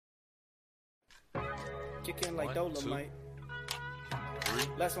Kicking like One, Dolomite. 3,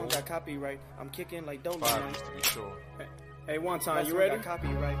 Last one 4, got copyright. I'm kicking like 5 Dolomite. just to be sure. Hey, one time, Last you one ready? got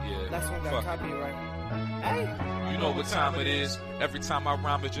Copyright. Yeah. Last one got Fuck it. copyright. Hey. You know what time it is. Every time I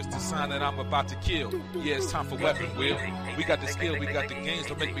rhyme, it's just a sign that I'm about to kill. Yeah, it's time for weapon wheel. We got the skill, we got the gains.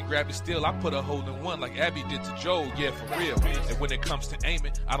 Don't make me grab it still. I put a hole in one like Abby did to Joe. Yeah, for real. And when it comes to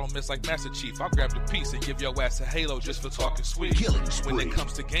aiming, I don't miss like Master Chief. I'll grab the piece and give your ass a halo just for talking sweet. When it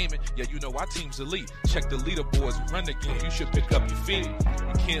comes to gaming, yeah, you know our team's elite. Check the leaderboards, we run the game. You should pick up your feet.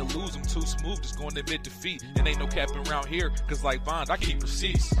 You can't lose them too smooth, just going to admit defeat. And ain't no capping around here, cause like Bond, I keep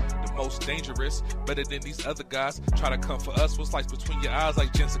receipts. The most dangerous, better than these other guys. Try to come for us, what's like between your eyes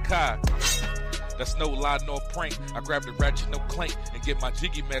like Jen Sakai. That's no lie nor prank. I grab the ratchet, no clank, and get my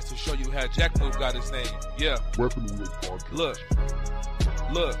jiggy mask to show you how Jack Move got his name. Yeah. Weapon Wheel Podcast.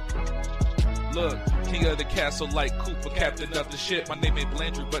 Look, king of the castle like Cooper, captain of the ship. My name ain't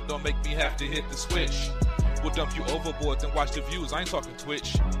Blandry, but don't make me have to hit the switch. We'll dump you overboard, then watch the views. I ain't talking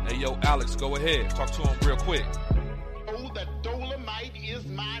Twitch. Hey yo, Alex, go ahead, talk to him real quick. Oh, that Dolomite is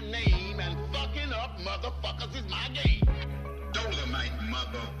my name, and fucking up motherfuckers is my game. Dolomite,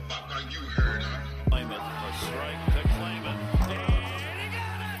 motherfucker, you heard her. Claim it. A strike to claim it.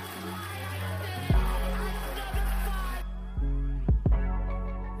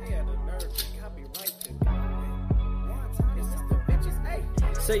 Yeah, the nerve to copyright this. One time, is this the bitches? Hey.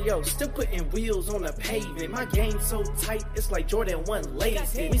 Say yo, still putting wheels on the pavement. My game so tight, it's like Jordan 1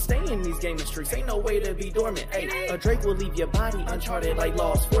 lazy. We stay in these gaming streets, ain't no way to be dormant. Hey, a Drake will leave your body uncharted like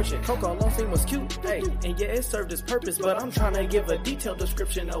Lost Fortune. Coco Long thing was cute, hey, and yeah, it served its purpose. But I'm trying to give a detailed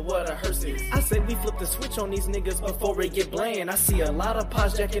description of what a hearse is. I say we flip the switch on these niggas before it get bland. I see a lot of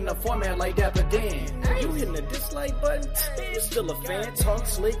pods jacking the format like Dapper Dan. You hitting the dislike button? You still a fan? Talk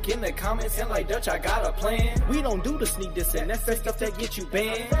slick in the comments and like Dutch, I got a plan. We don't do the sneak dissing, that's that stuff that get you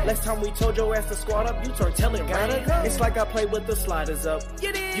banned. Last time we told your ass to squat up, you turned telling ran. It's like I play with the sliders up.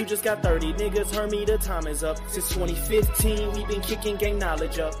 You just got 30 niggas, heard me, the time is up. Since 2015, we been kicking gang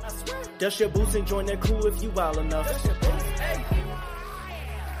knowledge up. Dust your boots and join the crew if you wild enough.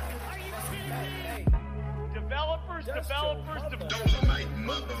 Developers. Dolomite,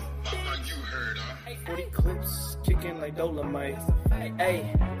 motherfucker, you heard her. 40 clips, kicking like Dolomite.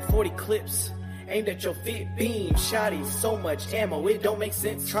 Hey, 40 clips. Aimed at your fit beam, shotty, so much ammo, it don't make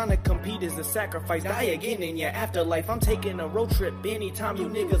sense. Trying to compete is a sacrifice, die again in your afterlife. I'm taking a road trip anytime you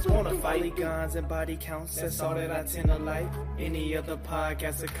niggas wanna fight. Guns and body counts, that's all that I tend to like. Any other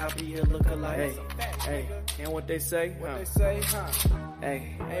podcast, a copy, a look-alike. Hey, and what they say?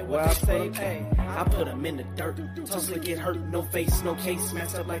 Hey, what I say? Hey, I put them in the dirt. Tussle get hurt, no face, no case,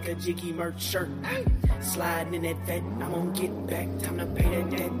 smashed up like a jiggy merch shirt. Sliding in that vet, I'm gonna get back, time to pay that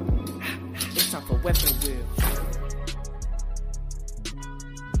debt. It's time for weapon wheel.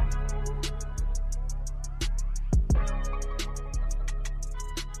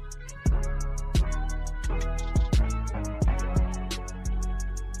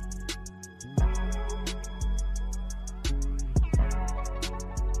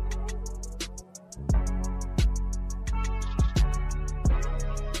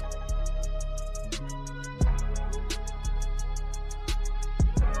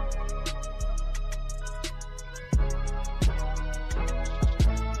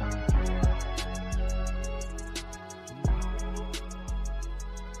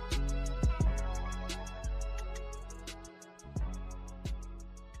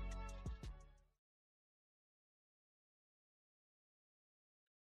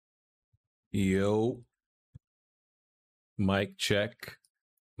 Yo, mic check,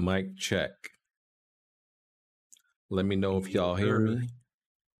 mic check. Let me know if y'all hear me.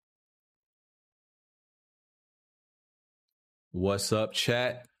 What's up,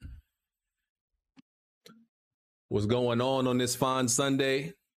 chat? What's going on this fine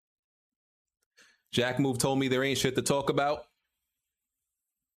Sunday? Jack Move told me there ain't shit to talk about.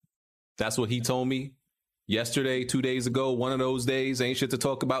 That's what he told me. Yesterday, 2 days ago, one of those days, ain't shit to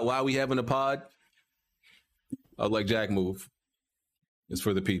talk about. Why we having a pod? I was like, Jack Move. It's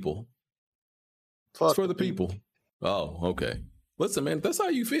for the people. It's for the people. Oh, okay. Listen, man, that's how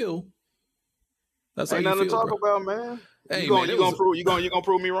you feel. That's ain't how you nothing feel, to talk bro. about, man. Hey, you gonna man, prove me wrong? You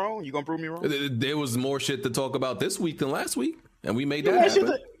gonna prove me wrong? There was more shit to talk about this week than last week, and we made that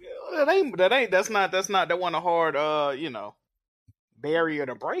happen. That's not that one a hard barrier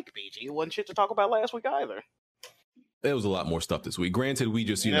to break, BG. It wasn't shit to talk about last week either. There was a lot more stuff this week. Granted, we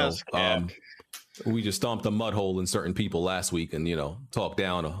just, we just stomped a mud hole in certain people last week and, talked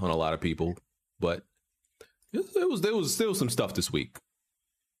down on a lot of people. But there was still some stuff this week.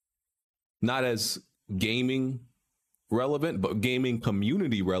 Not as gaming relevant, but gaming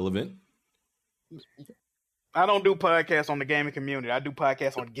community relevant. I don't do podcasts on the gaming community. I do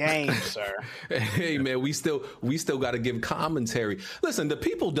podcasts on games, sir. Hey man, we still got to give commentary. Listen, the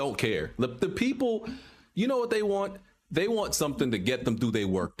people don't care. The people, you know what they want? They want something to get them through their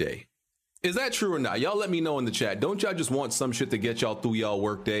workday. Is that true or not? Y'all let me know in the chat. Don't y'all just want some shit to get y'all through y'all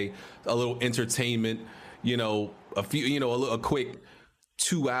workday? A little entertainment, a few, a quick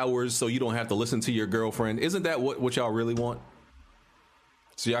 2 hours so you don't have to listen to your girlfriend. Isn't that what y'all really want?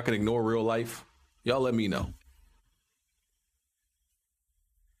 So y'all can ignore real life? Y'all let me know.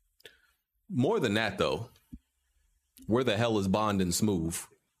 More than that, though, where the hell is Bond and Smooth?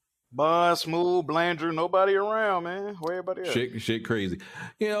 Bond, Smooth, Blandrew, nobody around, man. Where everybody at? Shit crazy.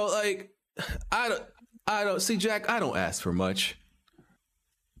 I don't see, Jack, I don't ask for much.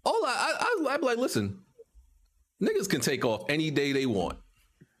 All I'm like, listen, niggas can take off any day they want.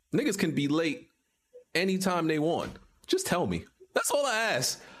 Niggas can be late anytime they want. Just tell me. That's all I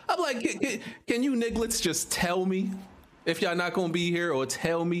ask. I'm like, can you nigglets just tell me if y'all not gonna be here, or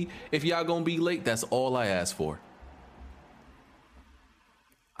tell me if y'all gonna be late? That's all I ask for.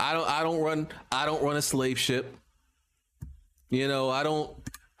 I don't run a slave ship. I'm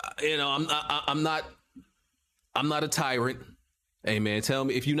not a tyrant. Hey man, tell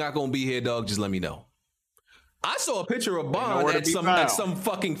me if you're not gonna be here, dog. Just let me know. I saw a picture of Bond at some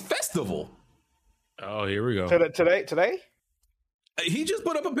fucking festival. Oh, here we go. Today? He just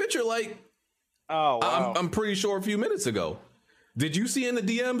put up a picture like, oh, wow. I'm pretty sure a few minutes ago. Did you see in the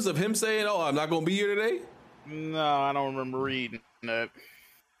DMs of him saying, "Oh, I'm not gonna be here today"? No, I don't remember reading that.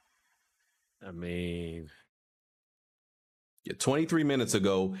 I mean, yeah, 23 minutes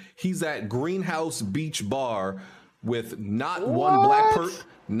ago, he's at Greenhouse Beach Bar with not one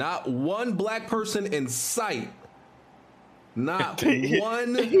black person in sight. Not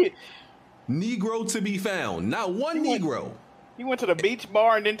one Negro to be found. Not one Negro. He went to the beach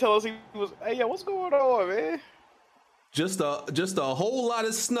bar and didn't tell us he was. Hey, yo, what's going on, man? Just a whole lot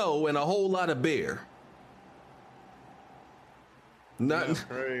of snow and a whole lot of bear. No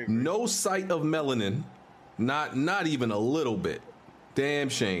sight of melanin. Not even a little bit. Damn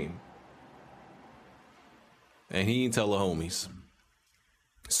shame. And he ain't tell the homies.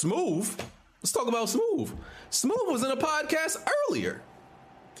 Smooth. Let's talk about Smooth. Smooth was in a podcast earlier.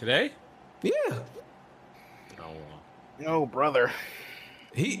 Today? Yeah. No, brother.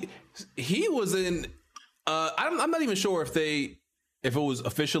 He was in. I'm not even sure if it was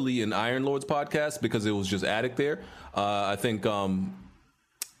officially an Iron Lords podcast because it was just Addict there. I think I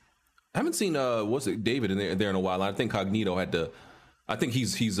haven't seen what's it David in there in a while. I think Cognito had to. I think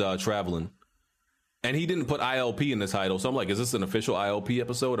he's traveling, and he didn't put ILP in the title. So I'm like, is this an official ILP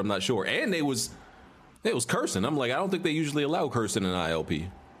episode? I'm not sure. And it was cursing. I'm like, I don't think they usually allow cursing in ILP.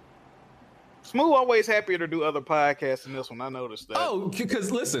 Smooth always happier to do other podcasts than this one. I noticed that. Oh,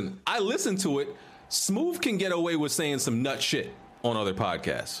 because listen, I listened to it. Smooth can get away with saying some nut shit on other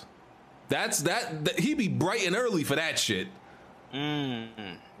podcasts. That he be bright and early for that shit. You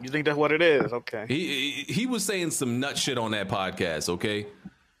think that's what it is? Okay. He was saying some nut shit on that podcast. Okay,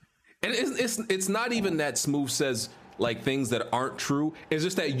 and it's not even that Smooth says like things that aren't true. It's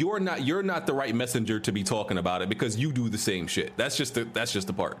just that you're not the right messenger to be talking about it because you do the same shit. That's just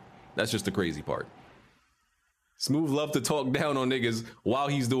the part. That's just the crazy part. Smooth love to talk down on niggas while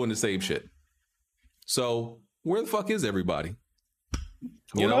he's doing the same shit. So where the fuck is everybody?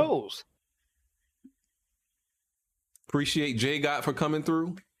 Who knows? Appreciate Jay Gott for coming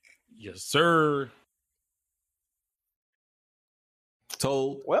through. Yes, sir.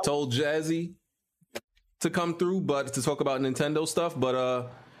 Told Jazzy to come through, but to talk about Nintendo stuff.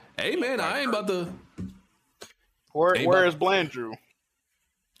 But hey man, I ain't about to. Where is Blandrew?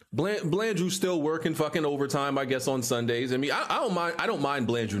 Blandrew's still working fucking overtime, I guess, on Sundays. I mean, I don't mind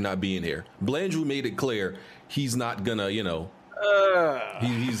Blandrew not being here. Blandrew made it clear he's not gonna, he's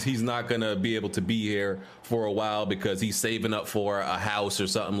not gonna be able to be here for a while because he's saving up for a house or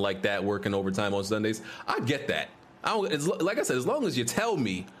something like that, working overtime on Sundays. I get that. Like I said, as long as you tell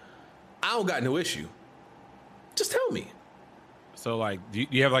me, I don't got no issue. Just tell me. So, like, do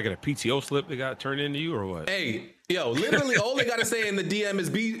you have like a PTO slip that got turned into you or what? Hey, yo, literally all they got to say in the DM is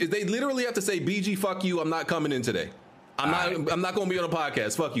they literally have to say, BG, fuck you, I'm not coming in today. I'm not going to be on a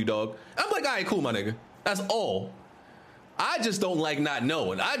podcast. Fuck you, dog. I'm like, all right, cool, my nigga. That's all. I just don't like not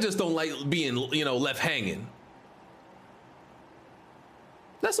knowing. I just don't like being, left hanging.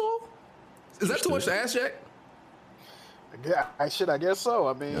 That's all. Is that too much to ask, Jack? I guess so.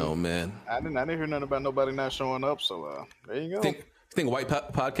 I mean, oh man, I didn't hear nothing about nobody not showing up. So there you go. Think white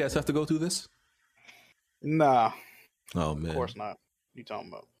podcasts have to go through this? Nah. Oh man, of course not. What you talking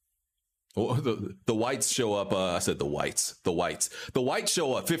about? Well, the whites show up. I said the whites. The whites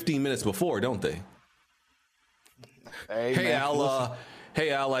show up 15 minutes before, don't they? Hey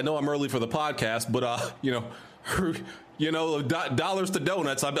Al, I know I'm early for the podcast, but dollars to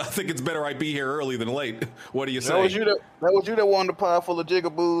donuts. I think it's better I be here early than late. What do you say? That was you that wanted the pie full of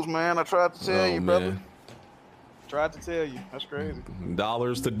jigaboos, man. I tried to tell you, brother. Man. Tried to tell you. That's crazy.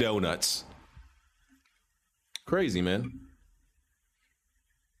 Dollars to donuts. Crazy, man.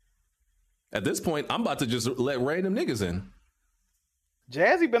 At this point, I'm about to just let random niggas in.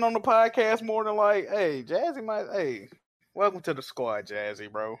 Jazzy been on the podcast more than Jazzy welcome to the squad,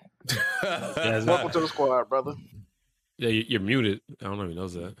 Jazzy, bro. Welcome to the squad, brother. Yeah, you're muted. I don't know if he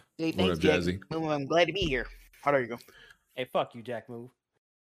knows that. Hey, What up, Jazzy? I'm glad to be here. Oh, there you go. Hey, fuck you, Jack Move.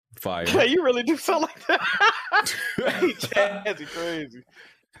 Fire. Yeah, you really do sound like that. Hey, Jazzy, crazy.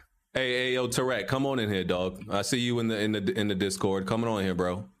 Hey, yo, Tarek, come on in here, dog. I see you in the Discord. Coming on here,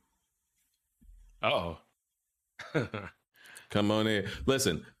 bro. Oh. Come on in.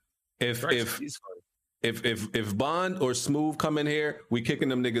 Listen, if Bond or Smooth come in here, we kicking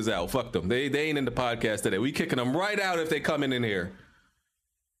them niggas out. Fuck them. They ain't in the podcast today. We kicking them right out if they come in here.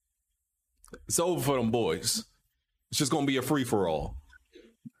 It's over for them boys. It's just gonna be a free for all.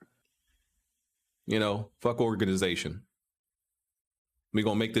 Fuck organization. We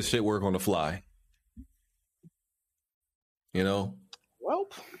gonna make this shit work on the fly. Well,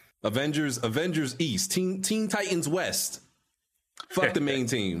 Avengers East, Teen Titans West. Fuck the main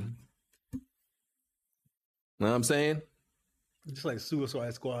team. Know what I'm saying? Just like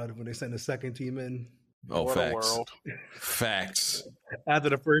Suicide Squad when they send the second team in. Oh, facts. Facts. After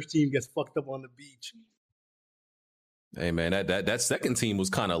the first team gets fucked up on the beach. Hey man, that second team was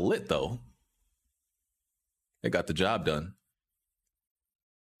kind of lit though. They got the job done.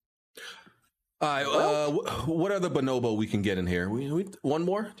 All right, what other bonobo we can get in here? We one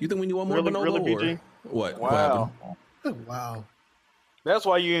more? Do you think we need one more bonobo? Really, PG? What? Wow. What happened? Wow. That's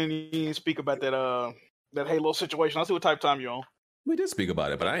why you didn't speak about that Halo situation. I see what type of time you're on. We did speak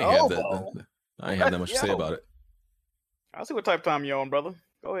about it, but I ain't have that. I ain't have that much to say about it. I see what type of time you're on, brother.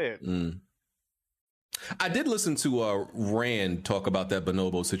 Go ahead. I did listen to Rand talk about that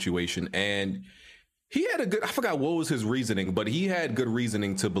bonobo situation, and he had I forgot what was his reasoning, but he had good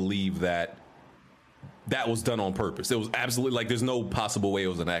reasoning to believe that was done on purpose. It was absolutely like there's no possible way it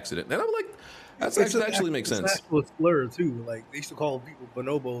was an accident. And I'm like, that actually makes sense. It's actual slur too. Like they used to call people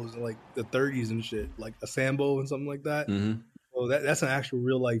bonobos in like the 30s and shit, like a Sambo and something like that. Mm-hmm. So that's an actual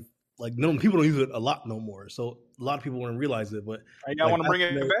real life. Like no people don't use it a lot no more. So a lot of people wouldn't realize it. But y'all want to bring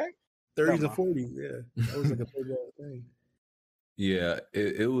it back? 30s and 40s, yeah, that was like a big thing. Yeah,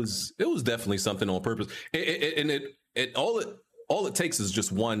 it was definitely something on purpose. All it takes is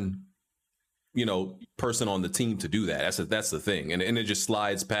just one, person on the team to do that. That's the thing, and it just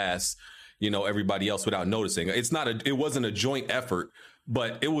slides past, everybody else without noticing. It wasn't a joint effort,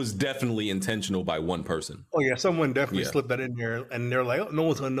 but it was definitely intentional by one person. Oh yeah, someone definitely slipped that in there, and they're like, oh, no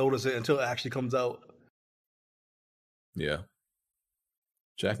one's gonna notice it until it actually comes out. Yeah,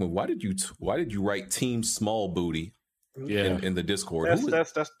 Jackman, why did you write Team Small Booty? Yeah, in the Discord.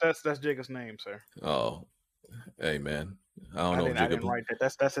 That's Jigga's name, sir. Oh, hey man, I didn't write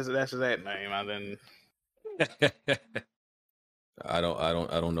that. That's his name. I didn't. I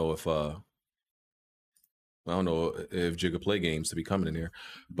don't know if Jigga play games to be coming in here,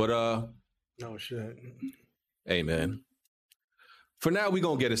 but no shit. Hey man, for now we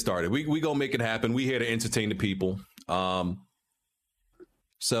gonna get it started. We gonna make it happen. We here to entertain the people.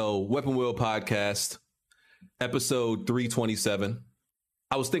 So Weapon Wheel Podcast. Episode 327.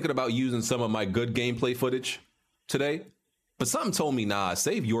 I was thinking about using some of my good gameplay footage today, but something told me, nah,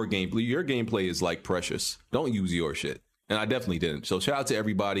 save your gameplay. Your gameplay is like precious. Don't use your shit. And I definitely didn't. So shout out to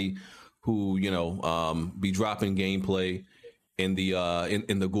everybody who, be dropping gameplay in the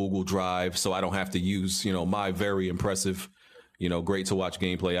in the Google Drive so I don't have to use, my very impressive, great to watch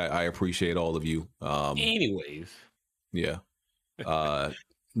gameplay. I appreciate all of you. Anyways. Yeah.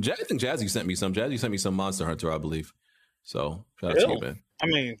 I think Jazzy sent me some. Jazzy sent me some Monster Hunter, I believe. So shout out to you, man. I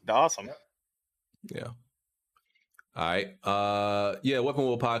mean, awesome. Yeah. All right. Weapon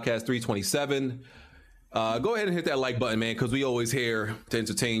Wheel Podcast 327. Go ahead and hit that like button, man, because we always here to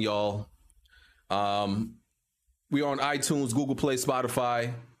entertain y'all. We are on iTunes, Google Play,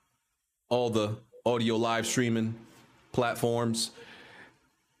 Spotify, all the audio live streaming platforms.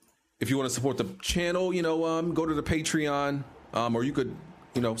 If you want to support the channel, go to the Patreon, or you could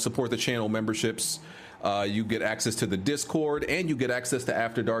support the channel memberships. You get access to the Discord, and you get access to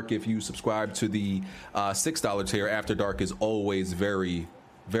After Dark if you subscribe to the $6 tier. After Dark is always very,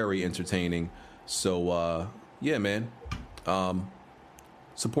 very entertaining. So, man,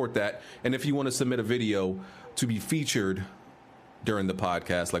 support that. And if you want to submit a video to be featured during the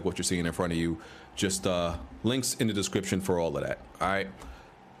podcast, like what you're seeing in front of you. Just links in the description for all of that. All right.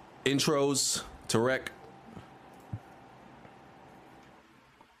 Intros, Tarek.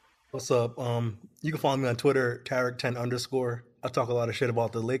 What's up? You can follow me on Twitter, Tarek10_. I talk a lot of shit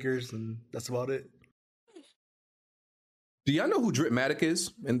about the Lakers, and that's about it. Do y'all know who Dripmatic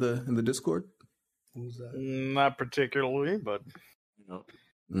is in the Discord? Who's that? Not particularly, but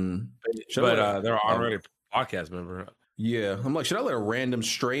they're already a podcast member. Yeah, I'm like, should I let a random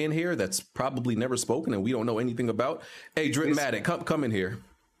stray in here that's probably never spoken and we don't know anything about? Hey, Dripmatic, come in here.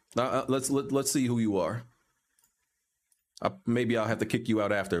 Let's see who you are. Maybe I'll have to kick you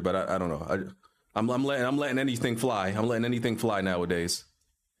out after, but I don't know. I'm letting anything fly. I'm letting anything fly nowadays.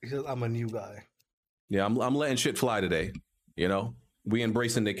 Because I'm a new guy. Yeah, I'm letting shit fly today. You know, we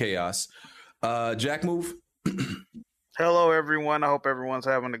embracing the chaos. Jack Move. Hello, everyone. I hope everyone's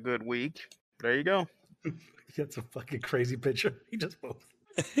having a good week. There you go. That's a fucking crazy picture. He just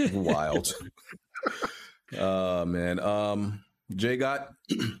posted. Wild. Man. Jay Gott.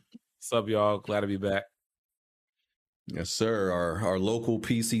 What's up, y'all? Glad to be back. Yes, sir. Our local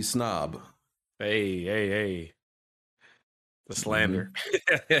PC snob. Hey. The slander.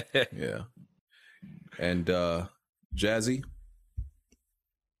 Yeah. And Jazzy.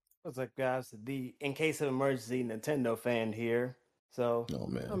 What's up, guys? The in case of emergency Nintendo fan here. So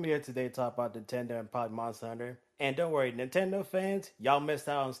I'm here today to talk about Nintendo and probably Monster Hunter. And don't worry, Nintendo fans, y'all missed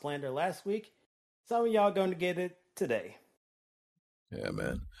out on slander last week. Some of y'all going to get it today. Yeah,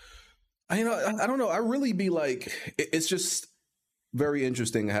 man. I don't know. I really be like, it's just very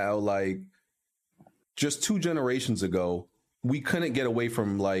interesting how, like, just 2 generations ago, we couldn't get away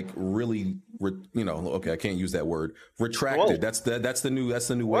from, like, really, okay, I can't use that word. Retracted. Whoa. That's the new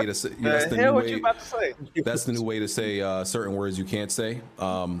way to say. That's the new way. You about to say? That's the new way to say certain words you can't say.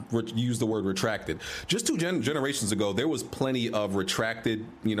 Use the word retracted. Just 2 generations ago, there was plenty of retracted,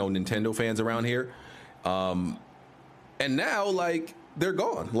 Nintendo fans around here, and now, like, they're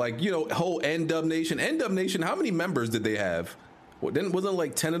gone. Like, whole N-Dub Nation. N-Dub Nation, how many members did they have? Wasn't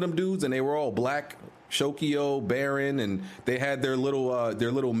like 10 of them dudes, and they were all black? Shokio, Baron, and they had their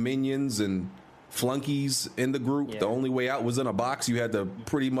little minions and flunkies in the group. Yeah. The only way out was in a box. You had to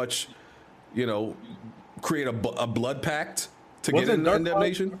pretty much, create a blood pact to get in N-Dub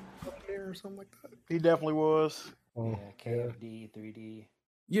Nation. Or something like that. He definitely was. Yeah, KFD, 3D.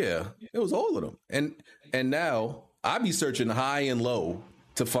 Yeah, it was all of them. And now I be searching high and low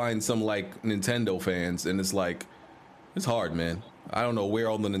to find some like Nintendo fans, and it's like, it's hard, man. I don't know where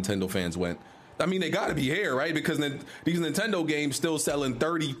all the Nintendo fans went. I mean, they got to be here, right? Because these Nintendo games still selling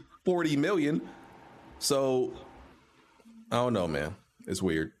 30, 40 million. So I don't know, man. It's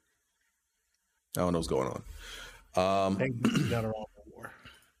weird. I don't know what's going on. Not around anymore.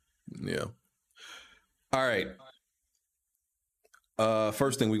 Yeah. All right.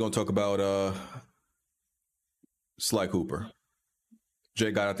 First thing we're gonna talk about Sly Cooper.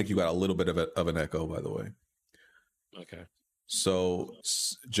 Jay Gott, I think you got a little bit of an echo, by the way. Okay. So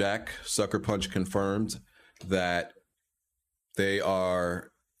Jack Sucker Punch confirmed that they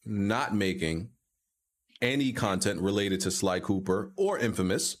are not making any content related to Sly Cooper or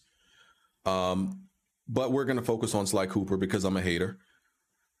Infamous. But we're going to focus on Sly Cooper because I'm a hater.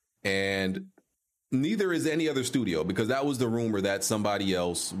 And neither is any other studio, because that was the rumor that somebody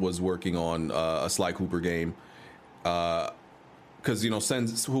else was working on a Sly Cooper game. Because,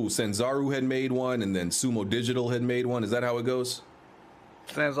 Sanzaru had made one, and then Sumo Digital had made one. Is that how it goes?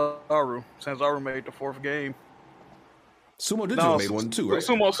 Sanzaru made the 4th game. Sumo Digital made one too, right?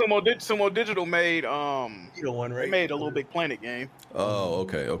 Sumo Digital made one, right? They made a Little Big Planet game. Oh,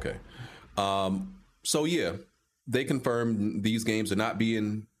 okay. So yeah, they confirmed these games are not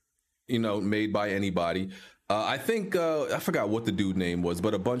being, made by anybody. I think I forgot what the dude name was,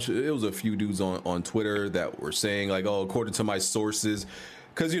 but it was a few dudes on Twitter that were saying like, oh, according to my sources,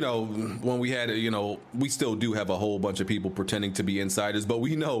 because when we had we still do have a whole bunch of people pretending to be insiders, but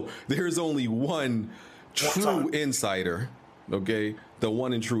we know there's only one true insider, okay, the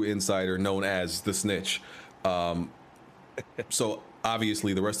one and true insider known as the Snitch. So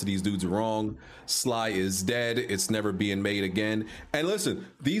obviously the rest of these dudes are wrong. Sly is dead. It's never being made again. And listen,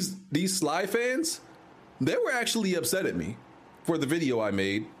 these Sly fans, they were actually upset at me for the video I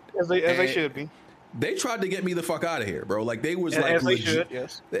made. As they should be. They tried to get me the fuck out of here, bro. Like they was as they should,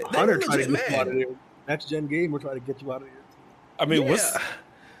 yes. They Hunter tried to get you out of there. Next gen game, we're trying to get you out of here. I mean,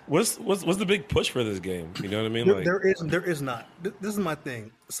 what's the big push for this game? You know what I mean? There is not. This is my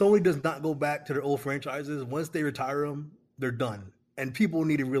thing. Sony does not go back to their old franchises. Once they retire them, they're done. And people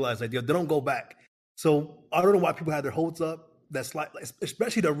need to realize that they don't go back. So I don't know why people have their hopes up. That's like,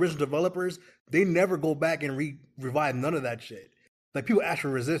 especially the original developers, they never go back and revive none of that shit. Like people ask for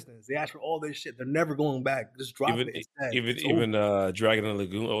Resistance, they ask for all this shit. They're never going back. Just drop it. Even Dragon and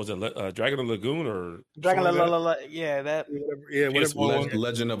Lagoon. Or was it Dragon and Lagoon or Dragon? Yeah, that. Whatever.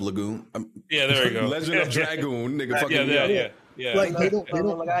 Legend of Lagoon. Yeah, there you go. Legend of Dragoon. Nigga, fucking yeah. Like they don't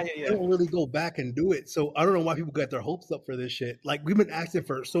really go back and do it. So I don't know why people got their hopes up for this shit. Like we've been asking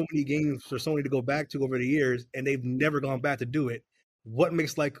for so many games for Sony to go back to over the years, and they've never gone back to do it. What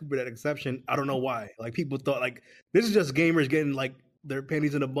makes Sly Cooper that exception? I don't know why. Like people thought like this is just gamers getting like their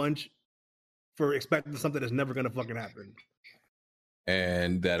panties in a bunch for expecting something that's never gonna fucking happen.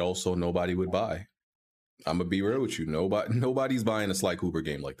 And that also nobody would buy. I'm gonna be real with you. Nobody's buying a Sly Cooper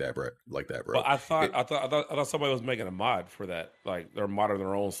game like that, bro. Well, I thought somebody was making a mod for that. Like they're modding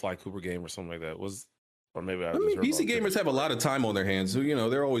their own Sly Cooper game or something like that. Or maybe I mean, PC gamers have a lot of time on their hands, so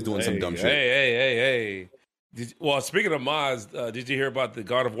they're always doing some dumb shit. Hey. Well, speaking of mods, did you hear about the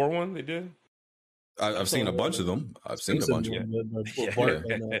God of War one they did? I've seen a bunch of them. I've seen a bunch of them.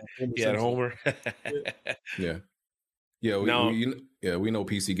 Yeah, Homer. Yeah. We know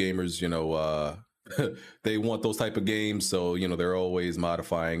PC gamers, they want those type of games, so they're always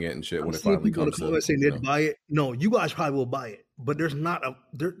modifying it and shit when it finally comes to saying they'd buy it. No, you guys probably will buy it, but this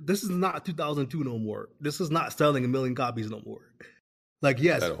is not 2002 no more. This is not selling 1 million copies no more. Like,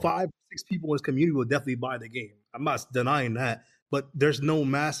 yes, 5-6 people in this community will definitely buy the game. I'm not denying that, but there's no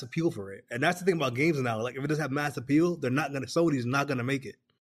mass appeal for it. And that's the thing about games now. Like, if it doesn't have mass appeal, Sony's not gonna make it.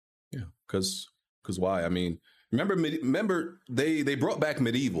 Yeah, because why? I mean, remember they brought back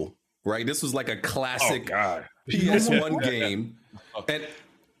Medieval, right? This was like a classic PS1 game, and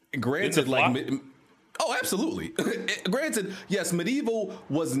granted, oh, absolutely. Granted, yes, Medieval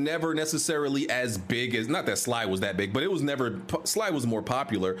was never necessarily as big as, not that Sly was that big, but it was never, Sly was more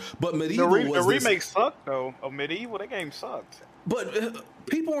popular, but Medieval the remake sucked, though, of Medieval. That game sucked. But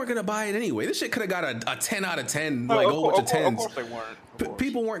people weren't going to buy it anyway. This shit could have got a 10 out of 10, like a whole bunch of 10s. Of course they weren't.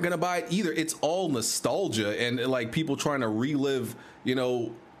 People weren't going to buy it either. It's all nostalgia and like people trying to relive,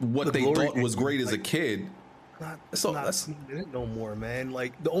 what they thought was great as a kid. That's no more, man.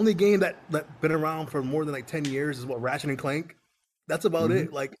 Like the only game that been around for more than like 10 years is what Ratchet and Clank. That's about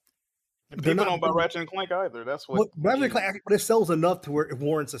it. Like people don't buy Ratchet and Clank either. That's what Ratchet and Clank, but it sells enough to where it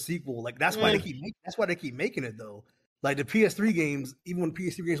warrants a sequel. Like that's why they keep making it though. Like the PS3 games, even when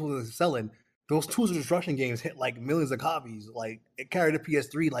PS3 games wasn't selling, those Tools of Destruction games hit like millions of copies. Like it carried the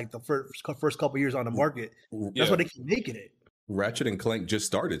PS3 like the first couple years on the market. That's why they keep making it. Ratchet and Clank just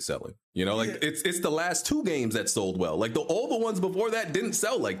started selling. It's the last 2 games that sold well. Like all the ones before that didn't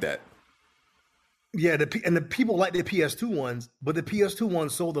sell like that. Yeah, the people like the PS2 ones, but the PS2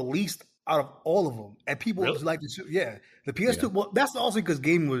 ones sold the least out of all of them. And people like the PS2. Yeah. Well, that's also because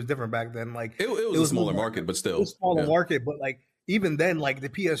gaming was different back then. Like it was a smaller market, but still, it was a smaller market. But like even then, like the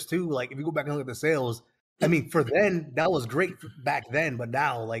PS2, like if you go back and look at the sales, I mean, for then that was great back then. But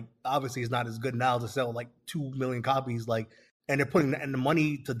now, like obviously, it's not as good now to sell like 2 million copies. Like. And they're putting the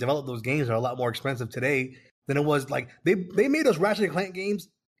money to develop those games are a lot more expensive today than it was. Like they made those Ratchet and Clank games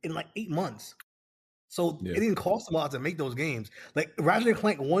in like 8 months, so it didn't cost them a lot to make those games. Like Ratchet and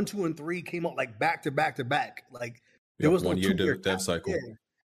Clank 1, 2, and 3 came out like back to back to back. Like there was no 2 year dev cycle. Yeah.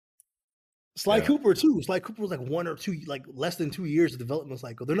 Sly Cooper too. Sly Cooper was like 1 or 2, like less than 2 years of development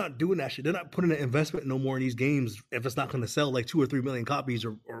cycle. They're not doing that shit. They're not putting an investment no more in these games if it's not going to sell like 2 or 3 million copies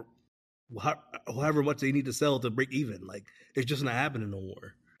or however much they need to sell to break even. Like it's just not happening no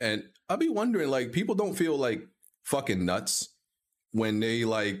more. And I'll be wondering, like, people don't feel like fucking nuts when they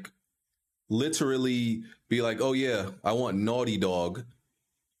like literally be like, oh yeah, I want Naughty Dog,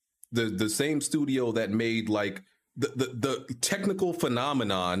 the same studio that made like the technical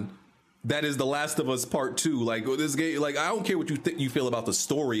phenomenon that is The Last of Us Part 2. Like this game, like I don't care what you feel about the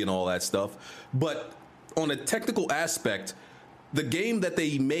story and all that stuff, but on a technical aspect, the game that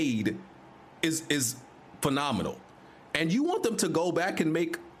they made is phenomenal, and you want them to go back and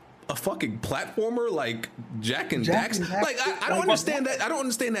make a fucking platformer like Jak and Daxter? Like I don't understand that. I don't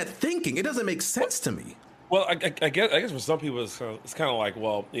understand that thinking. It doesn't make sense to me. Well, I guess for some people it's kind of like,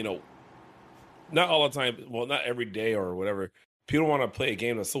 well, not all the time. Well, not every day or whatever. People want to play a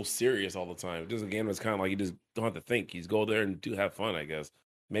game that's so serious all the time. This is a game that's kind of like you just don't have to think. You just go there and have fun. I guess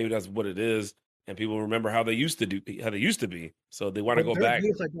maybe that's what it is. And people remember how they used to be, so they want to go back.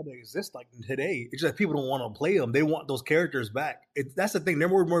 Games like that exist like today. It's just people don't want to play them. They want those characters back. That's the thing. They're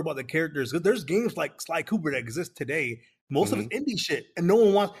more about the characters. There's games like Sly Cooper that exist today. Most of it's indie shit, and no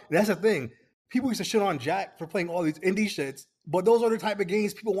one wants. And that's the thing. People used to shit on Jak for playing all these indie shits, but those are the type of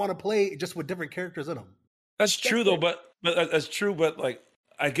games people want to play, just with different characters in them. That's true though, but that's true. But like,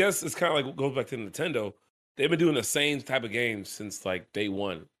 I guess it's kind of like goes back to Nintendo. They've been doing the same type of games since like day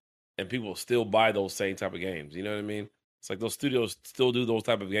one. And people still buy those same type of games. You know what I mean? It's like those studios still do those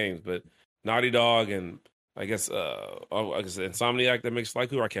type of games, but Naughty Dog and I guess Insomniac that makes Sly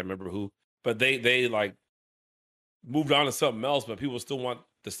Cooper, I can't remember who, but they like moved on to something else, but people still want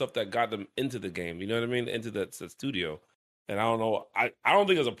the stuff that got them into the game. You know what I mean? Into that studio. And I don't know. I don't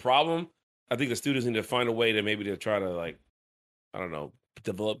think it's a problem. I think the studios need to find a way to try to like, I don't know,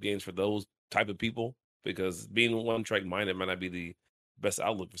 develop games for those type of people, because being one track minded might not be the best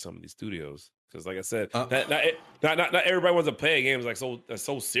outlook for some of these studios. Because like I said, not everybody wants to play games like that's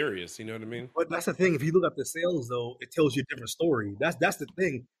so serious. You know what I mean? But that's the thing. If you look at the sales, though, it tells you a different story. That's the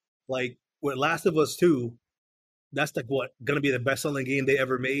thing. Like with Last of Us 2, that's like what going to be the best selling game they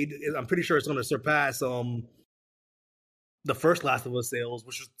ever made. I'm pretty sure it's going to surpass the first Last of Us sales,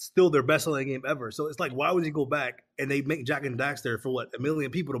 which is still their best selling game ever. So it's like, why would you go back and they make Jak and Daxter for what, 1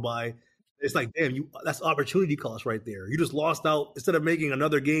 million people to buy? It's like, damn, that's opportunity cost right there. You just lost out. Instead of making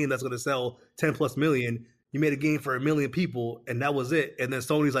another game that's going to sell 10 plus million, you made a game for 1 million people, and that was it. And then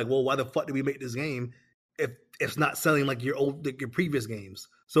Sony's like, well, why the fuck did we make this game if it's not selling like your previous games?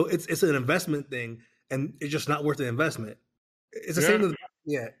 So it's an investment thing, and it's just not worth the investment. It's the same as,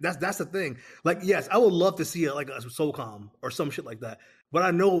 that's the thing. Like, yes, I would love to see it like a SOCOM or some shit like that, but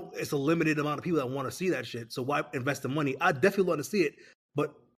I know it's a limited amount of people that want to see that shit. So why invest the money? I definitely want to see it,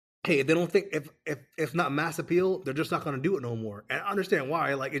 but hey, if they don't think if not mass appeal, they're just not going to do it no more. And I understand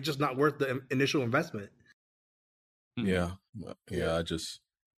why. Like, it's just not worth the initial investment. Yeah.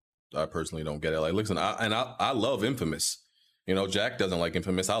 I personally don't get it. Like, listen, I love Infamous. You know, Jack doesn't like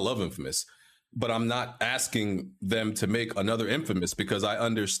Infamous. I love Infamous. But I'm not asking them to make another Infamous, because I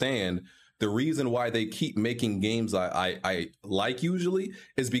understand the reason why they keep making games I like usually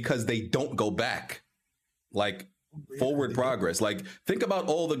is because they don't go back. Like, forward progress. Like, think about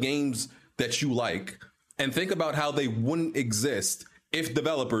all the games that you like and think about how they wouldn't exist if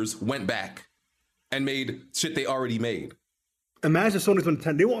developers went back and made shit they already made. Imagine Sony's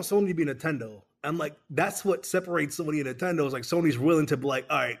Nintendo. They want Sony to be Nintendo. I'm like, that's what separates Sony and Nintendo. Is like Sony's willing to be like,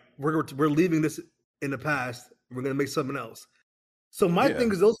 all right, we're leaving this in the past. We're going to make something else. So my thing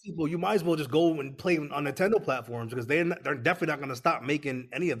is, those people, you might as well just go and play on Nintendo platforms, because they're definitely not going to stop making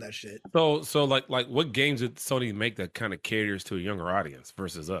any of that shit. So like what games did Sony make that kind of caters to a younger audience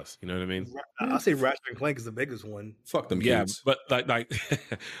versus us? You know what I mean? I'll say Ratchet and Clank is the biggest one. Fuck them kids. But like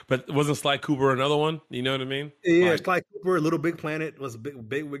but wasn't Sly Cooper another one? You know what I mean? Yeah, like, Sly Cooper, Little Big Planet was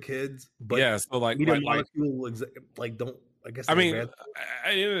big with kids. But yeah, so like Media Molecule, don't. I guess. I mean, at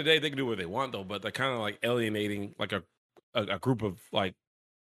the end of the day, they can do what they want though, but they're kind of like alienating like a group of like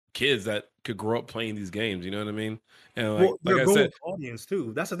kids that could grow up playing these games. You know what I mean? And like, they're like I growing said, audience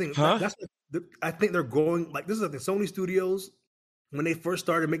too. That's the thing. Huh? I think they're growing. Like, this is the thing. Sony Studios, when they first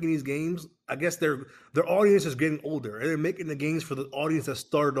started making these games, I guess their audience is getting older, and they're making the games for the audience that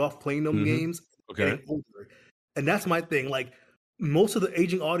started off playing them games. Okay. Older. And that's my thing. Like, most of the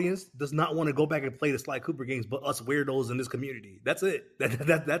aging audience does not want to go back and play the Sly Cooper games, but us weirdos in this community. That's it. That's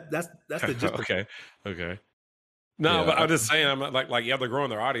the gist. Okay. No, but I'm just saying, I'm like they're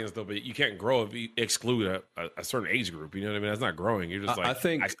growing their audience though, but you can't grow if you exclude a certain age group. You know what I mean? That's not growing. You're just like,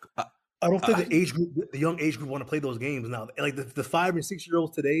 I don't think the age group, the young age group, want to play those games now. Like the 5 and 6 year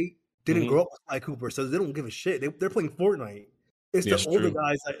olds today didn't grow up with Sly Cooper, so they don't give a shit. They're playing Fortnite. It's the older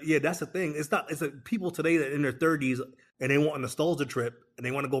guys. That's the thing. It's the people today that are in their 30s and they want a nostalgia trip and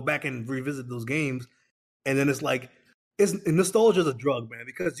they want to go back and revisit those games. And then it's like, nostalgia is a drug, man,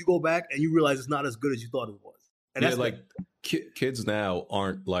 because you go back and you realize it's not as good as you thought it was. And that's like kids now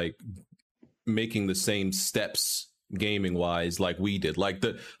aren't like making the same steps gaming wise like we did.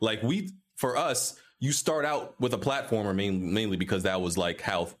 For us, you start out with a platformer mainly because that was like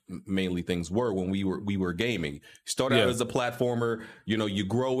how mainly things were when we were gaming. Start out as a platformer, you know, you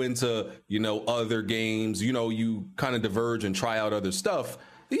grow into, you know, other games, you know, you kind of diverge and try out other stuff.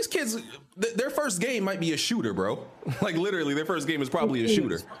 These kids, their first game might be a shooter, bro. Like, literally, their first game is probably a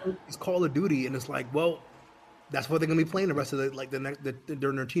shooter. It's Call of Duty, and it's like, well, that's what they're gonna be playing the rest of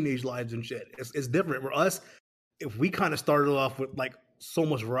during their teenage lives and shit. It's different for us. If we kind of started off with like so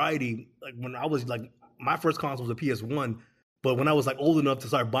much variety, like when I was like, my first console was a PS1, but when I was like old enough to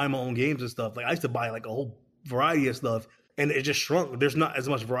start buying my own games and stuff, like I used to buy like a whole variety of stuff, and it just shrunk. There's not as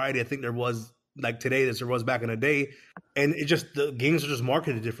much variety I think there was like today as there was back in the day, and it just, the games are just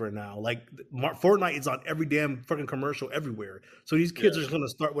marketed different now. Like Fortnite is on every damn fucking commercial everywhere, so these kids are just gonna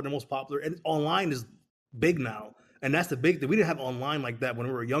start with the most popular, and online is big now, and that's the big thing. We didn't have online like that when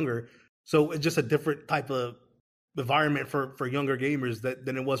we were younger, so it's just a different type of environment for younger gamers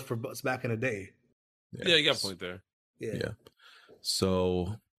than it was for us back in the day. Yeah, you got a point there. Yeah.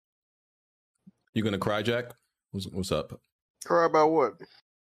 So you gonna cry, Jack? What's up? Cry about what?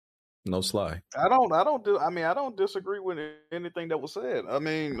 No Sly. I don't disagree with anything that was said. I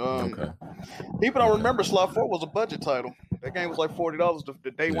mean, people don't remember Sly 4 was a budget title. That game was like $40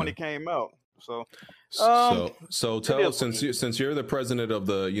 the day when it came out. So tell since you're the president of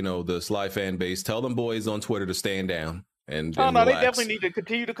the Sly fan base, tell them boys on Twitter to stand down. And they definitely need to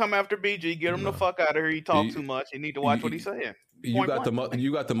continue to come after BG. Get him the fuck out of here. He talks too much. You need to watch what he's saying. You got the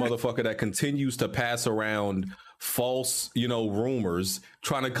motherfucker that continues to pass around false, rumors,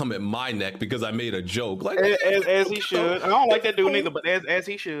 trying to come at my neck because I made a joke. Like as he should. I don't like that dude either, but as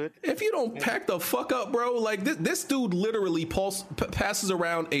he should. If you don't pack the fuck up, bro, like this dude literally passes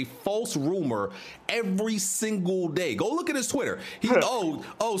around a false rumor every single day. Go look at his Twitter.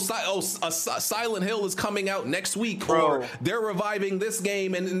 Silent Hill is coming out next week, or they're reviving this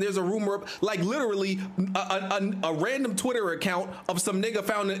game, and there's a rumor, like literally a random Twitter account of some nigga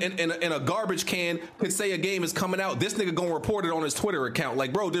found in a garbage can could say a game is coming out. This nigga gonna report it on his Twitter account.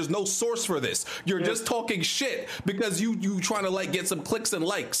 Like, bro, there's no source for this. You're just talking shit because you trying to like get some clicks and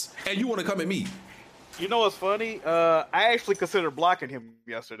likes, and you want to come at me. You know what's funny? I actually considered blocking him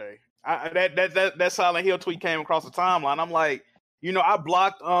yesterday. That Silent Hill tweet came across the timeline. I'm like, I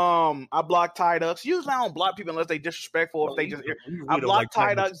blocked Tidux. Usually I don't block people unless they disrespectful. If they just, I blocked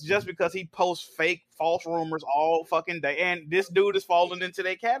Tidux just because he posts fake, false rumors all fucking day, and this dude is falling into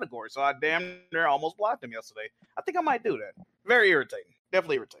that category. So I damn near almost blocked him yesterday. I think I might do that. Very irritating.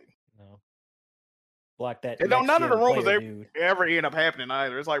 Definitely irritating. No. Block that. And none of the rumors ever end up happening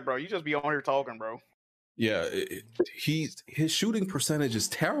either. It's like, bro, you just be on here talking, bro. Yeah, his shooting percentage is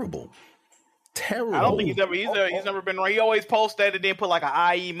terrible. Terrible. I don't think he's never been right. He always posts that and then put like an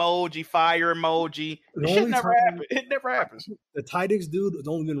eye emoji, fire emoji. It never happens. It never happens. The Tidix dude has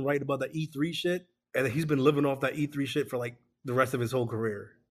only been right about the E3 shit, and he's been living off that E3 shit for like the rest of his whole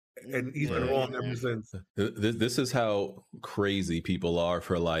career. And he's been wrong ever since. This is how crazy people are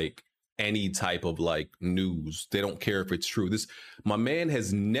for like any type of like news. They don't care if it's true. My man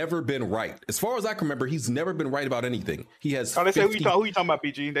has never been right. As far as I can remember, he's never been right about anything. He has. They say who you talking about,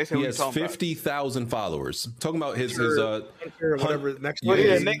 BG? They say he has 50,000 followers. Talking about his whatever next.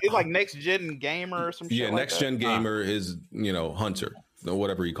 It's like Next Gen Gamer or some shit. Yeah, like Next Gen Gamer is Hunter,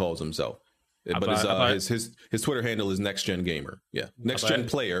 whatever he calls himself. But his Twitter handle is Next Gen Gamer. Yeah, Next Gen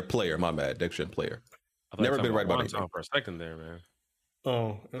player. My bad, Next Gen player. Never been right about anything. For a second there, man.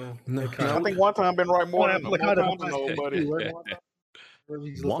 No. I think one time been right more than buddy.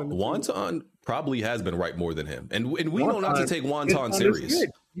 Wonton probably has been right more than him, and we know not to take Wonton serious.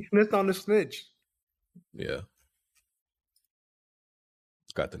 He snitched on the snitch. Yeah,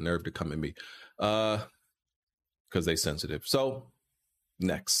 it's got the nerve to come at me, because they sensitive. So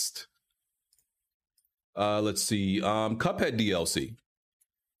next, let's see, Cuphead DLC.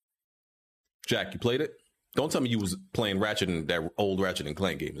 Jack, you played it? Don't tell me you was playing that old Ratchet and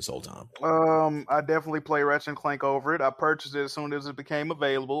Clank game this whole time. I definitely play Ratchet and Clank over it. I purchased it as soon as it became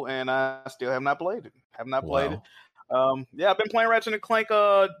available, and I still have not played it. Played it. I've been playing Ratchet and Clank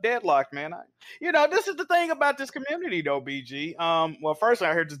Deadlock, man. This is the thing about this community, though, BG. Well, first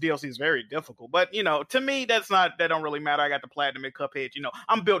I heard this DLC is very difficult, but to me that don't really matter. I got the platinum at Cuphead.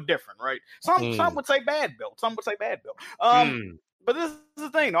 I'm built different, right? Some would say bad built. Some would say bad built. But this is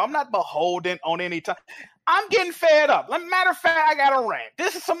the thing, though. I'm not beholden on any time. I'm getting fed up. Matter of fact, I got a rant.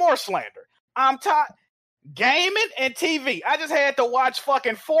 This is some more slander. I'm tired. Gaming and TV. I just had to watch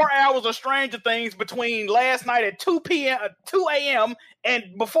fucking 4 hours of Stranger Things between last night at 2 a.m. and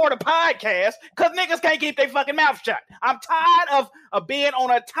before the podcast because niggas can't keep their fucking mouth shut. I'm tired of being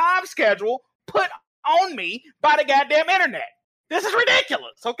on a time schedule put on me by the goddamn internet. This is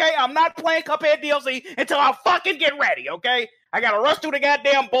ridiculous, okay? I'm not playing Cuphead DLC until I fucking get ready, okay? I gotta rush through the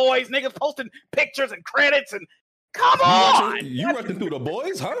goddamn boys, niggas posting pictures and credits and come on! You rushing through the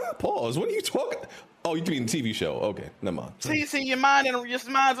boys, huh? Pause. What are you talking? Oh, you mean TV show? Okay, never mind. See, your mind's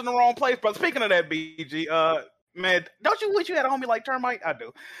in the wrong place, bro. Speaking of that, BG, man, don't you wish you had a homie like Termite? I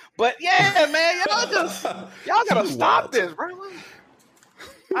do, but yeah, man, y'all gotta stop this, bro.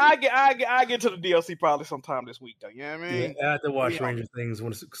 I get to the DLC probably sometime this week, though. You know what I mean? Yeah, I had to watch Stranger Things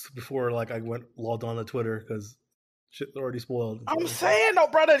before I went logged on to Twitter because shit's already spoiled. I'm saying though,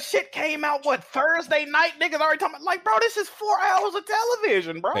 brother, shit came out Thursday night. Niggas already talking like, bro, this is 4 hours of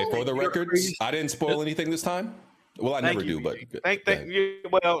television, bro. Hey, for the records, I didn't spoil anything this time. Well, I never do, but let's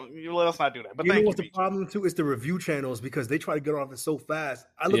not do that. But you know what's the problem too is the review channels because they try to get off it so fast.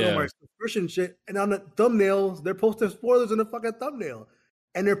 I look at my subscription shit, and on the thumbnails, they're posting spoilers in the fucking thumbnail.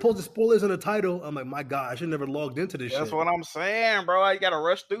 And they're posting spoilers in the title. I'm like, my God, I should never logged into this shit. That's what I'm saying, bro. I gotta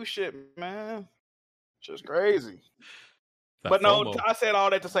rush through shit, man. It's just crazy. But no, I said all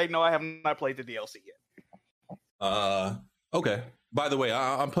that to say no, I have not played the DLC yet. Okay. By the way,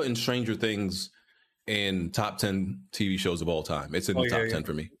 I'm putting Stranger Things in top 10 TV shows of all time. It's in the top 10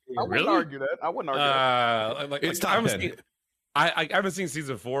 for me. I wouldn't argue that. It's top 10. I haven't seen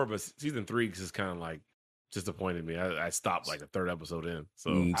season 4, but season 3 just kind of like disappointed me. I stopped like the 3rd episode in.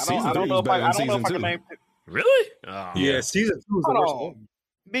 So I don't know if I can name it. Really? Yeah, season 2 is the worst one.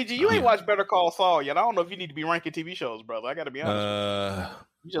 BG, you ain't watched Better Call Saul yet. I don't know if you need to be ranking TV shows, brother. I got to be honest.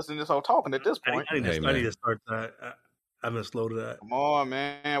 You just in this whole talking at this point. I need to start that. I've been slow to that. Come on,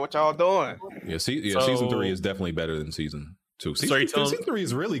 man. What y'all doing? Yeah, season 3 is definitely better than season 2. Season 3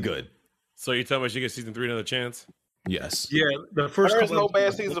 is really good. So you telling me I should give season 3 another chance? Yes. Yeah, the first. There is no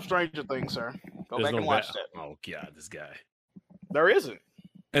bad season of Stranger Things, sir. Go back and watch that. Oh God, this guy. There isn't.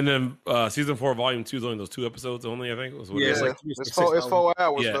 And then season 4, volume 2 is only those 2 episodes only. I think. It's 4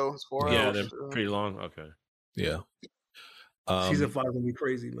 hours though. It's 4 hours. Yeah, they're pretty long. Okay. Yeah. Season 5 will be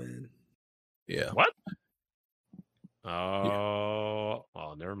crazy, man. Yeah. What? Oh,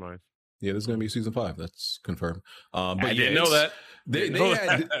 never mind. Yeah, there's gonna be season 5. That's confirmed. But I didn't know that.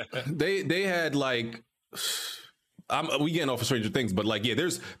 They had like. We getting off of Stranger Things, but like, yeah,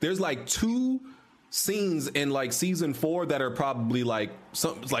 there's like 2 scenes in like season 4 that are probably like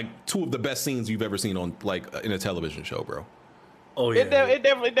 2 of the best scenes you've ever seen on like in a television show, bro. Oh yeah, it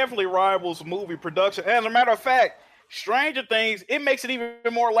definitely rivals movie production. And as a matter of fact, Stranger Things, it makes it even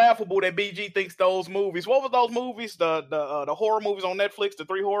more laughable that BG thinks those movies. What were those movies? The horror movies on Netflix, the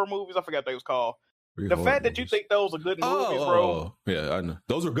 3 horror movies. I forgot what they was called. The fact that you think those are good movies, bro. Yeah, I know.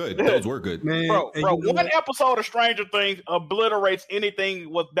 Those are good. Those were good. Man, bro, one episode of Stranger Things obliterates anything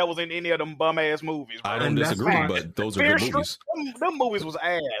that was in any of them bum-ass movies. Bro. I don't disagree, but those are good movies. Them movies was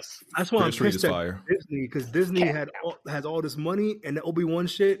ass. That's why I'm pissed at Disney, because Disney has all this money, and the Obi-Wan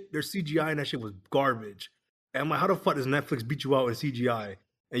shit, their CGI and that shit was garbage. And I'm like, how the fuck does Netflix beat you out in CGI?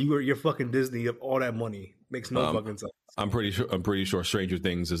 And you're fucking Disney of all that money. Makes no fucking sense. I'm pretty sure Stranger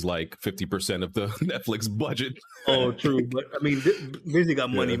Things is like 50% of the Netflix budget. Oh, true. But I mean, Disney got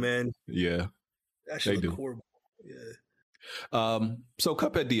money, man. Yeah. That shit look horrible. Yeah. So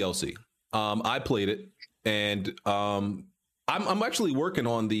Cuphead DLC. I played it, and I'm actually working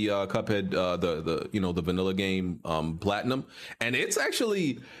on the Cuphead, the vanilla game platinum, and it's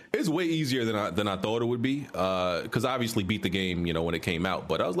way easier than I thought it would be, because I obviously beat the game when it came out,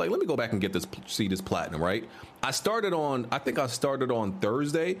 but I was like, let me go back and see this platinum, right? I started on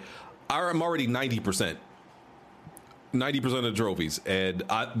Thursday. I'm already 90% of the trophies, and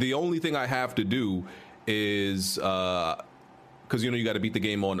the only thing I have to do is because you got to beat the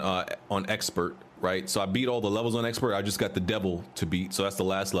game on expert. Right, so I beat all the levels on expert. I just got the devil to beat, so that's the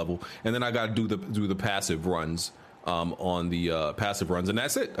last level, and then I got to do the passive runs on the passive runs, and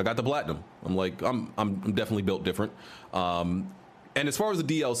that's it. I got the platinum. I'm definitely built different. And as far as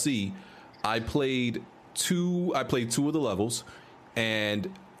the DLC, I played 2 of the levels, and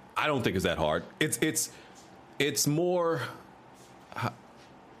I don't think it's that hard. It's more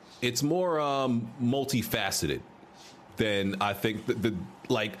multifaceted than I think the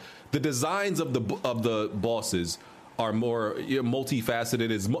designs of the bosses are more multifaceted.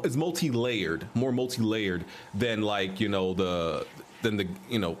 Is multi-layered, more multi-layered than the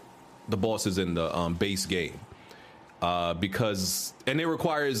bosses in the base game, because it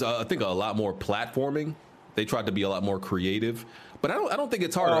requires I think a lot more platforming. They tried to be a lot more creative, but I don't think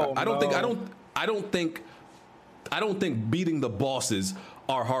it's harder. I don't think beating the bosses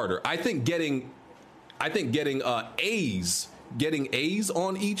are harder. I think getting A's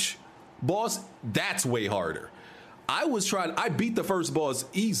on each boss, that's way harder. I beat the first boss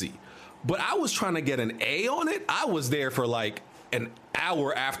easy, but I was trying to get an A on it. I was there for like an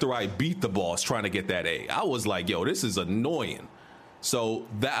hour after I beat the boss trying to get that A. I was like, yo, this is annoying. So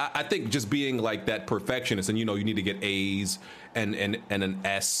that I think just being like that perfectionist, and you need to get A's and an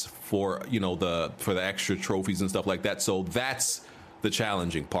S for the extra trophies and stuff like that. So that's the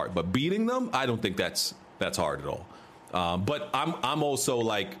challenging part. But beating them, I don't think that's hard at all. But I'm also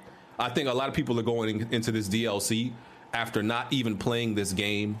like, I think a lot of people are going into this DLC after not even playing this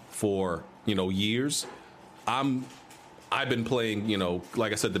game for years. I've been playing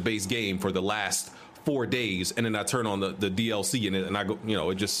like I said, the base game for the last 4 days, and then I turn on the DLC and I go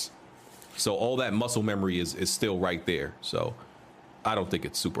it just, so all that muscle memory is still right there. So I don't think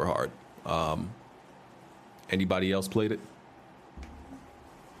it's super hard. Anybody else played it?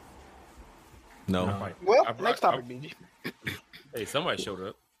 No. Well, next topic, BG. Hey, somebody showed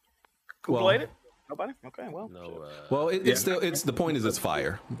up. Who played it? Nobody? Okay, well. No. Well, it's the point is it's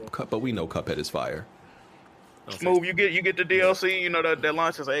fire, but we know Cuphead is fire. Smooth, you get the DLC. That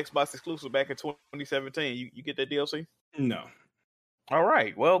launched as an Xbox exclusive back in 2017. You get that DLC? No. All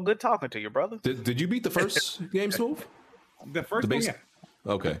right. Well, good talking to you, brother. Did you beat the first game, Smooth? The first one, yeah.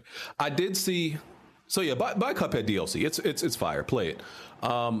 Okay, I did see. So yeah, buy Cuphead DLC. It's fire. Play it.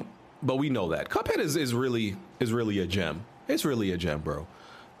 But we know that Cuphead is really a gem. It's really a gem, bro.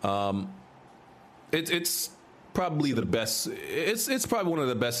 It's probably the best. It's probably one of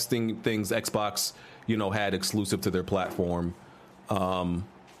the best things Xbox had exclusive to their platform.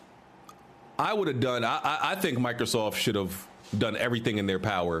 I would have done. I think Microsoft should have done everything in their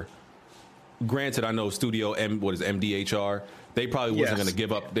power. Granted, I know Studio MDHR. They probably wasn't going to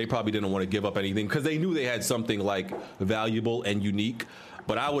give up. They probably didn't want to give up anything because they knew they had something like valuable and unique.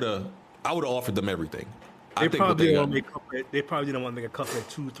 But I would have offered them everything. They probably didn't want to make a Cuphead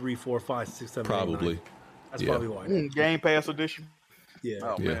 2, 3, 4, 5, 6, 7, probably. 8, 9. That's probably why. Game Pass edition. Yeah.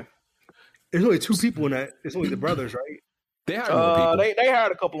 Oh man. There's only 2 people in that. It's only the brothers, right? They hired more people. They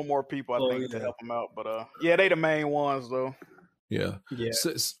hired a couple of more people, I think, to help them out. But yeah, they the main ones though. Yeah.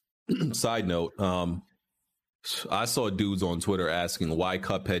 Side note, I saw dudes on Twitter asking why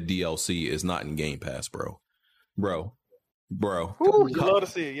Cuphead DLC is not in Game Pass, bro. Ooh, you love to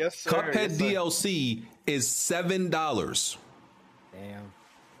see it. Yes, sir. Cuphead DLC is $7. Damn.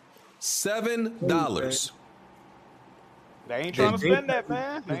 $7. They ain't trying to spend that,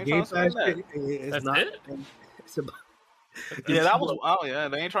 man. They ain't trying to spend that. It's not. It's about, yeah, that was. Oh yeah,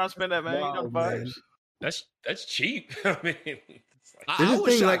 they ain't trying to spend that, man. Wow, man. That's cheap. I mean, this is the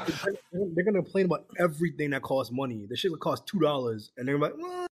thing, like they're gonna complain about everything that costs money. The shit would cost $2, and they're like,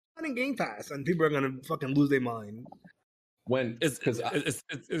 "Well, not in Game Pass," and people are gonna fucking lose their mind. When is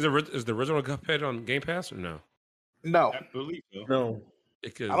the original Cuphead on Game Pass or no? No, I believe so. No, I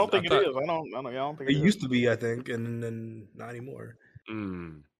don't think it is. I don't think it used to be. I think, and then not anymore.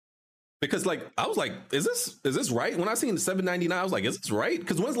 Because I was like, is this right? When I seen the $7.99, I was like, is this right?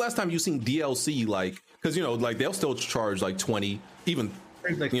 Because when's the last time you seen DLC because they'll still charge like $20, even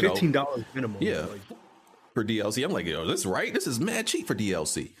like $15 minimum. Yeah, for DLC. I'm like, is this right? This is mad cheap for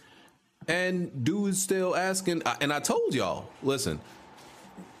DLC. And dude's still asking, and I told y'all, listen,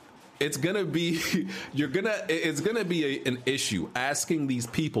 it's gonna be an issue asking these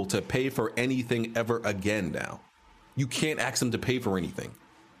people to pay for anything ever again. Now, you can't ask them to pay for anything.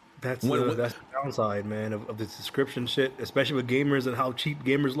 That's the downside, man, of the subscription shit, especially with gamers and how cheap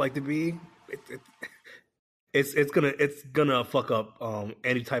gamers like to be. It's gonna fuck up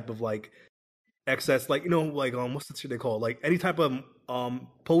any type of like excess, like what's the shit they call it? Like any type of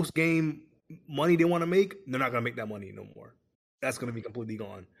post game money they want to make, they're not gonna make that money no more. That's gonna be completely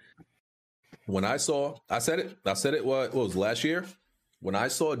gone. When I said it what was last year? When I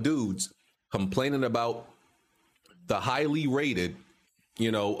saw dudes complaining about the highly rated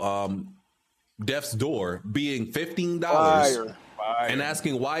Death's Door being $15 and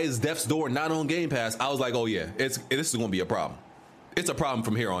asking why is Death's Door not on Game Pass, I was like, oh yeah, this is going to be a problem. It's a problem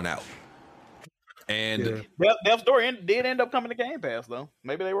from here on out. And Death's Door did end up coming to Game Pass though.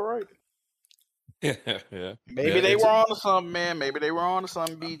 Maybe they were right. Yeah. Maybe they were on to something, man. Maybe they were on to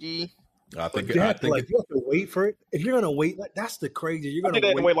something, BG. I think you have to wait for it. If you're gonna wait, that's the crazy. You're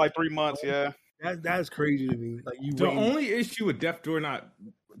gonna wait like 3 months. Yeah. That's crazy to me. Like the only issue with Death's Door not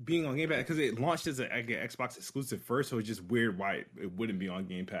being on Game Pass because it launched as an Xbox exclusive first, so it's just weird why it wouldn't be on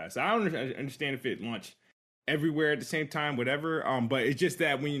Game Pass. I don't understand if it launched everywhere at the same time, whatever. But it's just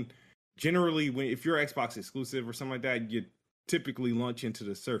that if you're Xbox exclusive or something like that, you typically launch into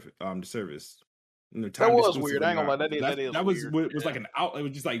the service. That was weird. I ain't gonna lie. That was like an out. It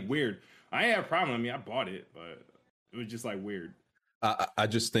was just like weird. I ain't had a problem. I mean, I bought it, but it was just like weird. I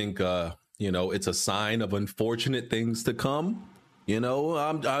just think. It's a sign of unfortunate things to come. I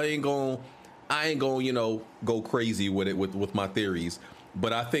ain't gonna, go crazy with it with my theories,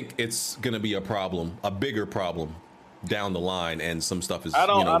 but I think it's gonna be a problem, a bigger problem down the line, and some stuff is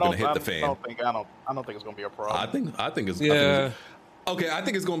gonna hit the fan. I don't think it's gonna be a problem. I think it's I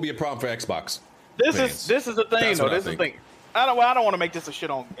think it's gonna be a problem for Xbox. This is the thing, though. This is the thing. I don't want to make this a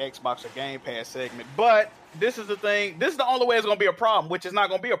shit on Xbox or Game Pass segment, but this is the thing. This is the only way it's gonna be a problem, which is not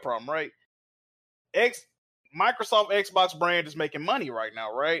gonna be a problem, right? Microsoft Xbox brand is making money right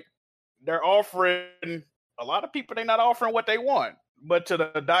now, right? They're offering a lot of people. They're not offering what they want, but to the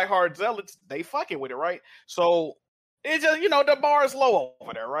diehard zealots, they fucking with it, right? So it's just the bar is low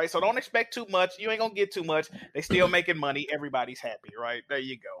over there, right? So don't expect too much. You ain't gonna get too much. They still making money. Everybody's happy, right? There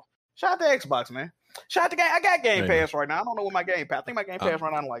you go. Shout out to Xbox, man. Shout out to Game. I got Game Pass right now. I don't know what my Game Pass. I think my Game Pass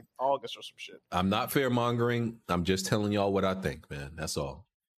right now in like August or some shit. I'm not fear mongering. I'm just telling y'all what I think, man. That's all.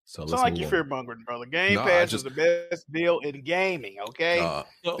 So it's not like you fear mongering, brother. Game Pass is the best deal in gaming. Okay. I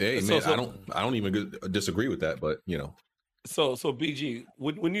don't even disagree with that, but So BG,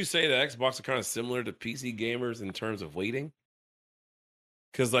 when you say that Xbox are kind of similar to PC gamers in terms of waiting,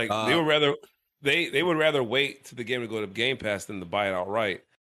 because they would rather they would rather wait to the game to go to Game Pass than to buy it outright.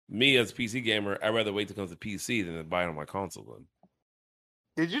 Me as a PC gamer, I'd rather wait to come to PC than to buy it on my console. Then.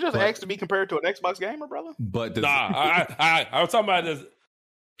 Did you just ask to be compared to an Xbox gamer, brother? But I was talking about this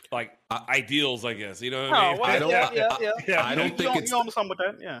like ideals, I guess. You know what I mean? I don't think it's on something with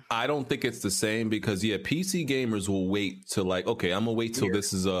that. Yeah. I don't think it's the same because PC gamers will wait to like, okay, I'm gonna wait till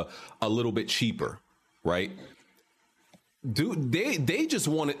this is a little bit cheaper, right? Dude, they just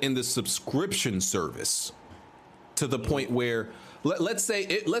want it in the subscription service to the point where let's say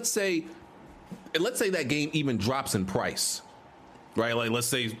that game even drops in price, right? Like let's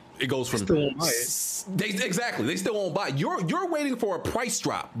say it goes from they still won't buy it. You're waiting for a price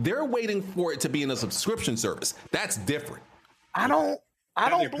drop. They're waiting for it to be in a subscription service. That's different. I don't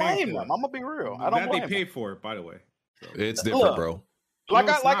blame them. I'm gonna be real. I don't blame them. They pay for it, by the way. So. It's different, bro. Like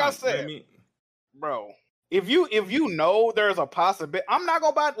I said, bro. If you know there's a possibility, I'm not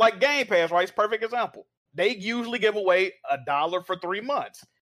gonna buy like Game Pass, right? It's a perfect example. They usually give away $1 for 3 months.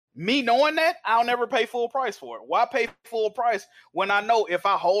 Me knowing that, I'll never pay full price for it. Why pay full price when I know if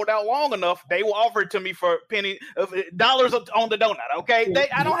I hold out long enough, they will offer it to me for dollars on the donut? Okay,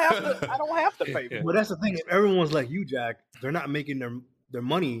 I don't have to pay for it. But that's the thing. If everyone's like you, Jack, they're not making their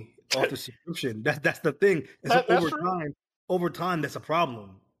money off the subscription. That's the thing. Over time, that's a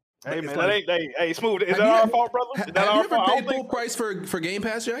problem. Hey man, hey Smooth. Is that our fault, brother? Is that have you ever paid full price for Game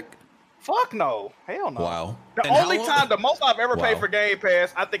Pass, Jack? Fuck no, hell no. Wow. The most I've ever paid for Game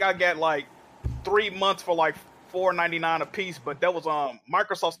Pass, I think I got like 3 months for like $4.99 a piece, but that was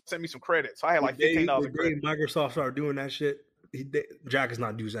Microsoft sent me some credit, so I had like $15 credit. Microsoft started doing that shit. Jack is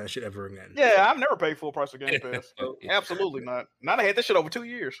not doing that shit ever again. Yeah, I've never paid full price for Game Pass. So absolutely not. Not I had this shit over 2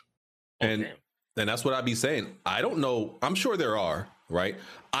 years. And that's what I'd be saying. I don't know. I'm sure there are. Right,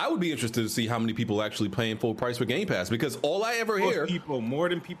 I would be interested to see how many people actually paying full price for Game Pass because all I ever hear more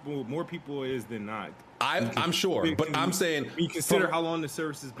people is than not. I'm sure, but I'm saying you consider how long the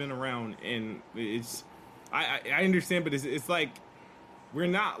service has been around, and it's I understand, but it's like we're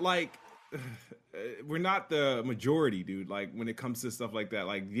not the majority, dude. Like when it comes to stuff like that,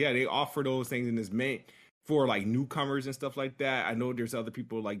 like yeah, they offer those things and it's meant for like newcomers and stuff like that. I know there's other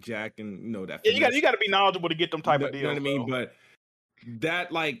people like Jack and that. Yeah, you got to be knowledgeable to get them type of deals. You know what I mean, but.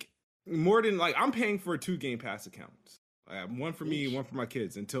 That like more than like I'm paying for 2 Game Pass accounts. I have one for me, one for my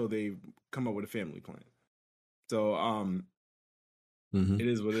kids until they come up with a family plan. So it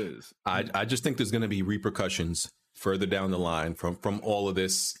is what it is. I just think there's going to be repercussions further down the line from all of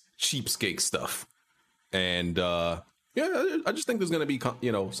this cheapskate stuff, and yeah, I just think there's going to be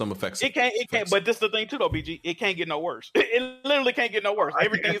some effects. It can't. But this is the thing too, though, BG. It can't get no worse. It literally can't get no worse.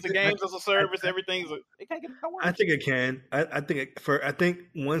 Everything is a games as a service. It can't get no worse. I think it can. I think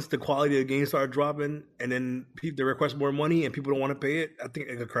once the quality of the game start dropping, and then they request more money, and people don't want to pay it, I think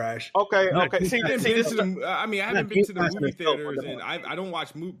it could crash. Okay. See, I haven't been to the movie theaters, and I don't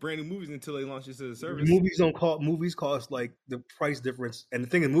watch brand new movies until they launch this as a service. Movies cost like the price difference, and the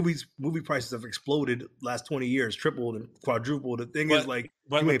thing is, movie prices have exploded last 20 years, tripled. Quadruple. The thing is, like,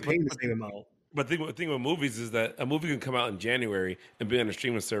 you ain't paying the same amount. But the thing with movies is that a movie can come out in January and be on a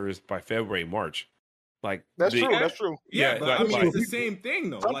streaming service by February, March. Like that's true. That's true. Yeah, but I mean, it's the same thing,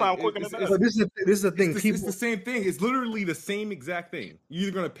 though. Sometimes quicker than that. This is the thing. It's the same thing. It's literally the same exact thing. You're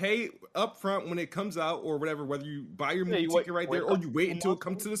either gonna pay up front when it comes out, or whatever. Whether you buy your movie ticket right there, or you wait until it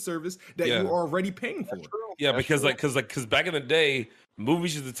comes to the service that you're already paying for. Yeah, because back in the day,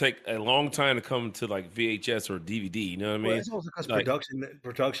 movies used to take a long time to come to like VHS or DVD. You know what I mean? Well, it's also because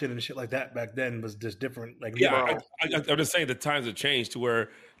production and shit like that back then was just different. Like, I'm just saying the times have changed to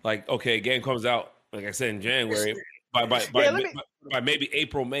where, like, okay, a game comes out, like I said, in January. By maybe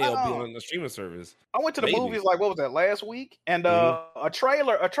April, May, it'll be on the streaming service. I went to the movies like, what was that, last week? And a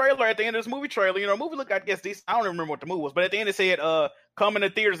trailer at the end of this movie trailer, movie looked, I guess, decent. I don't even remember what the movie was, but at the end it said coming to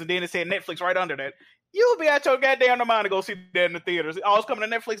theaters, and then it said Netflix right under that. You'll be out your goddamn mind to go see that in the theaters. Oh, it's coming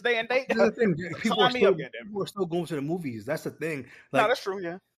to Netflix day and date. That's the thing. People are still going to the movies. That's the thing. Like, no, that's true,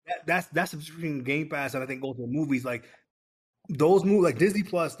 yeah. That's between Game Pass and I think going to the movies. Like those movies, like Disney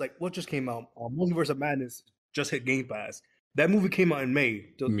Plus, like what just came out, Multiverse of Madness just hit Game Pass. That movie came out in May.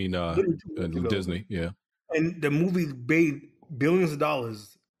 I mean, Disney, yeah. And the movie made billions of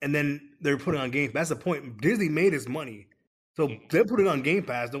dollars, and then they're putting on Game Pass. That's the point. Disney made its money. So they're putting on Game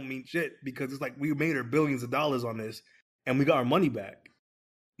Pass don't mean shit because it's like we made our billions of dollars on this, and we got our money back.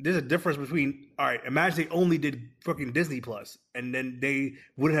 There's a difference between, all right, imagine they only did fucking Disney Plus, and then they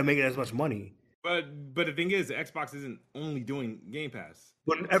wouldn't have made as much money. But the thing is, Xbox isn't only doing Game Pass.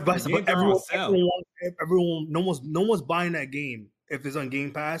 But everyone, no one's buying that game if it's on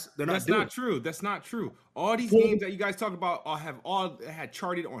Game Pass, they're not. That's doing not true. That's not true. All these games that you guys talk about have all had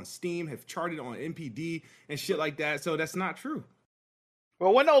charted on Steam, have charted on NPD and shit like that. So that's not true.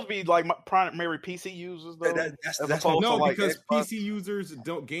 Well, wouldn't those be like primary PC users though? That's no, because PC users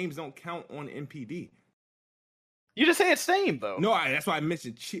games don't count on NPD. You just said Steam though. No, that's why I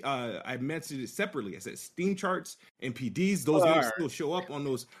mentioned. I mentioned it separately. I said Steam charts and PDs. Those games still show up on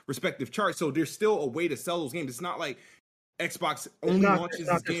those respective charts. So there's still a way to sell those games. It's not like Xbox only launches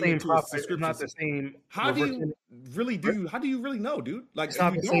this game into a subscription. It's not the same. How do you really know, dude? Like it's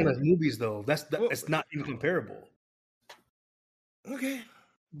not the same as movies though. It's not even comparable. Okay.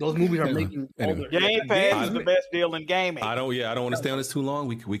 Those movies are making Game Pass is the best deal in gaming. I don't want to stay on this too long.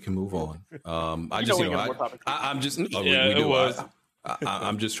 We can move on. I'm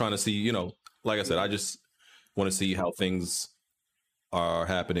just trying to see, like I said, I just want to see how things are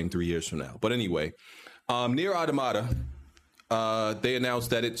happening 3 years from now. But anyway, Nier Automata, they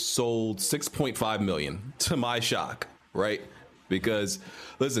announced that it sold 6.5 million, to my shock, right? Because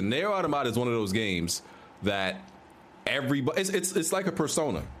listen, Nier Automata is one of those games that everybody, it's like a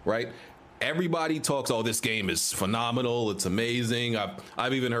Persona, right? Everybody talks, oh, this game is phenomenal, it's amazing.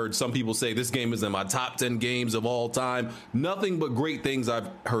 I've even heard some people say this game is in my top 10 games of all time. Nothing but great things I've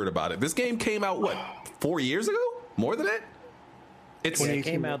heard about it. This game came out 4 years ago? More than that? It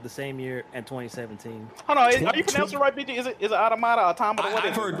came out the same year in 2017. Hold on, are you pronouncing it right, BG? Is it Automata, Automata?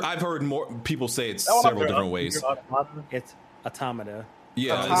 I've heard more people say it's several different ways. It's Automata.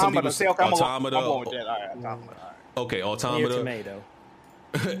 Yeah, Automata. Automata. I'm going with that. All right, Automata. Okay, Automata. Tomato.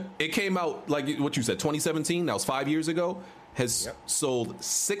 It came out, like what you said, 2017. That was 5 years ago. Has sold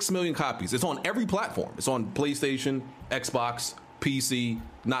 6 million copies. It's on every platform. It's on PlayStation, Xbox, PC,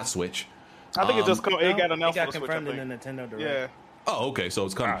 not Switch. I think it just it got announced. It got confirmed in the Nintendo Direct. Yeah. Oh, okay. So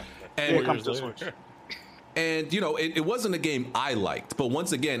it's coming. And it comes to Switch. And it wasn't a game I liked, but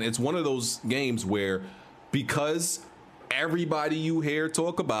once again, it's one of those games where because everybody you hear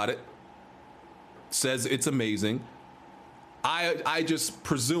talk about it says it's amazing, I just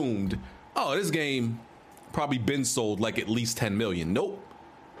presumed, oh, this game probably been sold like at least 10 million. Nope.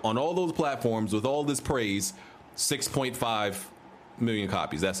 On all those platforms with all this praise, 6.5 million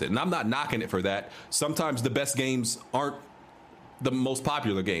copies. That's it. And I'm not knocking it for that. Sometimes the best games aren't the most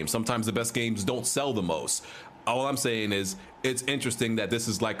popular games. Sometimes the best games don't sell the most. All I'm saying is it's interesting that this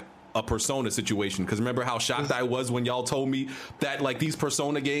is like a Persona situation, because remember how shocked I was when y'all told me that like these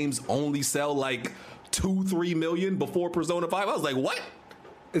Persona games only sell like 2-3 million before Persona 5. I was like, what?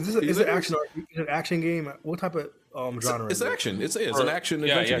 Is it an action game? What type of genre? It's action. It's an action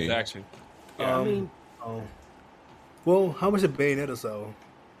adventure game. It's action. Well, how much did Bayonetta sell?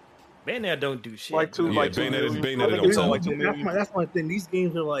 Bayonetta don't do shit. Bayonetta don't sell. That's my thing. These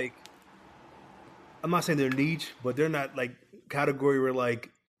games are like, I'm not saying they're niche, but they're not like category where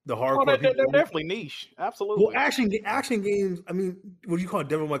like the hardcore. They're definitely niche. Absolutely. Well, action games. I mean, what do you call it?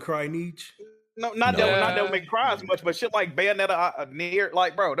 Devil May Cry niche? No, not Devil May Cry as much, but shit like Bayonetta, Nier,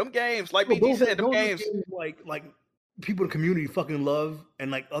 like bro, them games, like BG said, them games like people in the community fucking love,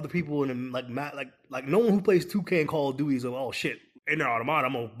 and like other people in like no one who plays 2K and Call of Duty is like, oh shit, in their Automata,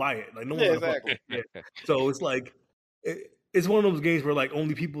 I'm gonna buy it. Like no one. Exactly. So it's like it's one of those games where like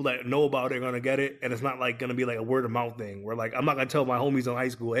only people that know about it are gonna get it, and it's not like gonna be like a word of mouth thing where like I'm not gonna tell my homies in high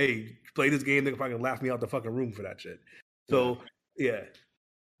school, hey, play this game, they're fucking laugh me out the fucking room for that shit. So yeah.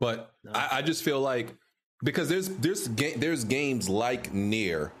 But I just feel like because there's games like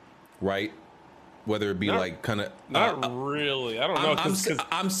Nier, right? Whether it be like kind of not really. I don't know.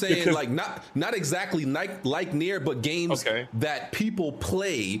 I'm saying like not exactly like Nier, but games that people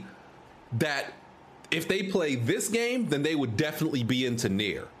play that if they play this game, then they would definitely be into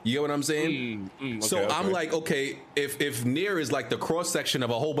Nier. You get what I'm saying? I'm like, okay, if Nier is like the cross section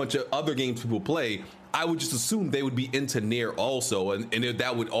of a whole bunch of other games people play, I would just assume they would be into Nier also, and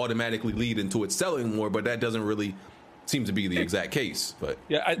that would automatically lead into it selling more. But that doesn't really seem to be the exact case. But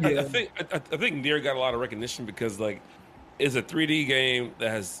I think Nier got a lot of recognition because like it's a 3D game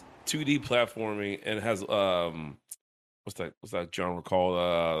that has 2D platforming and it has what's that genre called?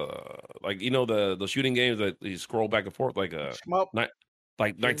 Like the shooting games that you scroll back and forth like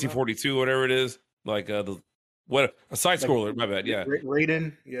 1942 whatever it is, like a side scroller. My bad. Yeah,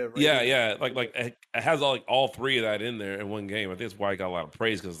 Raiden. Yeah. Like it has all three of that in there in one game. I think that's why it got a lot of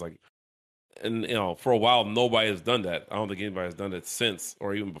praise because like, and for a while nobody has done that. I don't think anybody has done it since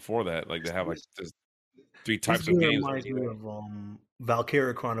or even before that. Like they have like this 3 types of games. Reminds me of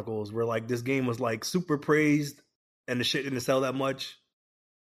Valkyria Chronicles, where like this game was like super praised and the shit didn't sell that much.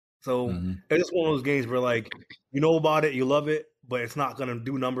 So it's just one of those games where like you know about it, you love it, but it's not gonna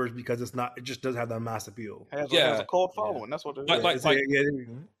do numbers because it just doesn't have that mass appeal. It has a cult following. That's what it is.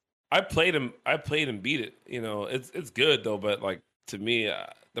 I played him and beat it. You know, it's good though, but like to me,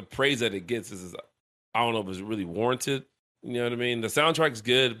 the praise that it gets is I don't know if it's really warranted. You know what I mean? The soundtrack's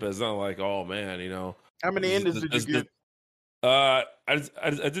good, but it's not like, oh man, you know. How many endings did you get? I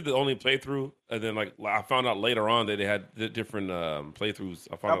did the only playthrough, and then like I found out later on that they had different playthroughs.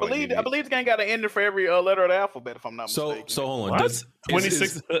 I believe the game got an ending for every letter of the alphabet, if I'm not mistaken. So hold on,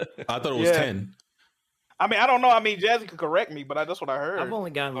 26. I thought it was 10. I mean, I don't know. I mean, Jazzy could correct me, but that's what I heard. I've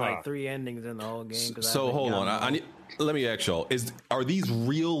only gotten like 3 endings in the whole game. So hold on, let me ask y'all: are these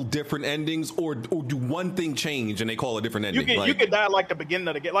real different endings, or do one thing change and they call it a different ending? You could die like the beginning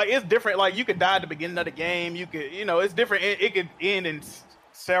of the game. Like it's different. Like you could die at the beginning of the game. You could, it's different. It could end in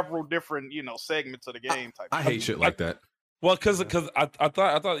several different, segments of the game. I hate shit like that. Well, because I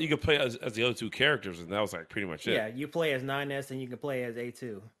thought you could play as the other 2 characters, and that was like pretty much it. Yeah, you play as 9S and you can play as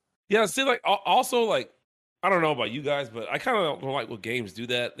A2. Yeah, see, like also like. I don't know about you guys, but I kind of don't like when games do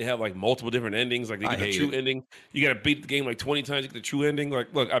that. They have like multiple different endings. Like they get the true ending. You got to beat the game like 20 times to get the true ending.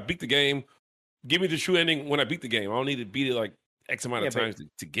 Like, look, I beat the game. Give me the true ending when I beat the game. I don't need to beat it like X amount of times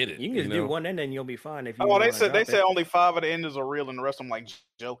to get it. You can just do one ending and you'll be fine. If you they said only 5 of the endings are real and the rest of them like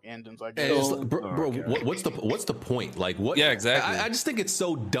joke endings. I guess. What's the point? Like what? Yeah, exactly. I just think it's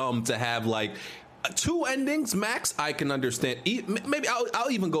so dumb to have like 2 endings max. I can understand. Maybe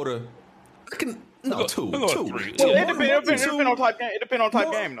I'll even go to. No, 2. Well, it depends on type game. It depends on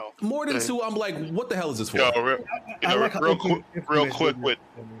type game, though. More than 2, I'm like, what the hell is this for?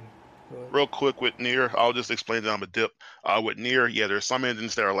 Real quick with Nier, I'll just explain that I'm a dip. With Nier, there's some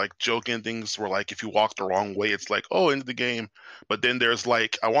endings that are like joke endings where like if you walk the wrong way, it's like, oh, end of the game. But then there's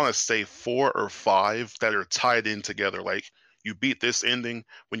like, I want to say 4 or 5 that are tied in together. Like you beat this ending,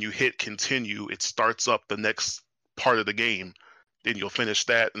 when you hit continue, it starts up the next part of the game. Then you'll finish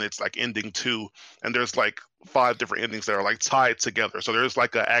that, and it's like ending 2. And there's like 5 different endings that are like tied together. So there's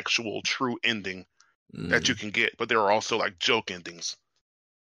like an actual true ending that you can get, but there are also like joke endings.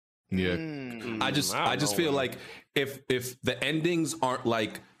 Yeah, I just feel like if the endings aren't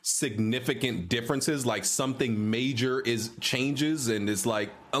like significant differences, like something major changes, and it's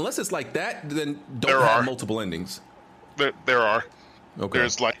like unless it's like that, then don't have multiple endings. There are. Okay.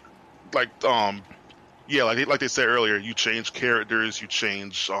 There's like they said earlier, you change characters, you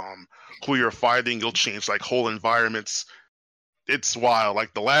change who you're fighting, you'll change like whole environments. It's wild.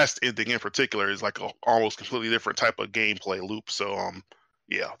 Like the last ending in particular is like a almost completely different type of gameplay loop. So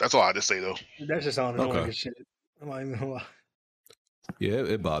that's all I had to say though. That's just sounding like a shit. I'm not even gonna lie. Yeah,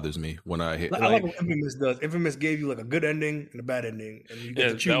 it bothers me when I hit. I like what Infamous does. Infamous gave you like a good ending and a bad ending, and you get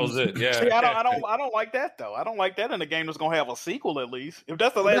to choose. That was it. Yeah, see, I don't like that though. I don't like that in a game that's gonna have a sequel at least. If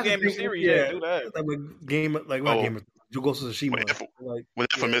that's the last game in the series, do that. Like a game, like what game? Ghost of Tsushima. With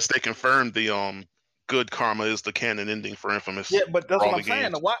Infamous, they confirmed the Good Karma is the canon ending for Infamous. Yeah, but that's what I'm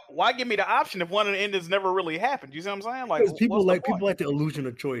saying. Why give me the option if one of the endings never really happened? You see what I'm saying? Like people like the illusion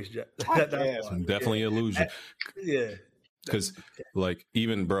of choice. Definitely illusion. Yeah. Because, like,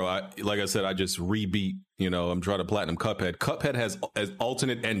 even, bro, I said, I just rebeat, I'm trying to platinum Cuphead. Cuphead has an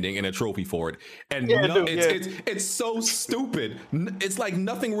alternate ending and a trophy for it. And it's so stupid. It's like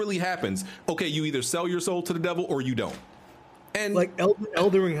nothing really happens. Okay, you either sell your soul to the devil or you don't. And like,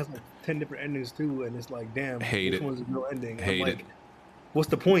 Elden Ring has like 10 different endings, too. And it's like, damn, this one's no ending. Hate it. What's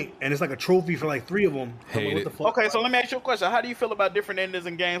the point? And it's like a trophy for like 3 of them. Okay, so let me ask you a question. How do you feel about different endings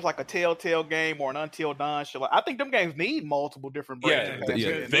in games like a Telltale game or an Until Dawn? I think them games need multiple different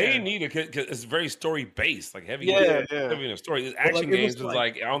branches. They need it because it's very story based, like heavy in the story. Action games is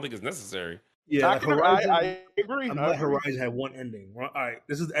like I don't think it's necessary. Yeah, I agree. Horizon had one ending. All right,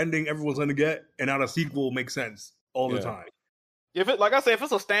 this is the ending everyone's going to get, and now the sequel makes sense all the time. If it's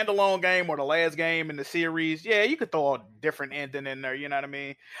a standalone game or the last game in the series, you could throw a different ending in there. You know what I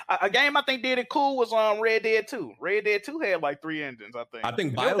mean? A game I think did it cool was Red Dead 2. Red Dead 2 had like 3 endings. I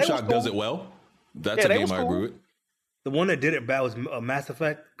think BioShock does it well. That's a game I agree with. The one that did it bad was Mass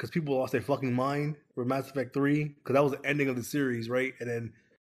Effect because people lost their fucking mind with Mass Effect 3 because that was the ending of the series, right? And then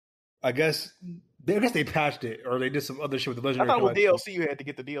I guess they patched it or they did some other shit with the Legendary. I thought with DLC you had to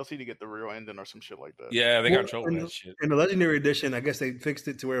get the DLC to get the real ending or some shit like that. Yeah, they got trouble with that shit. In the Legendary Edition, I guess they fixed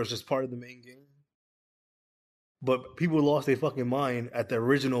it to where it was just part of the main game. But people lost their fucking mind at the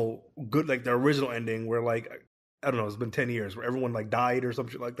original ending where like I don't know, it's been 10 years where everyone like died or some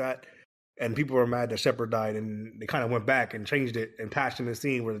shit like that. And people were mad that Shepard died and they kind of went back and changed it and patched in the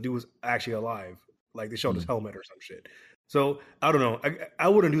scene where the dude was actually alive. Like they showed his helmet or some shit. So I don't know. I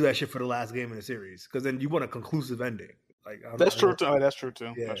wouldn't do that shit for the last game in the series because then you want a conclusive ending. Like that's true too. That's true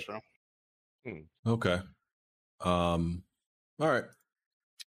too. Yeah. That's true. Okay. All right.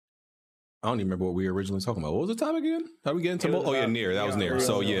 I don't even remember what we were originally talking about. What was the topic again? How we get into? Nier. That was Nier.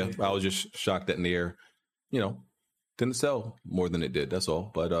 So I was just shocked that Nier, didn't sell more than it did. That's all.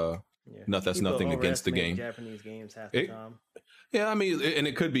 But that's nothing against the game. Japanese games half the time. Yeah, I mean, and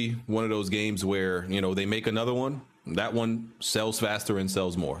it could be one of those games where they make another one. That one sells faster and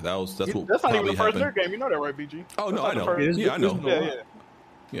sells more. That's what. That's not even the first Nier game. You know that, right, BG? Oh no, I know. I know.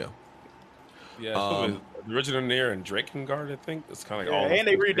 Yeah. Yeah, the original Nier and Drakengard, I think. It's kind of like all. And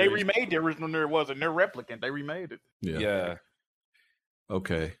they remade the original Nier. Wasn't Nier Replicant? They remade it. Yeah.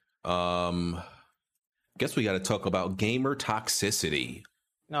 Okay. Guess we got to talk about gamer toxicity.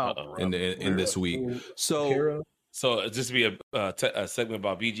 No. In this week. So just be a segment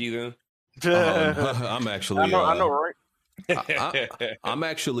about BG then. I'm actually. I know, right? I'm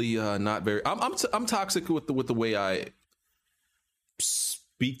actually not very. I'm toxic with the way I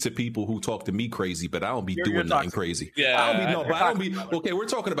speak to people who talk to me crazy, but I don't be doing nothing crazy. Yeah, I don't be. Okay, we're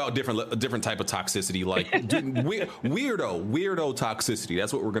talking about different type of toxicity, like weirdo toxicity.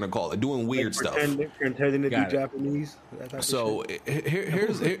 That's what we're gonna call it. Doing weird stuff. Pretending to be Japanese. So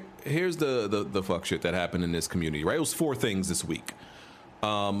here's the fuck shit that happened in this community. Right, it was 4 things this week.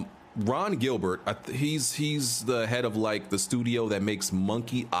 Ron Gilbert, he's the head of like the studio that makes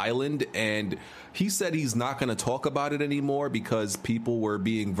Monkey Island, and he said he's not going to talk about it anymore because people were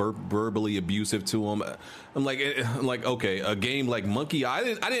being verbally abusive to him. I'm like, okay, a game like Monkey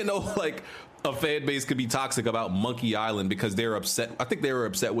Island, I didn't know like a fan base could be toxic about Monkey Island because they're upset. I think they were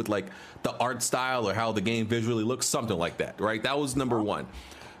upset with like the art style or how the game visually looks, something like that, right? That was number 1.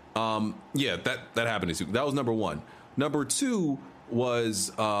 That happened this week. That was number 1. Number 2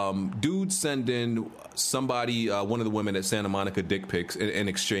 was dude sending somebody, one of the women at Santa Monica, dick pics in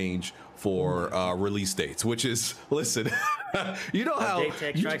exchange for release dates, which is, listen, you know how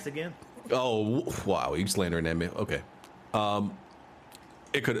JTech strikes again. Oh wow, you slandering that man. Okay,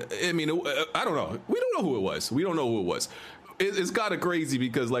 it could. I mean, I don't know. We don't know who it was. We don't know who it was. It's kind of crazy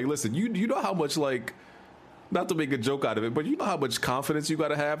because, like, listen, you know how much, like, not to make a joke out of it, but you know how much confidence you got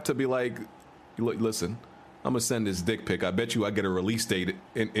to have to be like, listen, I'm gonna send this dick pic. I bet you I get a release date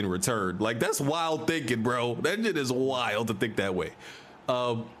in return. Like, that's wild thinking, bro. That shit is wild to think that way.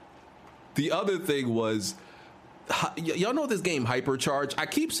 The other thing was, y'all know this game Hypercharge? I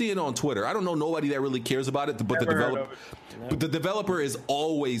keep seeing it on Twitter. I don't know nobody that really cares about it, but the developer is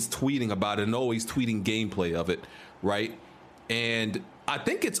always tweeting about it and always tweeting gameplay of it, right? And I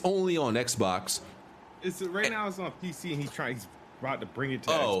think it's only on Xbox. Right now it's on PC, and he's about to bring it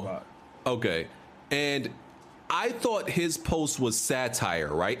to Xbox. Okay. And I thought his post was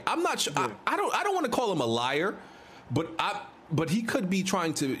satire, right? I'm not sure. I don't want to call him a liar, but he could be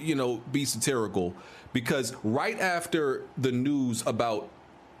trying to, be satirical, because right after the news about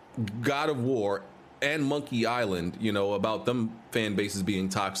God of War and Monkey Island, about them fan bases being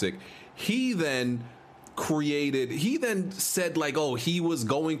toxic, he then said like, oh, he was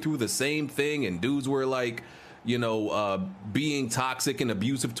going through the same thing and dudes were like, being toxic and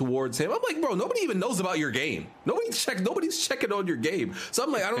abusive towards him. I'm like, bro, nobody even knows about your game. Nobody's checking on your game. So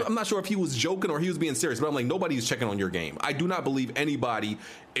I'm like, I'm not sure if he was joking or he was being serious, but I'm like, nobody's checking on your game. I do not believe anybody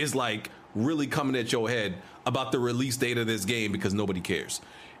is like really coming at your head about the release date of this game because nobody cares.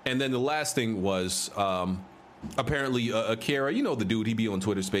 And then the last thing was, apparently Akira, the dude, he be on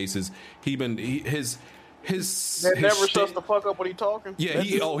Twitter Spaces. His never shuts the fuck up when he talking. Yeah,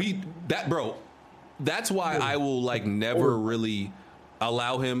 bro. That's why I will like never really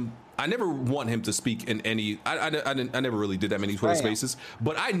allow him. I never want him to speak in any. I never really did that many Twitter spaces,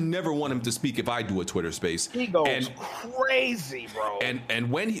 but I never want him to speak if I do a Twitter space. He goes crazy, bro.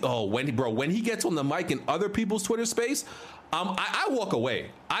 And when he gets on the mic in other people's Twitter space, I walk away.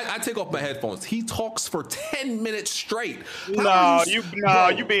 I take off my headphones. He talks for 10 minutes straight.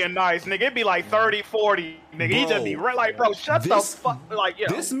 You being nice, nigga. It'd be like 30, 40, nigga. Bro, he just be like, bro, shut the fuck. Like, yo.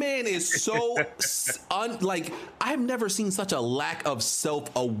 This man is so I've never seen such a lack of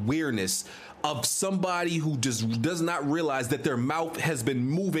self-awareness of somebody who just does not realize that their mouth has been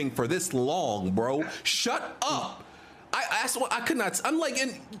moving for this long, bro. Shut up. I could not. I'm like,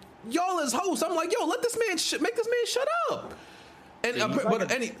 and y'all as hosts, I'm like, yo, let this man make this man shut up. And but like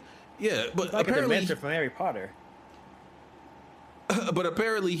apparently, a dementor from Harry Potter. But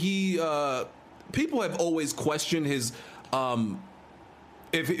apparently, he people have always questioned his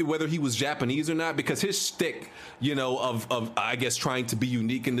whether he was Japanese or not, because his shtick, of I guess trying to be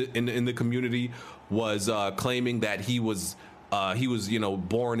unique in the community was claiming that he was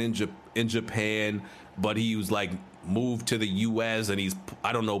born in Japan, but he was like moved to the U.S. and he's,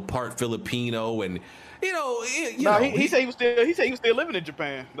 I don't know, part Filipino, and he said he was still living in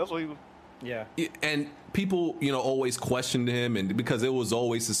Japan. That's what he was. Yeah. And people, always questioned him, and because it was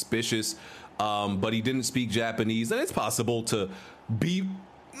always suspicious. But he didn't speak Japanese, and it's possible to be.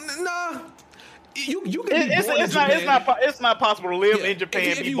 Nah. You can be born in Japan. It's not possible to live in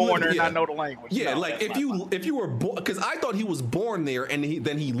Japan, be born there, and not know the language. Yeah, no, if you were born, because I thought he was born there and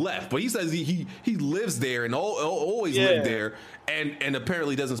then he left, but he says he lives there and always lived there, and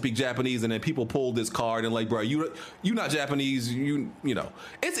apparently doesn't speak Japanese. And then people pulled this card and like, bro, you not Japanese,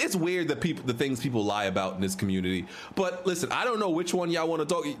 it's weird that the things people lie about in this community. But listen, I don't know which one y'all want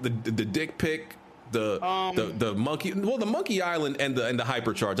to talk. The dick pic. The monkey, the Monkey Island and the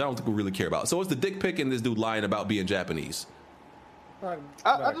hypercharge. I don't think we really care about. So it's the dick pic and this dude lying about being Japanese. I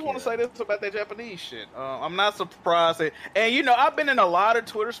just want to say this about that Japanese shit. I'm not surprised. And I've been in a lot of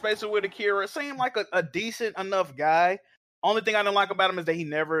Twitter spaces with Akira. It seemed like a decent enough guy. Only thing I don't like about him is that he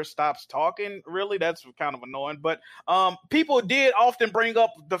never stops talking. Really, that's kind of annoying. But people did often bring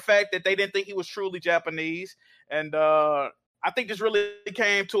up the fact that they didn't think he was truly Japanese, and I think this really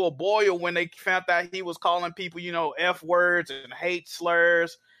came to a boil when they found out he was calling people, F words and hate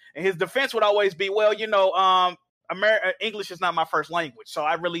slurs. And his defense would always be, well, English is not my first language, so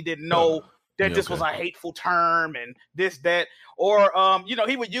I really didn't know that this was a hateful term and this, that. Or,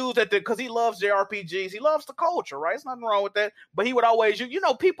 he would use that because he loves JRPGs. He loves the culture, right? There's nothing wrong with that. But he would always,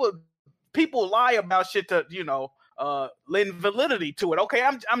 people lie about shit to, lend validity to it. Okay,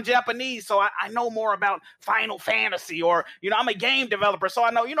 I'm Japanese, so I know more about Final Fantasy, or I'm a game developer, so I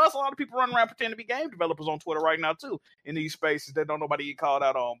know. There's a lot of people running around pretending to be game developers on Twitter right now too, in these spaces that don't nobody get called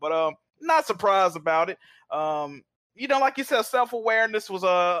out on. But not surprised about it. Like you said, self-awareness was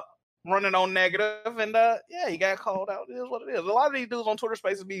running on negative, and he got called out. It is what it is. A lot of these dudes on Twitter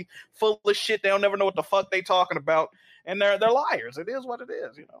spaces be full of shit. They don't never know what the fuck they talking about, and they're liars. It is what it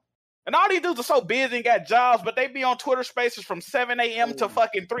is, And all these dudes are so busy and got jobs, but they be on Twitter spaces from 7 a.m. to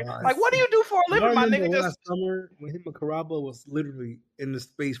fucking 3. Like, what do you do for a living, my nigga? Last summer when him and Karaba was literally in the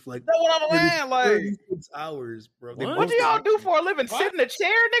space for like 36 hours, bro. What do y'all do for a living? What? Sit in a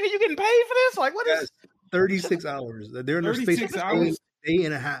chair, nigga? You getting paid for this? Like, what is 36 hours? They're in their space for a day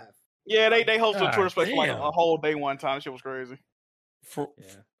and a half. Yeah, they hosted a Twitter space for like a whole day one time. Shit was crazy.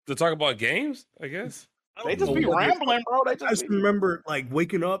 To talk about games, I guess. They just be rambling, bro. I just remember like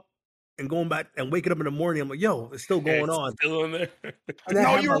waking up and going back and waking up in the morning. I'm like, yo, it's still going on. Still in there.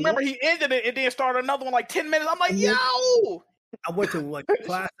 No, you remember he ended it and then started another one like 10 minutes. I'm like, yo. I went to like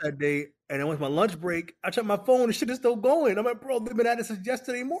class that day and I went to my lunch break. I checked my phone and shit is still going. I'm like, bro, they've been at it since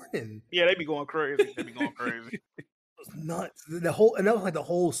yesterday morning. Yeah, they be going crazy. It was nuts. And that was like the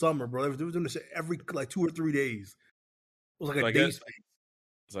whole summer, bro. They were doing this shit every like 2 or 3 days. It was like a day space.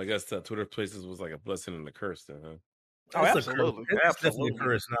 So I guess Twitter Places was like a blessing and a curse then, huh? Oh, absolutely. It's definitely a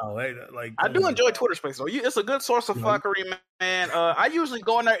curse now. Like, I do enjoy Twitter Space though. It's a good source of fuckery, man. I usually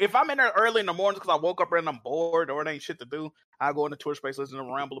go in there if I'm in there early in the mornings because I woke up and I'm bored or it ain't shit to do. I go into Twitter Space, listen to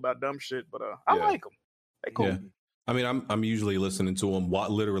them ramble about dumb shit. But I like them. They cool. Yeah. I mean, I'm usually listening to them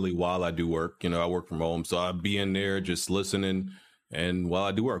literally while I do work. I work from home, so I'd be in there just listening and while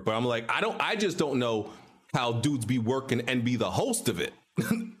I do work. But I'm like, I just don't know how dudes be working and be the host of it.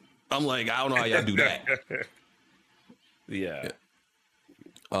 I'm like, I don't know how y'all do that. Yeah.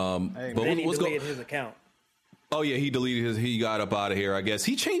 But what's going his account? Oh yeah, he deleted his. He got up out of here. I guess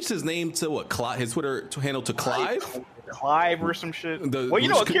he changed his name to what? His Twitter handle to Clive. Clive or some shit.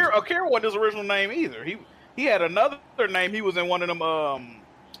 Akira wasn't his original name either. He had another name. He was in one of them.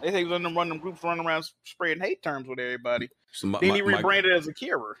 They say he was in one of them groups running around spreading hate terms with everybody. So then he rebranded as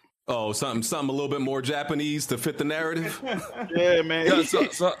Akira. Oh, something a little bit more Japanese to fit the narrative. Yeah, man. Yeah,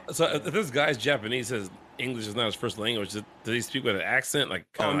 so if this guy's Japanese, says English is not his first language. Does he speak with an accent? Like,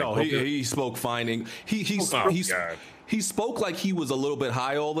 he spoke fine. He spoke like he was a little bit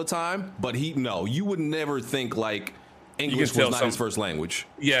high all the time, but you would never think like English was not his first language.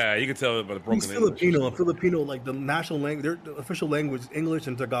 Yeah, you can tell by the broken He's Filipino. English. Filipino, like the national language, their official language, English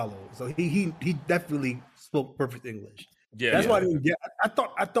and Tagalog. So he definitely spoke perfect English. Yeah, that's why I didn't get. I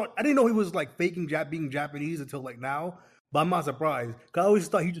thought I didn't know he was like faking being Japanese until like now. But I'm not surprised because I always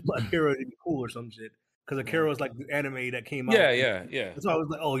thought he just put Akira to be cool or some shit. Because Akira was like the anime that came out. Yeah. So I was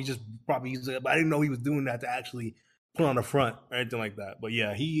like, oh, he just probably used it. But I didn't know he was doing that to actually put on the front or anything like that. But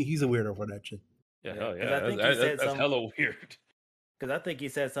yeah, he's a weirdo for that shit. Yeah, hell yeah. That's hella weird. Because I think he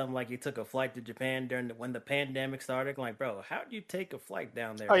said something like he took a flight to Japan when the pandemic started. Like, bro, how do you take a flight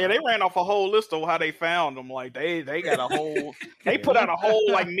down there? Oh yeah, they ran off a whole list of how they found them. Like they got a whole, they put out a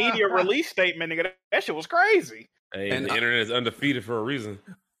whole like media release statement. Nigga, that shit was crazy. Hey, and the internet is undefeated for a reason.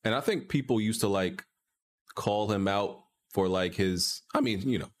 And I think people used to like call him out for like his. I mean,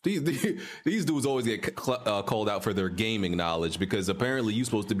 you know, these dudes always get called out for their gaming knowledge because apparently you're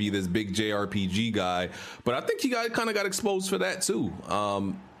supposed to be this big JRPG guy, but I think he kind of got exposed for that too.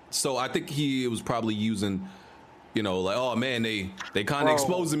 So I think he was probably using, you know, like, oh man, they kind of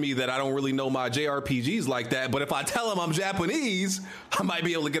exposing me that I don't really know my JRPGs like that. But if I tell them I'm Japanese, I might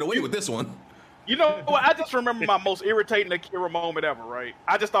be able to get away with this one. You know what? I just remember my most irritating Akira moment ever, right?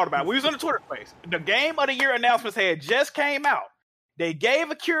 I just thought about it. We was in the Twitter space. The Game of the Year announcements had just came out. They gave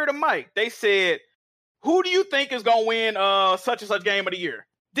Akira the mic. They said, who do you think is going to win such and such Game of the Year?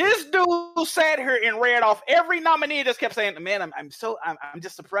 This dude sat here and read off every nominee and just kept saying, man, I'm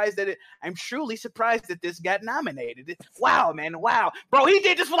just surprised that I'm truly surprised that this got nominated. Wow, man. Wow. Bro, he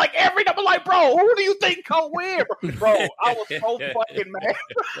did this for like every number. Like, bro, who do you think gonna win? Bro, I was so fucking mad.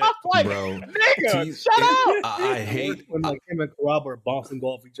 I was like, nigga, shut up. I hate when like him and Karaba are bouncing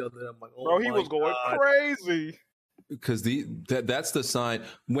off each other. I'm like, oh, bro, he was going crazy. Because that's the sign.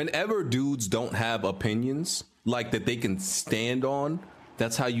 Whenever dudes don't have opinions like that they can stand on,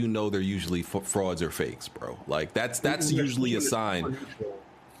 that's how you know they're usually frauds or fakes, bro. Like that's usually a sign.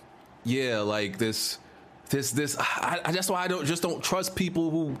 Yeah, like this. That's why I don't trust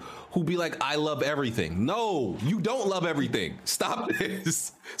people who be like, I love everything. No, you don't love everything. Stop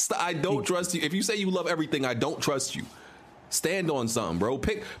this. I don't trust you. If you say you love everything, I don't trust you. Stand on something, bro.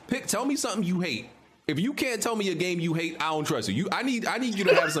 Pick. Tell me something you hate. If you can't tell me a game you hate, I don't trust you. I need you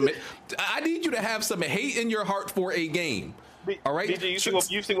to have some. I need you to have some hate in your heart for a game. All right.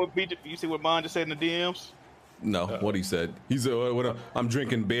 BG, you see what Bond just said in the DMs? No, what he said. He said, "I'm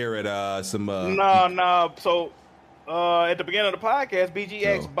drinking beer at some." No. So, at the beginning of the podcast, BG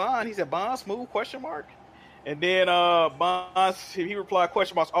asked Bond. He said, "Bond smooth?" ? And then Bond he replied,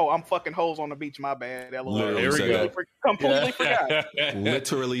 question marks. Oh, I'm fucking hoes on the beach. My bad. LOL. There we go. Completely forgot.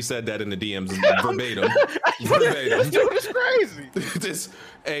 Literally said that in the DMs verbatim. This dude is crazy.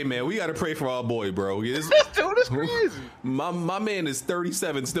 Hey man, we gotta pray for our boy, bro. This dude is crazy. My man is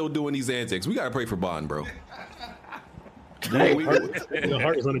 37, still doing these antics. We gotta pray for Bond, bro. The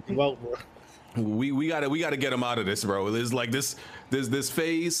heart is gonna come out, bro. We gotta get him out of this, bro. There's like this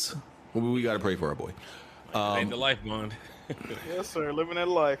phase. We gotta pray for our boy. Ain't the life, Bond. Yes, sir. Living that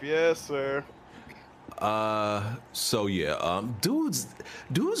life. Yes, sir. So yeah, dudes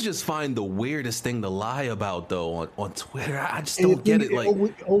just find the weirdest thing to lie about though on Twitter. I just don't get it. Like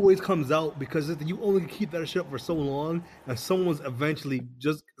it always comes out because you only keep that shit for so long, and someone's eventually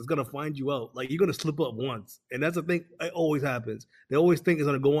just is gonna find you out. Like you're gonna slip up once, and that's the thing. It always happens. They always think it's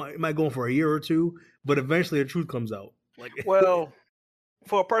gonna go on. It might go on for a year or two, but eventually the truth comes out. Like well.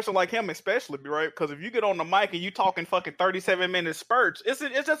 For a person like him, especially, right? Because if you get on the mic and you talking fucking 37-minute spurts, it's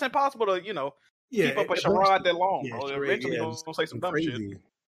just impossible to keep up a charade that long. Yeah, bro. Eventually, you're gonna say some dumb shit.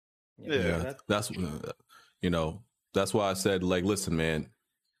 Yeah, that's that's why I said, like, listen, man,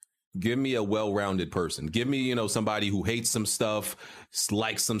 give me a well-rounded person. Give me somebody who hates some stuff,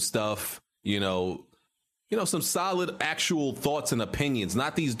 likes some stuff, some solid actual thoughts and opinions.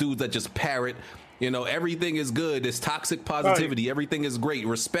 Not these dudes that just parrot. Everything is good. It's toxic positivity. Right. Everything is great.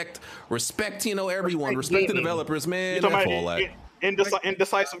 Respect, everyone. Respect the developers, man. That's all that.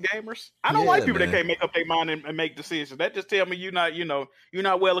 Indecisive gamers. I don't like people that can't make up their mind and make decisions. That just tell me you're not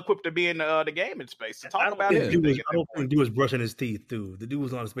well equipped to be in the gaming space. So talk about it. I don't think the dude was brushing his teeth, too. The dude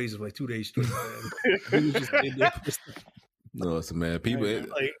was on his face for like 2 days straight. No, listen, man. People,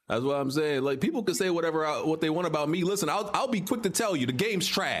 that's what I'm saying. Like, people can say what they want about me. Listen, I'll be quick to tell you the game's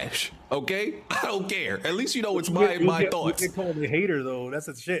trash. Okay, I don't care. At least it's my thoughts. They call me a hater, though. That's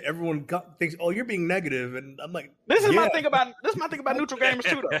the shit. Everyone thinks, "Oh, you're being negative," and I'm like, "This is my thing about neutral gamers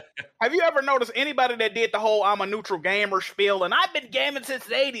too, though." Have you ever noticed anybody that did the whole "I'm a neutral gamer" spiel? And I've been gaming since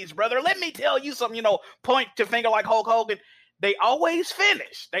the '80s, brother. Let me tell you something. Point to finger like Hulk Hogan. They always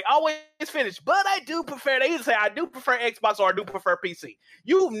finish. But I do prefer, they either say I do prefer Xbox or I do prefer PC.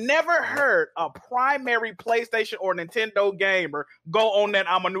 You've never heard a primary PlayStation or Nintendo gamer go on that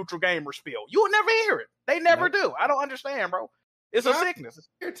I'm a neutral gamer spiel. You will never hear it. They never do. I don't understand, bro. It's a sickness.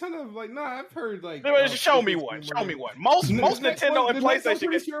 I've heard like. Show me one. Most Nintendo and PlayStation.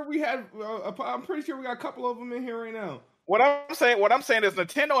 I'm pretty sure we got a couple of them in here right now. What I'm saying is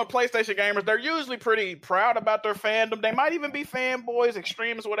Nintendo and PlayStation gamers, they're usually pretty proud about their fandom. They might even be fanboys,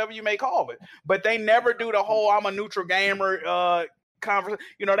 extremists, whatever you may call it. But they never do the whole I'm a neutral gamer conversation.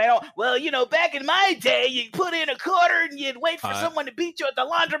 They don't, back in my day, you put in a quarter and you'd wait for someone to beat you at the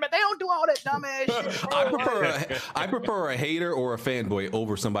laundromat. They don't do all that dumbass shit. I prefer a hater or a fanboy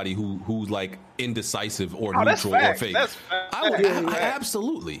over somebody who's like indecisive or neutral or fake.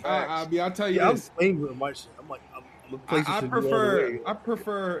 Absolutely. I'll tell you this. I'm playing with my shit. I'm like, I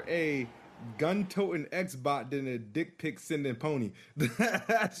prefer a gun-toting X-bot than a dick pic sending pony.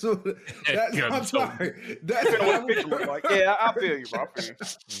 That's I'm sorry. That's what picture look like. Yeah, I feel you, bro. I feel you.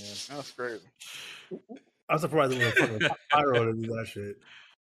 Yeah, that's crazy. I'm surprised it was a fucking pyro to do that shit.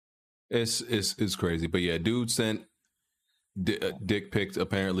 It's crazy, but yeah, dude sent dick pics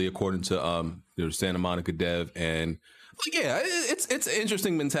apparently, according to there's Santa Monica dev, and like, yeah, it's an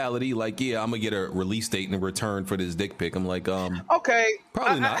interesting mentality. Like, yeah, I'm gonna get a release date in return for this dick pic. I'm like, okay,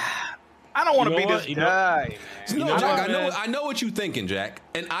 probably not. I don't want to be this guy. No, Jack, I know what you're thinking, Jack,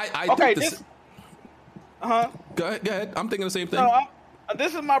 and I okay, think this. Go ahead. I'm thinking the same thing. No,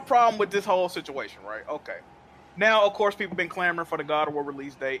 this is my problem with this whole situation, right? Okay. Now, of course, people have been clamoring for the God of War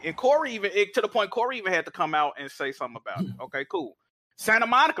release date. And Corey to the point, Corey even had to come out and say something about it. Okay, cool. Santa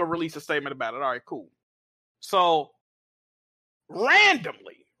Monica released a statement about it. All right, cool. So,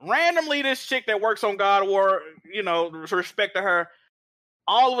 randomly, this chick that works on God of War, respect to her,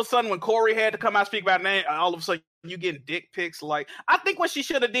 all of a sudden, when Corey had to come out and speak about it, all of a sudden, you getting dick pics. Like, I think what she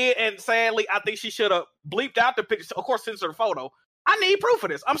should have did, and sadly, I think she should have bleeped out the picture. Of course, censored the photo. I need proof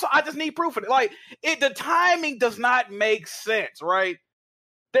of this. I just need proof of it. Like, the timing does not make sense, right?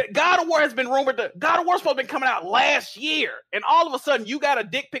 That God of War has been rumored God of War supposed to be coming out last year, and all of a sudden you got a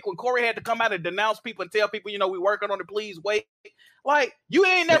dick pic when Corey had to come out and denounce people and tell people, we working on it, please wait. Like, you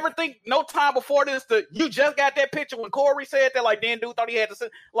ain't never think no time before this you just got that picture when Corey said that, like, then dude thought he had to say,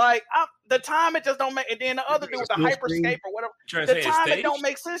 like, the time it just don't make, and then the other dude with the hyperscape or whatever, the time it don't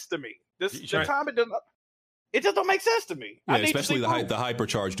make sense to me. The time it doesn't. It just don't make sense to me. Yeah, especially the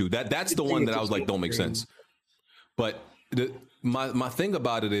hypercharge dude. That's the one that I was like, don't make sense. But my thing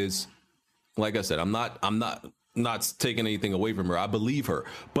about it is, like I said, I'm not taking anything away from her. I believe her,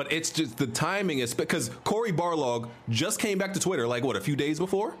 but it's just the timing is because Cory Barlog just came back to Twitter like a few days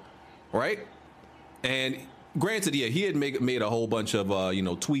before, right? And granted, yeah, he had made a whole bunch of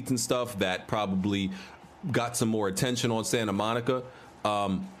tweets and stuff that probably got some more attention on Santa Monica,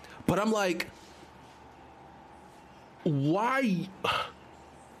 but I'm like, why?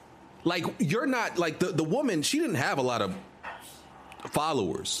 Like, you're not like the woman. She didn't have a lot of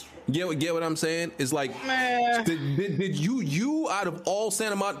followers. Get what I'm saying? It's like, did you out of all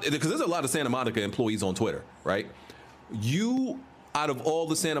Santa Monica, because there's a lot of Santa Monica employees on Twitter, right? You out of all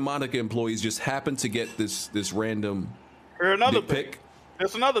the Santa Monica employees just happened to get this random dick pic.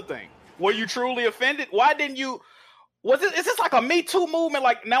 There's another thing. Were you truly offended? Why didn't you? Is this like a Me Too movement?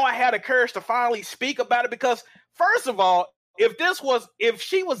 Like, now I had the courage to finally speak about it, because first of all, if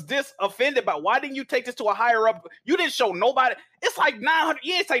she was this offended by, why didn't you take this to a higher up? You didn't show nobody. It's like 900.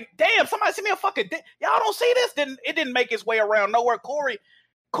 You didn't say, damn, somebody send me a fucking dick. Y'all don't see this? It didn't make its way around nowhere. Corey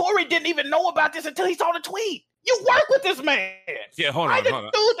didn't even know about this until he saw the tweet. You work with this man. Yeah, hold on. Dude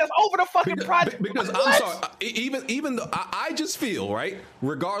that's over the fucking project. Because I'm sorry, even though I just feel, right,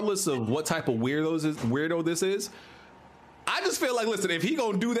 regardless of what type of weirdo this is, I just feel like, listen, if he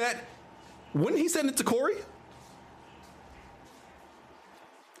gonna do that, wouldn't he send it to Corey?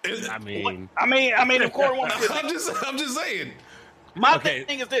 I mean, if Corey wants to, I'm just saying. My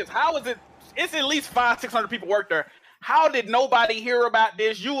thing is this: how is it? It's at least 500-600 people work there. How did nobody hear about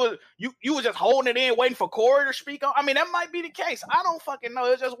this? You were just holding it in, waiting for Corey to speak on. I mean, that might be the case. I don't fucking know.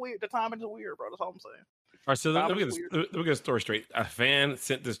 It's just weird. The timing is weird, bro. That's all I'm saying. All right, so let me get a story straight. A fan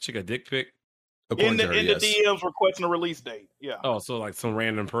sent this chick a dick pic in the DMs requesting a release date. Yeah. Oh, so like some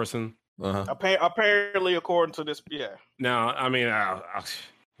random person. Apparently, according to this, yeah. Now, I mean,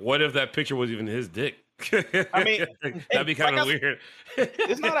 what if that picture was even his dick? I mean, that'd be kind of weird.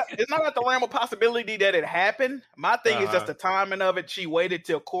 It's not at the realm of possibility that it happened. My thing is just the timing of it. She waited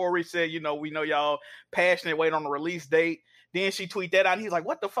till Corey said, we know y'all passionate, wait on the release date. Then she tweeted that out, and he's like,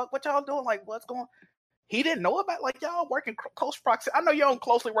 what the fuck? What y'all doing? Like, what's going on? He didn't know about, like, y'all working close proximity. I know y'all don't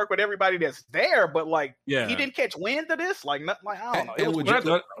closely work with everybody that's there, but like, he didn't catch wind of this. Like, nothing, like, I don't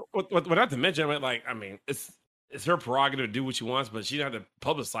know. Not to mention, it's her prerogative to do what she wants, but she don't have to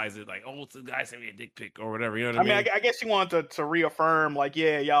publicize it. Like, oh, the guy sent me a dick pic or whatever. You know what I mean? I guess she wanted to reaffirm, like,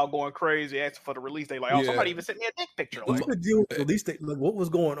 yeah, y'all going crazy, asking for the release date. Like, somebody even sent me a dick picture. What's the deal with the release date? Like, what was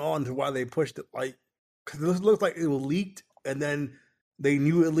going on to why they pushed it? Like, because it looks like it was leaked, and then they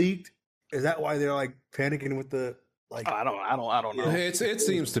knew it leaked. Is that why they're like panicking with the like? I don't know. It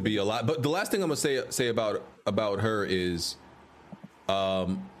seems to be a lot. But the last thing I'm gonna say about her is, I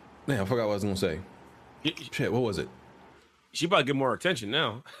forgot what I was gonna say. Shit, what was it? She about to get more attention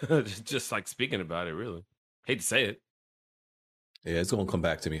now. Just like speaking about it, really. Hate to say it. Yeah, it's gonna come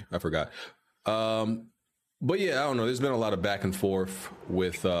back to me. I forgot. But yeah, I don't know. There's been a lot of back and forth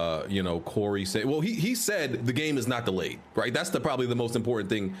with Corey saying, well, he said the game is not delayed, right? That's probably the most important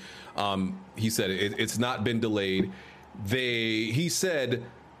thing. He said it's not been delayed. He said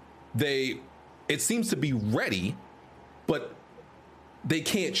it seems to be ready, but they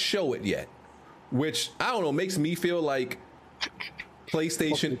can't show it yet, which I don't know, makes me feel like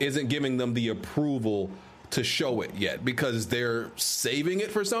PlayStation isn't giving them the approval to show it yet because they're saving it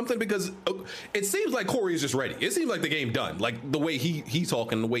for something, because it seems like Corey is just ready. It seems like the game done, like the way he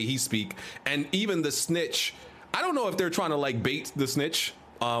talking, the way he speak, and even the snitch. I don't know if they're trying to like bait the snitch,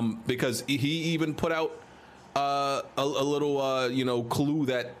 because he even put out a little clue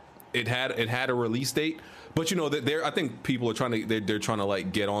that it had a release date. But that I think people are trying to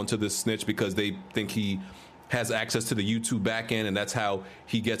like get onto this snitch because they think he has access to the YouTube backend, and that's how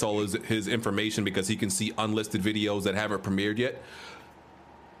he gets all his information, because he can see unlisted videos that haven't premiered yet.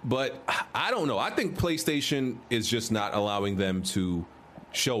 But I don't know. I think PlayStation is just not allowing them to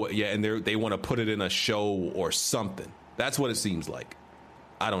show it yet, and they want to put it in a show or something. That's what it seems like.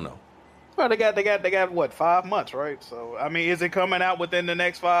 I don't know. Well, they got what, 5 months, right? So I mean, is it coming out within the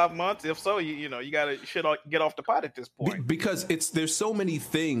next 5 months? If so, you gotta get off the pot at this point. Because there's so many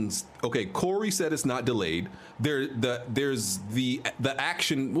things. Okay, Corey said it's not delayed. There's the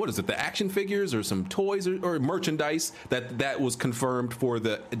action. What is it? The action figures or some toys or merchandise that was confirmed for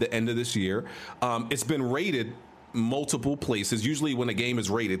the end of this year. It's been rated multiple places. Usually, when a game is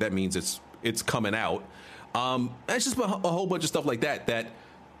rated, that means it's coming out. It's just a whole bunch of stuff like that.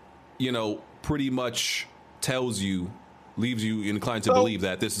 Pretty much leaves you inclined to believe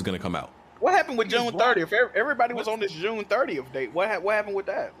that this is going to come out. What happened with June 30th? Everybody was on this June 30th date. What happened with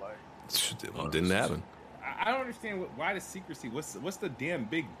that? Like, didn't happen. I don't understand why the secrecy. What's the damn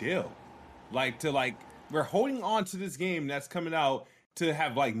big deal? We're holding on to this game that's coming out to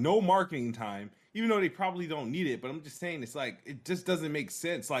have like no marketing time, even though they probably don't need it. But I'm just saying, it's like, it just doesn't make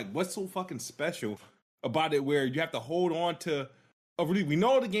sense. Like, what's so fucking special about it where you have to hold on to? We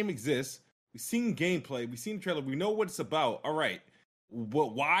know the game exists. We've seen gameplay. We've seen the trailer. We know what it's about. All right.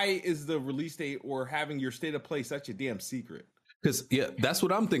 But why is the release date or having your state of play such a damn secret? Because, that's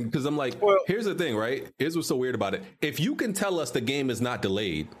what I'm thinking. Because I'm like, here's the thing, right? Here's what's so weird about it. If you can tell us the game is not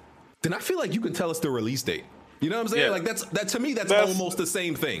delayed, then I feel like you can tell us the release date. You know what I'm saying? Yeah. Like, to me, that's almost the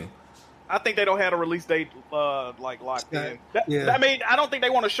same thing. I think they don't have a release date locked in. I mean, I don't think they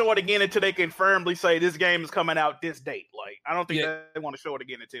want to show it again until they can firmly say this game is coming out this date. Like, I don't think they want to show it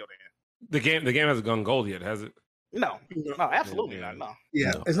again until then. The game hasn't gone gold yet, has it? No, absolutely not. No.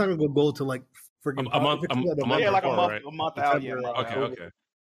 Yeah, it's not gonna go gold to like freaking a month. A month out. Yeah. Okay.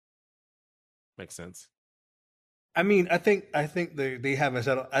 Makes sense. I mean, I think they haven't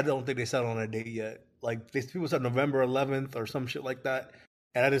settled. I don't think they settled on a date yet. Like, people said November 11th or some shit like that.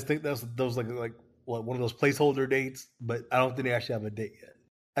 And I just think those like one of those placeholder dates, but I don't think they actually have a date yet.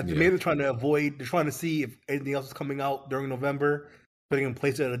 I think maybe they're trying to see if anything else is coming out during November, putting in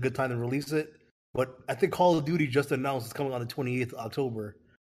place at a good time to release it. But I think Call of Duty just announced it's coming on the 28th of October.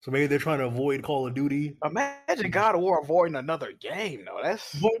 So maybe they're trying to avoid Call of Duty. Imagine God of War avoiding another game, though.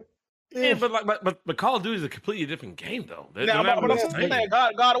 That's but Call of Duty is a completely different game, though. God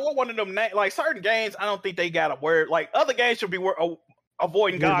of War, one of them like certain games, I don't think they got to worry. Like, other games should be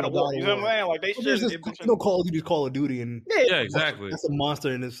avoiding God of War. You know what I'm saying? Like, they should. Call of Duty is Call of Duty, and exactly. That's a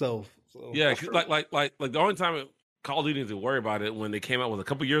monster in itself. So. Yeah, like the only time Call of Duty needs to worry about it when they came out with a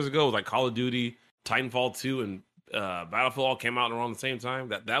couple years ago, was like Call of Duty, Titanfall 2, and Battlefield all came out around the same time.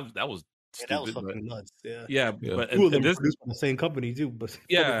 That was stupid. That was fucking nuts. Yeah. But two of them produced by the same company too. But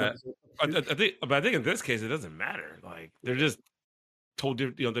I think in this case it doesn't matter. Like, they're just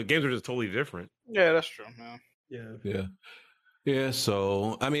totally, the games are just totally different. Yeah, that's true, man. Yeah.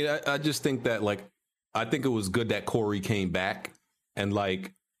 So I mean, I just think that, like, I think it was good that Corey came back and,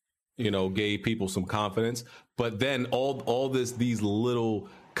 like, gave people some confidence. But then all these little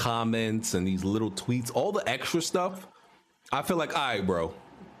comments and these little tweets, all the extra stuff, I feel like, all right, bro,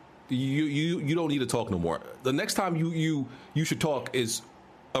 you don't need to talk no more. The next time you should talk is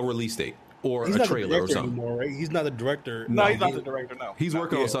a release date or a trailer or something. Anymore, right? He's not the director. No, he's not the director. No, he's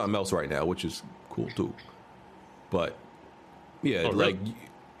working on something else right now, which is cool too. But they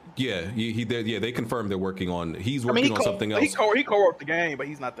confirmed they're working on. He's working on something else. He co-wrote the game, but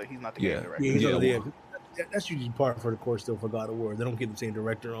he's not the game director. That's usually part for the course still for God of War. They don't get the same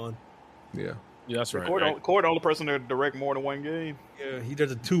director on. Yeah, that's right. Core the only person to direct more than one game. Yeah, he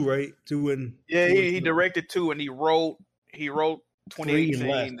does a 2, right? 2 and he directed 2, and he wrote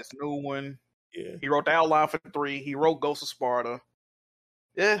 2018, this new one. Yeah, he wrote the outline for 3. He wrote Ghost of Sparta.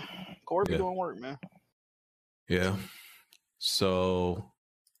 Yeah, Core be doing work, man. Yeah. So,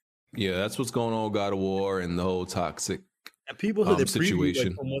 that's what's going on with God of War and the whole toxic people said the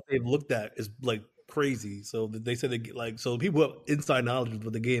situation. Preview, from what they've looked at, is like crazy. So they said so people who have inside knowledge of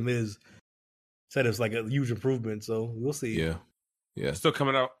what the game is said it's like a huge improvement. So we'll see. Yeah. Yeah, still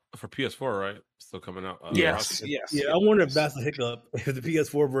coming out for PS4, right? Still coming out. Yes. Yeah, I wonder if that's the hiccup. If the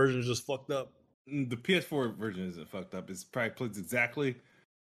PS4 version is just fucked up. The PS4 version isn't fucked up. It's probably plays exactly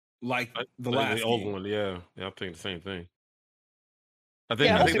like the Like last the old game. one. Yeah, I'm thinking the same thing. I think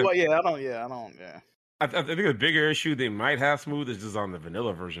the bigger issue they might have Smooth is just on the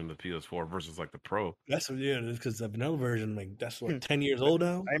vanilla version of the PS4 versus like the Pro. That's because the vanilla version, like that's what 10 years old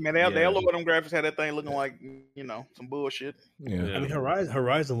now. Hey man, they look at them graphics, had that thing looking like some bullshit. Yeah. I mean,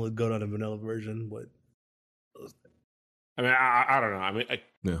 Horizon looked good on the vanilla version, but I mean, I don't know. I mean,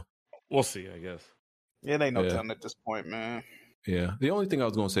 yeah, we'll see. I guess. Yeah, they ain't no telling at this point, man. Yeah. The only thing I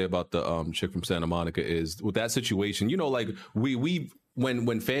was going to say about the chick from Santa Monica is with that situation, like we when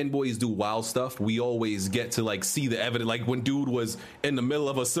fanboys do wild stuff, we always get to like see the evidence. Like when dude was in the middle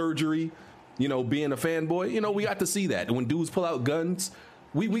of a surgery, being a fanboy, we got to see that. And when dudes pull out guns,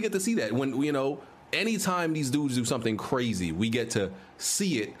 we get to see that. When anytime these dudes do something crazy, we get to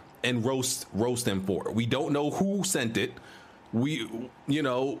see it and roast them for it. We don't know who sent it. We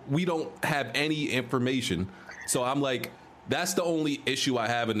don't have any information. So I'm like, that's the only issue I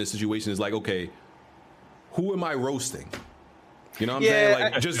have in this situation is like, okay, who am I roasting? You know what I'm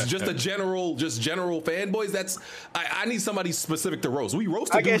saying? Like just general fanboys. That's I need somebody specific to roast. We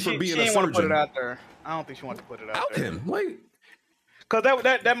roast a dude for being a surgeon. Put it out there. I don't think she wanted to put it out there. Him, like, because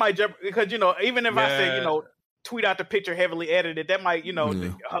that might because even if I say tweet out the picture heavily edited, that might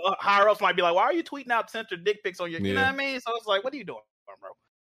higher ups might be like, why are you tweeting out censored dick pics on your? You know what I mean? So it's like, what are you doing, bro?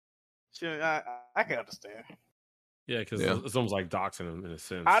 I can understand. Yeah, because it's almost like doxing him in a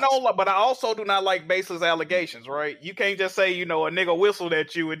sense. I don't, but I also do not like baseless allegations, right? You can't just say, a nigga whistled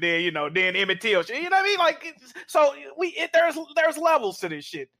at you and then, then Emmett Till. You know what I mean? Like, so there's levels to this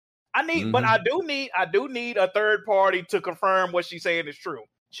shit. But I do need a third party to confirm what she's saying is true.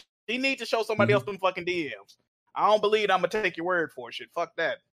 She needs to show somebody else them fucking DMs. I don't believe I'm gonna take your word for shit. Fuck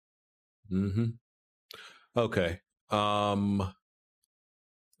that. Okay.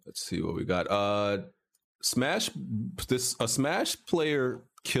 Let's see what we got. A Smash player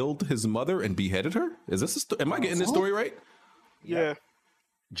killed his mother and beheaded her. Is this am I getting this story right? Yeah.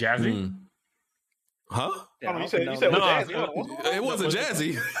 Jazzy? Huh? Yeah, you said Jazzy. It wasn't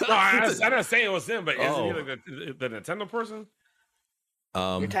Jazzy. No, I didn't say it was him, but isn't he like the Nintendo person?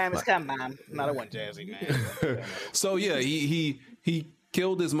 Your time has come, man. Not a one Jazzy, man. So yeah, he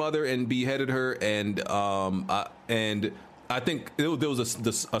killed his mother and beheaded her, and I think there was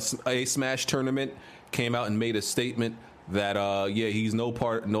a Smash tournament came out and made a statement that he's no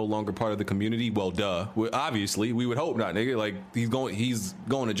longer part of the community. Well, duh. Obviously, we would hope not, nigga. Like he's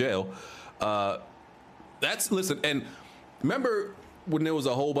going to jail. Listen, and remember when there was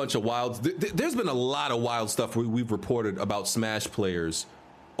a whole bunch of wild. There's been a lot of wild stuff we've reported about Smash players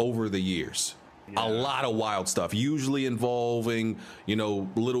over the years. Yeah. A lot of wild stuff, usually involving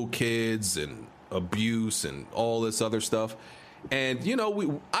little kids and abuse and all this other stuff. And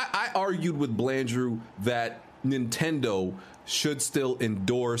I argued with Blandrew that Nintendo should still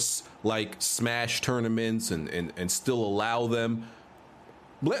endorse like Smash tournaments and still allow them.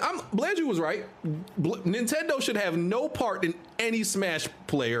 Blandrew was right. Nintendo should have no part in any Smash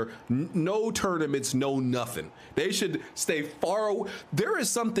player, no tournaments, no nothing. They should stay far away. There is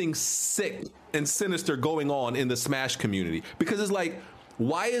something sick and sinister going on in the Smash community because it's like,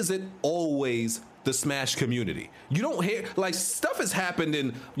 why is it always the Smash community? You don't hear like stuff has happened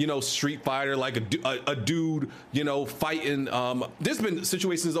in Street Fighter, like a dude fighting. There's been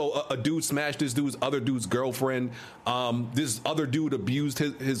situations a dude smashed this other dude's girlfriend. This other dude abused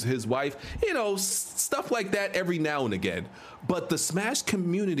his wife. Stuff like that every now and again. But the Smash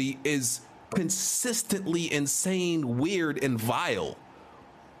community is consistently insane, weird, and vile.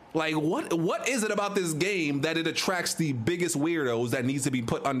 Like what is it about this game that it attracts the biggest weirdos that needs to be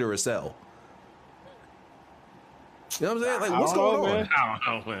put under a cell? You know what I'm saying? Like, what's going on? I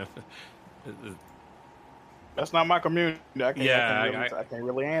don't know, man. That's not my community. I can't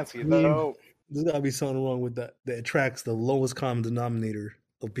really answer you, though. There's got to be something wrong with that attracts the lowest common denominator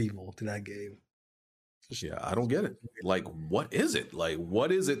of people to that game. Yeah, I don't get it. Like, what is it? Like,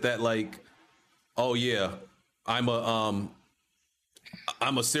 what is it that like? Oh yeah, I'm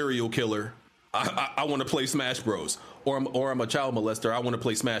a serial killer. I want to play Smash Bros. Or I'm a child molester. I want to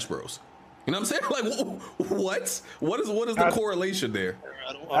play Smash Bros. You know what I'm saying? Like, what? What is the correlation there?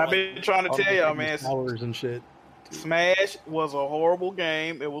 I've been trying to tell y'all, man. Powers and shit. Smash was a horrible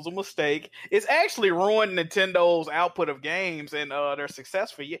game. It was a mistake. It's actually ruined Nintendo's output of games and their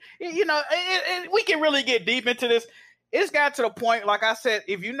success for you. We can really get deep into this. it's got to the point, like I said,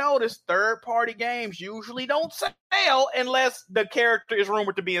 if you notice, third-party games usually don't sell unless the character is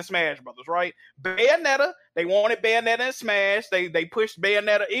rumored to be in Smash Brothers, right? Bayonetta, they wanted Bayonetta in Smash. They pushed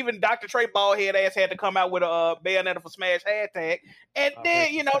Bayonetta. Even Dr. Trey Baldhead ass had to come out with a Bayonetta for Smash hashtag. And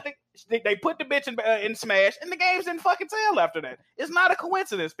then, they put the bitch in Smash, and the games didn't fucking sell after that. It's not a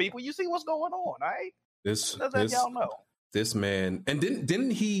coincidence, people. You see what's going on, right? Y'all know. This man, and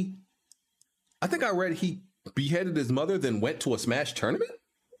didn't he? I think I read he beheaded his mother, then went to a Smash tournament.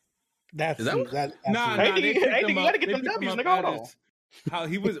 You got to get them W's, nigga. How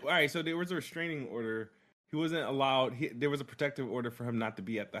he was all right. So there was a restraining order. He wasn't allowed. There was a protective order for him not to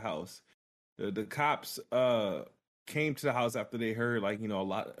be at the house. The cops came to the house after they heard, like, a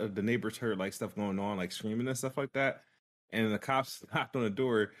lot of the neighbors heard like stuff going on, like screaming and stuff like that. And the cops knocked on the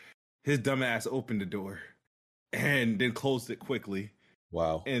door. His dumb ass opened the door and then closed it quickly.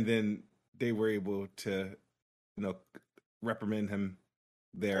 Wow. And then they were able to, reprimand him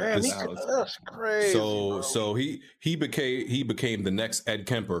there at the house. That's crazy. So he became the next Ed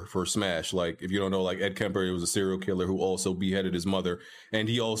Kemper for Smash. Like, if you don't know, like, Ed Kemper, he was a serial killer who also beheaded his mother, and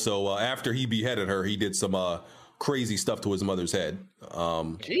he also after he beheaded her, he did some crazy stuff to his mother's head.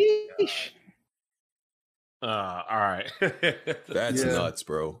 Sheesh. All right. That's nuts,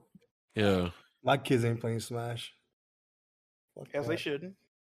 bro. Yeah. My kids ain't playing Smash. As they shouldn't.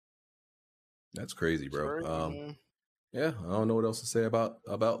 That's crazy, bro. Yeah, I don't know what else to say about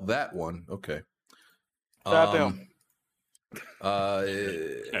that one. Okay. Goddamn.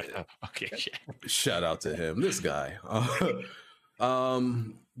 Okay. Shout out to him. This guy.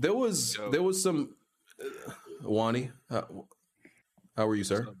 There was some Wani. How are you,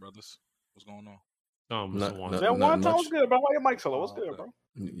 sir? What's up, brothers? What's going on? That one time was good, bro. Why your mic solo? What's good, bro?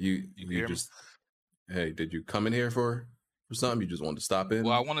 You just hey, did you come in here for something? You just wanted to stop in?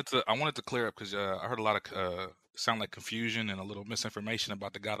 Well, I wanted to clear up because I heard a lot of sound like confusion and a little misinformation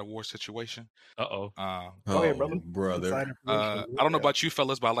about the God of War situation. Go ahead, brother. I don't know about you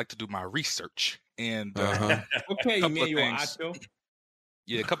fellas, but I like to do my research and okay, a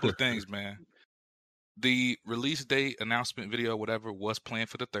couple of things, man. The release date announcement video, whatever, was planned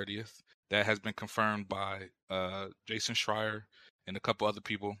for the 30th. That has been confirmed by Jason Schreier and a couple other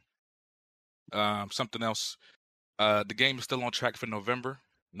people. Something else. The game is still on track for November.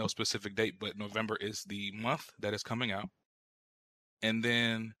 No specific date, but November is the month that is coming out. And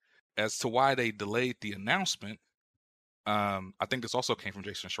then as to why they delayed the announcement, I think this also came from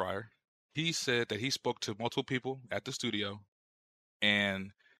Jason Schreier. He said that he spoke to multiple people at the studio,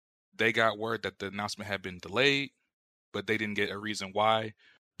 and they got word that the announcement had been delayed, but they didn't get a reason why.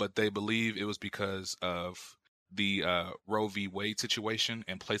 But they believe it was because of the Roe v. Wade situation,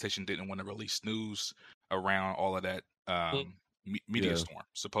 and PlayStation didn't want to release news around all of that media storm,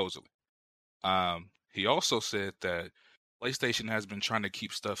 supposedly. He also said that PlayStation has been trying to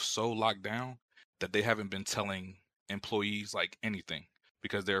keep stuff so locked down that they haven't been telling employees like anything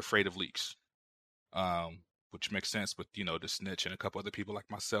because they're afraid of leaks. Which makes sense with, the snitch and a couple other people like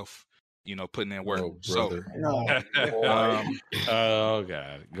myself, putting in work. Oh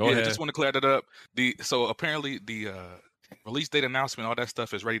God. Go ahead. I just want to clear that up. So apparently the release date announcement, all that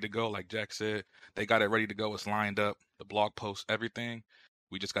stuff is ready to go. Like Jack said, they got it ready to go. It's lined up, the blog post, everything.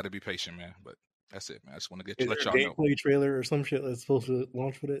 We just got to be patient, man. But that's it, man. I just want to let y'all know. Gameplay trailer or some shit that's supposed to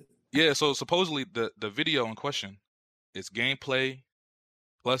launch with it? Yeah, so supposedly the video in question is gameplay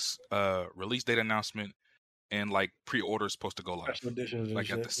plus release date announcement and like pre-order is supposed to go live.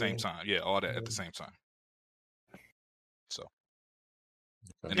 Like at the same time. Yeah, all that at the same time. So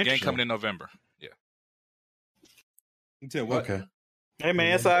and the game coming in November. Yeah. You tell what? Okay. Hey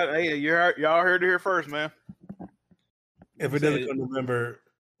man, hey, y'all heard it here first, man. If it doesn't come November,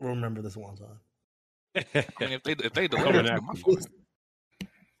 we'll remember this one time. I mean, if they deliver it, it's my fault.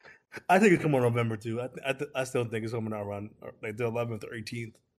 I think it's coming on November too. I still think it's coming out around like the 11th or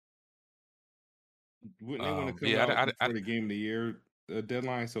 18th. Wouldn't they want to come out before the game of the year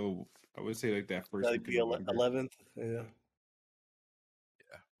deadline? So I would say like that first. That'd be 11th. Yeah.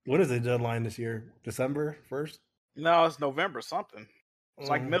 What is the deadline this year? December 1st? No, it's November something. It's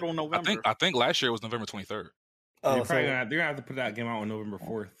like middle November. I think last year was November 23rd. Oh, they're gonna have to put that game out on November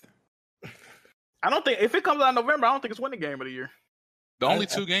 4th. I don't think if it comes out in November, I don't think it's winning game of the year. The only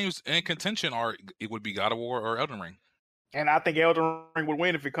two games in contention it would be God of War or Elden Ring. And I think Elden Ring would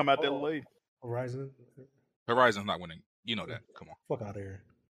win if it come out that late. Horizon's not winning. You know that. Come on. Fuck out of here.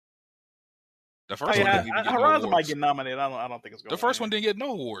 The first one didn't even get Horizon no might get nominated. I don't think it's going. The first one didn't get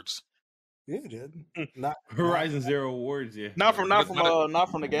no awards. Yeah, it did. Not Horizon Zero Awards. Yeah. Not from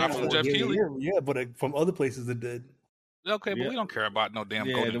the game. Not from Jeff Keighley. Yeah, but from other places it did. Okay, but we don't care about no damn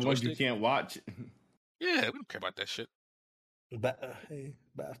Yeah, golden the ones joystick. you can't watch. Yeah, we don't care about that shit. Hey,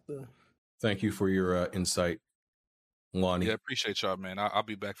 Basta. Thank you for your insight, Lonnie. Yeah, appreciate y'all, man. I'll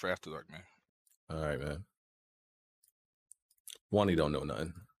be back for After Dark, man. All right, man. Lonnie don't know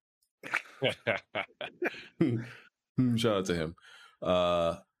nothing. Shout out to him.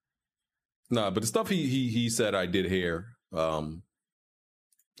 But the stuff he said I did hear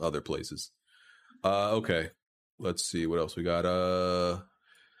other places. Okay. Let's see what else we got.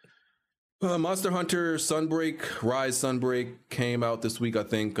 Monster Hunter Rise Sunbreak came out this week, I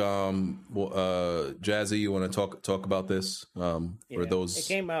think. Jazzy, you want to talk about this? For those it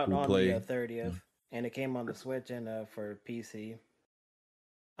came out on play... the 30th, and it came on the Switch and for PC.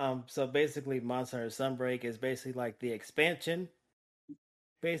 So basically, Monster Hunter Sunbreak is basically like the expansion,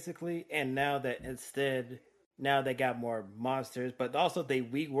 basically. And now they got more monsters, but also they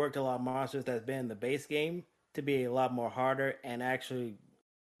reworked a lot of monsters that's been in the base game to be a lot more harder, and actually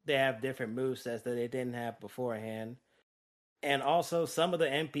they have different movesets that they didn't have beforehand. And also some of the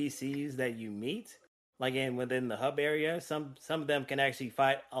NPCs that you meet, like within the hub area, some of them can actually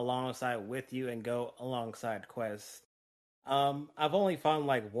fight alongside with you and go alongside quests. I've only found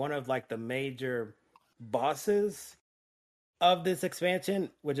like one of like the major bosses of this expansion,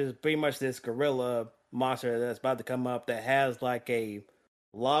 which is pretty much this gorilla monster that's about to come up that has like a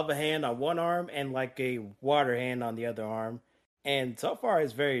lava hand on one arm and like a water hand on the other arm. And so far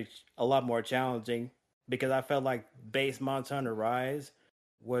it's a lot more challenging because I felt like base Monster Hunter Rise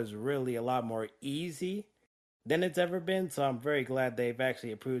was really a lot more easy than it's ever been. So I'm very glad they've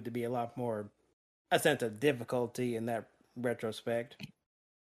actually approved to be a lot more a sense of difficulty in that retrospect.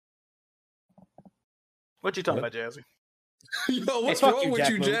 What you talking about, Jazzy? Yo, what's wrong with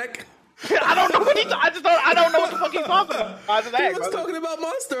you, Jack? I don't know what I don't know what the fuck he's talking about. He was talking about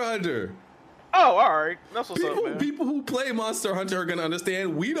Monster Hunter. Oh, all right. That's what's up, man. People who play Monster Hunter are gonna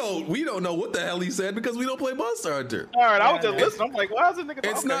understand. We don't know what the hell he said because we don't play Monster Hunter. All right, I was just listening. I'm like, why is this nigga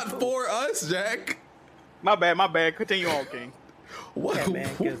talking? It's not for us, Jack. My bad. Continue on, King. What? Yeah, man,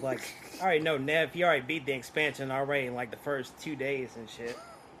 because like, all right, no, Nev, you already beat the expansion already in like the first 2 days and shit.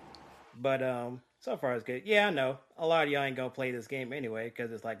 But so far it's good. Yeah, I know a lot of y'all ain't gonna play this game anyway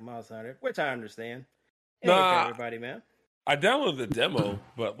because it's like Monster Hunter, which I understand. It ain't for everybody, man. I downloaded the demo,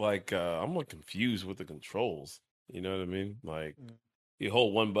 but like I'm like confused with the controls. You know what I mean? Like you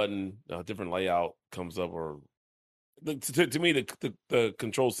hold one button, a different layout comes up, or to me the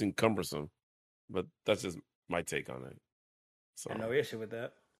controls seem cumbersome. But that's just my take on it. So I have no issue with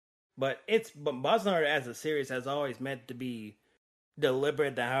that. But Monster Hunter as a series has always meant to be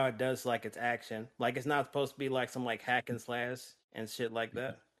deliberate in how it does like its action. Like it's not supposed to be like some like hack and slash and shit like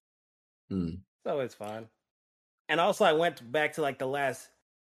that. So it's fine. And also, I went back to like the last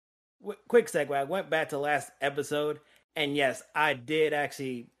quick segue. I went back to the last episode, and yes, I did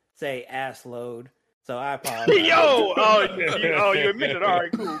actually say ass load. So I apologize. You admitted. All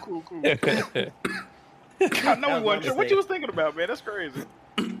right, cool. I know we weren't sure what you was thinking about, man. That's crazy.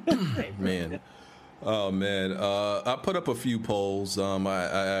 Man. Oh, man. I put up a few polls. I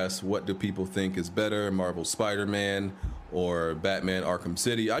asked, what do people think is better, Marvel Spider-Man or Batman Arkham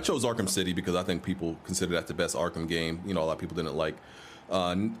City? I chose Arkham City because I think people consider that the best Arkham game. You know, a lot of people didn't like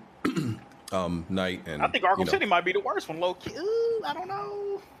Knight. And I think Arkham City might be the worst one, low-key. I don't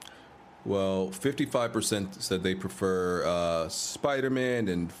know. Well, 55% said they prefer Spider-Man,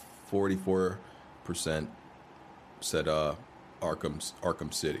 and 44% said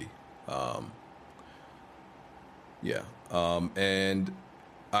Arkham City. And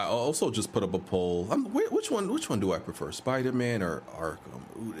I also just put up a poll. Which one do I prefer, Spider-Man or Arkham?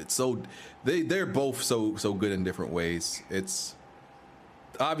 Ooh, it's so they're both so good in different ways. It's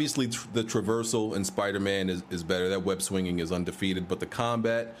obviously the traversal in Spider-Man is better. That web swinging is undefeated, but the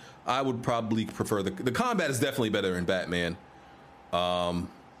combat, I would probably prefer the combat is definitely better in Batman.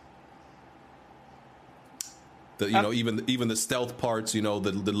 Even the stealth parts,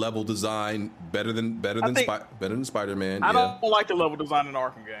 the level design better than Spider-Man. I don't like the level design in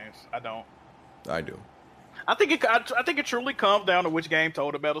Arkham games. I don't. I do. I think it truly comes down to which game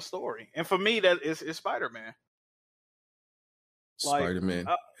told a better story, and for me, that is Spider-Man. Spider-Man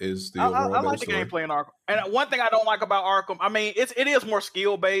is the overall I like the gameplay in Arkham. And one thing I don't like about Arkham, I mean, it is more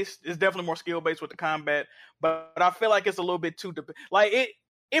skill based. It's definitely more skill based with the combat, but I feel like it's a little bit too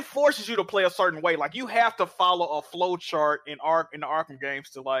it forces you to play a certain way. Like you have to follow a flow chart in the Arkham games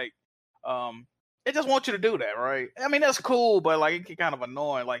to it just wants you to do that, right? I mean, that's cool, but like it can kind of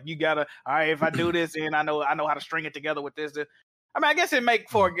annoying. Like you gotta, all right, if I do this and I know how to string it together with this. I mean, I guess it make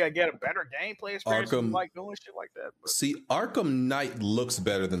for get a better gameplay experience, like doing shit like that. But. See, Arkham Knight looks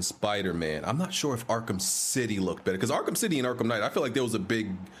better than Spider-Man. I'm not sure if Arkham City looked better because Arkham City and Arkham Knight, I feel like there was a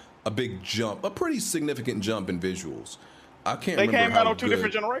big jump, a pretty significant jump in visuals. I can't. They remember came out on two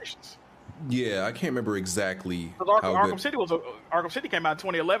different generations. Yeah, I can't remember exactly. Arkham City Arkham City came out in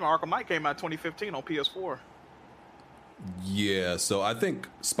 2011. Arkham Knight came out in 2015 on PS4. Yeah, so I think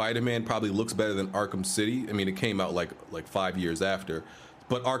Spider-Man probably looks better than Arkham City. I mean, it came out like 5 years after,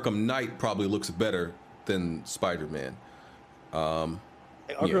 but Arkham Knight probably looks better than Spider-Man. Arkham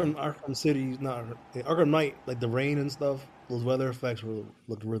City, Arkham Knight, like the rain and stuff. Those weather effects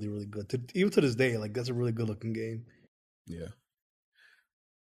looked really, really good. Even to this day, like that's a really good looking game.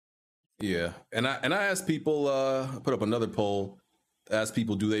 Yeah, and I asked people. I put up another poll. Asked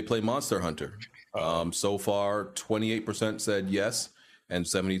people, do they play Monster Hunter? So far, 28% said yes, and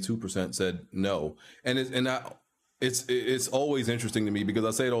 72% said no. And it's always interesting to me because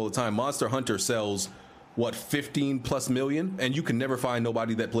I say it all the time. Monster Hunter sells 15 plus million, and you can never find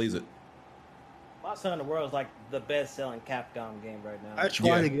nobody that plays it. Monster Hunter World is like the best selling Capcom game right now. I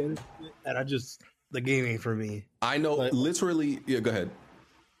tried to get it, and the game ain't for me. I know, literally. Yeah, go ahead.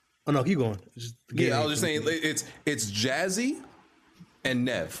 Oh no, keep going. I was just saying it's Jazzy and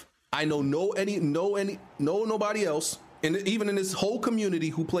Nev. I know nobody else, and even in this whole community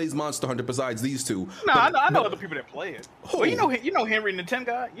who plays Monster Hunter besides these two. No, I know other people that play it. Well, you know Henry, Nintendo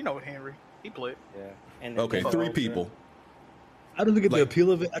guy. You know Henry. He played. Yeah. And okay, 3 people. I don't get the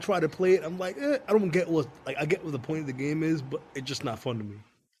appeal of it. I try to play it. I'm like, I don't get I get what the point of the game is, but it's just not fun to me.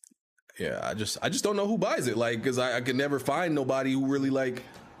 Yeah, I just don't know who buys it. Like, because I could never find nobody who really like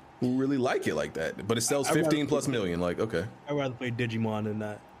it like that. But it sells 15 plus million. Like, okay. I'd rather play Digimon than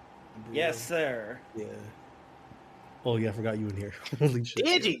that. Yes, sir. Yeah. Oh yeah, I forgot you in here. Holy shit.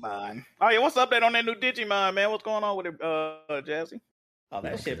 Digimon. Oh yeah, what's the update on that new Digimon, man? What's going on with it, Jazzy? Oh,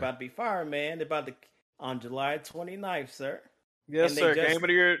 that shit about to be fire, man. They're about to on July 29th, sir. Yes, sir. Game of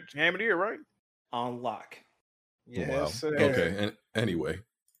the year, right? On lock. Yes, sir. Okay. And anyway,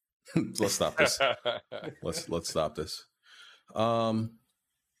 let's stop this. let's stop this.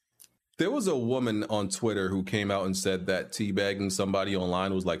 There was a woman on Twitter who came out and said that teabagging somebody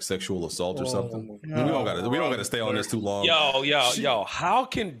online was like sexual assault or something. No, we don't gotta stay on this too long. Yo, how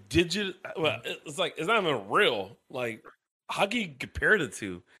can digital? Well, it's like it's not even real. Like, how can you compare the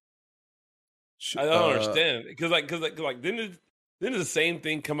two? I don't understand because didn't the same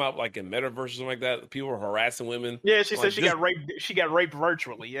thing come out like in Metaverse or something like that? People were harassing women. Yeah, she said she got raped. She got raped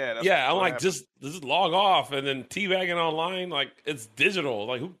virtually. Yeah, I'm like, just log off and then teabagging online. Like, it's digital.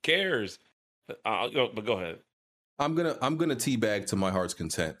 Like, who cares? But go ahead. I'm gonna teabag to my heart's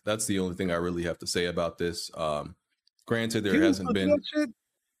content. That's the only thing I really have to say about this. Granted, there hasn't been.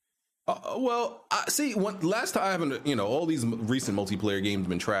 Last time I haven't, all these recent multiplayer games have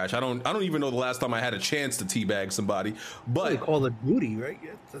been trash. I don't even know the last time I had a chance to teabag somebody. But Call of Duty, right?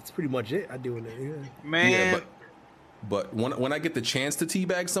 Yeah, that's pretty much it. I do it. Yeah. Man. Yeah, but when I get the chance to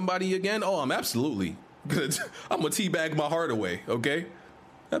teabag somebody again, I'm absolutely gonna teabag my heart away. Okay,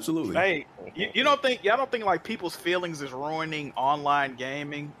 absolutely. Hey, y'all don't think like people's feelings is ruining online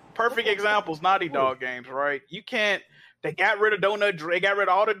gaming? Perfect examples, Naughty Dog games, right? You can't. They got rid of They got rid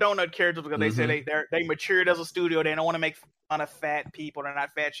of all the donut characters because they said they matured as a studio. They don't want to make fun of fat people. They're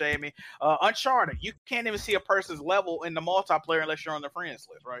not fat shaming. Uncharted, you can't even see a person's level in the multiplayer unless you're on the friends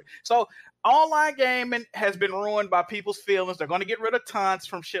list, right? So online gaming has been ruined by people's feelings. They're going to get rid of taunts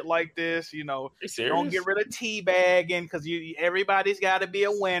from shit like this. They're going to get rid of teabagging because everybody's got to be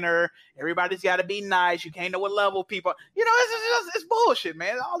a winner. Everybody's got to be nice. You can't know what level people. It's bullshit,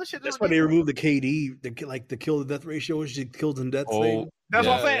 man. All this shit. That's why they removed the KD, the kill to death ratio, which kills and death thing. That's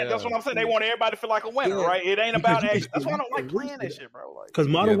what I'm saying. That's what I'm saying. They want everybody to feel like a winner, right? It ain't about action. That's why I don't like playing that shit, bro. Because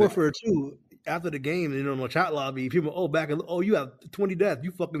Modern Warfare 2, after the game, in the chat lobby, people, you have 20 deaths,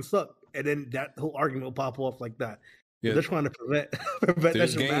 you fucking suck, and then that whole argument will pop off like that. Yeah. They're trying to prevent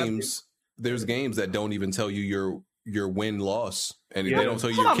There's games that don't even tell you your win loss, and they don't tell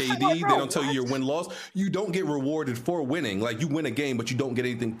you your KD. They don't tell you your win loss. You don't get rewarded for winning. Like, you win a game, but you don't get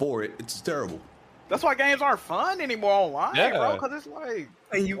anything for it. It's terrible. That's why games aren't fun anymore online, bro. Because it's like,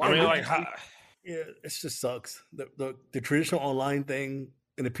 it just sucks. The traditional online thing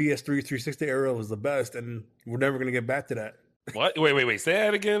in the PS3 360 era was the best, and we're never gonna get back to that. What? Wait. Say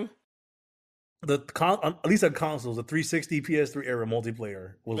that again. At least on consoles, the 360 PS3 era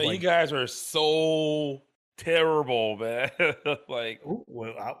multiplayer was you guys are so terrible, man. I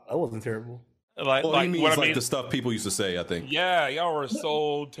wasn't terrible. Like the stuff people used to say, I think. Yeah, y'all were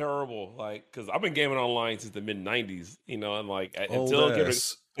so terrible. Like, because I've been gaming online since the mid '90s, and like until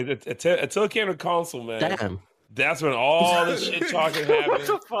it came to console, man. Damn. That's when all the shit talking happened. What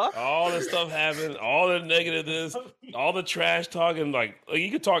the fuck? All the stuff happened. All the negativeness. All the trash talking. Like you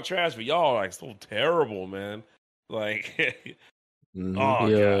could talk trash, but y'all are like so terrible, man. Like Mm-hmm. Oh,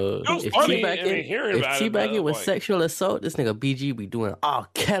 Yo, God. if Funny, I mean, hearing about it, teabagging but, was like- sexual assault, this nigga BG be doing R.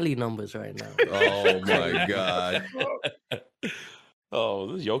 Kelly numbers right now. Oh my god.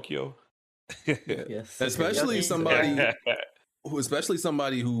 Oh, this is Yokio. Yes. Especially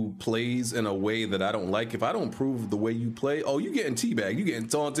somebody who plays in a way that I don't like. If I don't approve the way you play, oh, you getting teabagged, you getting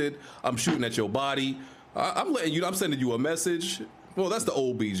taunted. I'm shooting at your body. I'm letting you. I'm sending you a message. Well, that's the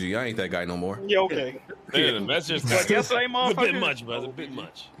old BG. I ain't that guy no more. Yeah, okay. Yeah, the message Like yesterday, a bit motherfucker? much, brother. A bit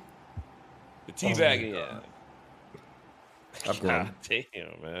much. The teabagging, yeah. I've grown. God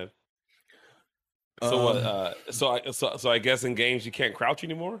damn, man. So I guess in games you can't crouch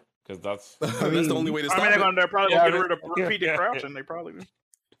anymore because that's that's the only way to stop they're probably Yeah, gonna get rid of repeated crouching. They probably do.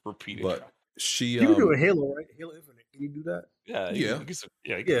 repeated. But she, You can do a Halo, right? Halo Infinite. Can you do that? Yeah, Yeah.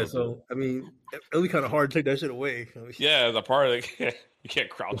 Yeah. So I mean, it'll be kind of hard to take that shit away. Yeah, the part of the, you can't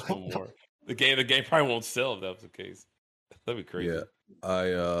crouch no more. The game probably won't sell if that's the case. That'd be crazy.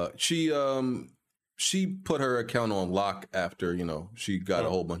 Yeah, she put her account on lock after she got a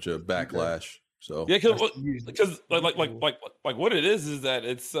whole bunch of backlash. So Yeah, because like what it is that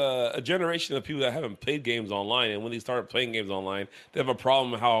it's a generation of people that haven't played games online, and when they start playing games online, they have a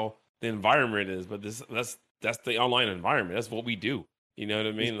problem how the environment is. But that's the online environment. That's what we do. You know what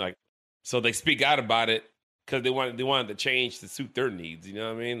I mean? Like, so they speak out about it because they wanted to change to suit their needs. You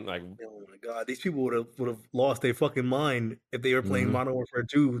know what I mean? Like, oh my god, these people would have lost their fucking mind if they were playing Modern Warfare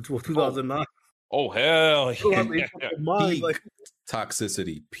 2 until 2009. oh hell, Yeah. Mind, like,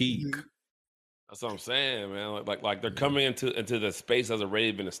 toxicity peak. That's what I'm saying, man. Like they're coming into the space that's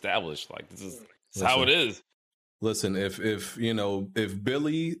already been established. Like this is how it is. Listen, if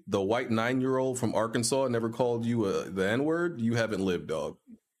Billy, the white 9-year-old from Arkansas, never called you the N-word, you haven't lived, dog.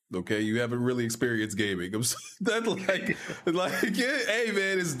 Okay, you haven't really experienced gaming. That's like, yeah, hey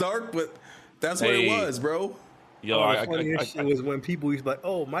man, it's dark, but that's what it was, bro. Yo, the funniest shit was when people used to be like,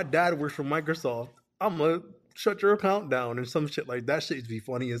 "Oh, my dad works for Microsoft. I'm gonna shut your account down," and some shit like that. Shit used to be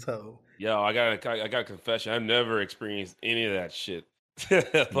funny as hell. Yo, I got a confession. I've never experienced any of that shit.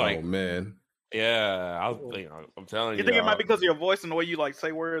 Like, oh man. Yeah, I'm telling you. You think it might be because of your voice and the way you like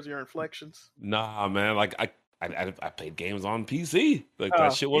say words, your inflections? Nah, man. Like I played games on PC. Like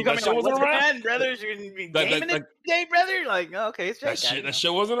that shit wasn't "What's around. going on, brothers? You're gonna be gaming today, brother? Like, okay, it's That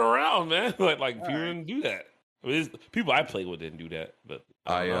shit wasn't around, man. Like people didn't do that. I mean, people I played with didn't do that, but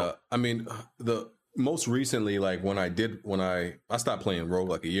I mean, the most recently, like when I stopped playing Rogue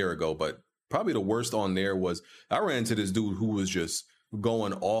like a year ago, but probably the worst on there was I ran into this dude who was just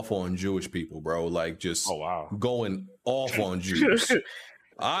going off on Jewish people, bro. Like just going off on Jews.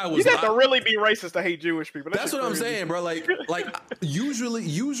 You got to really be racist to hate Jewish people. That's what I'm saying, bro. Like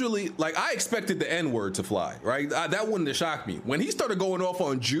usually, like I expected the N-word to fly, right? That wouldn't have shocked me. When he started going off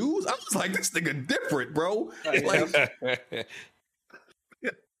on Jews, I was like, this nigga different, bro. Like,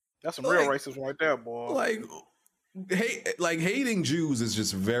 that's some real racism right there, boy. Like hating Jews is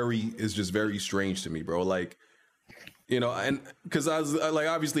just very strange to me, bro. Like, and because I was like,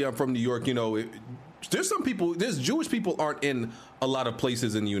 obviously I'm from New York, there's Jewish people aren't in a lot of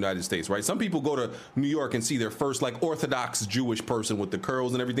places in the United States, right? Some people go to New York and see their first like Orthodox Jewish person with the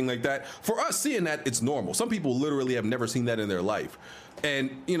curls and everything like that. For us, seeing that, it's normal. Some people literally have never seen that in their life.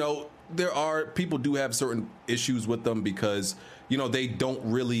 And, people do have certain issues with them because, some of them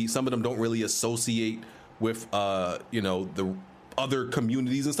don't really associate with, the other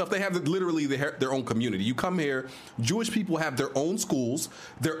communities and stuff. They have literally their own community. You come here, Jewish people have their own schools,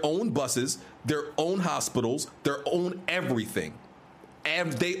 their own buses, their own hospitals, their own everything.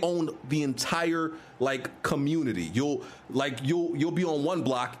 And they own the entire community. You'll be on one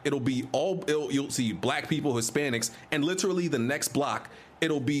block, you'll see black people, Hispanics, and literally the next block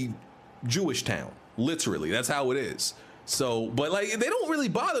it'll be Jewish town. Literally, that's how it is. So, but they don't really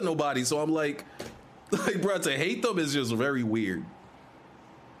bother nobody. So I'm like, bro, to hate them is just very weird.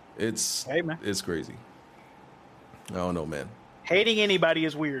 It's crazy. I don't know, man. Hating anybody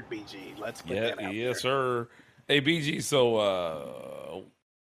is weird, BG. Let's get that out there. Sir. Hey, BG. So,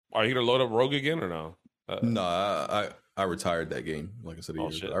 are you gonna load up Rogue again or no? No, I retired that game. Like I said,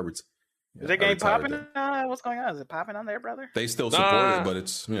 Is that game popping? What's going on? Is it popping on there, brother? They still support it, but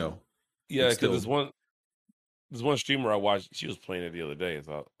it's Yeah, because there's one streamer I watched. She was playing it the other day,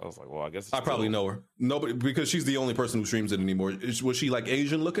 so I was like, "Well, I guess I probably know her. Nobody, because she's the only person who streams it anymore. Was she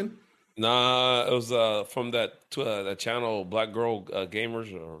Asian looking? Nah, it was from that channel, Black Girl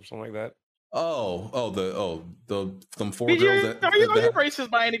Gamers or something like that. Them four girls. Are you racist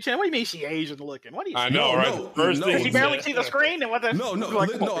by any chance? What do you mean she Asian looking? What do you? I know, right? No, First thing, she barely see the screen, and what the?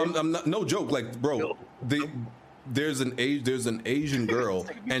 I'm not. No joke. Like, bro, There's an Asian girl,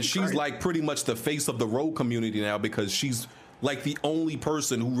 and she's pretty much the face of the Rogue community now because she's like the only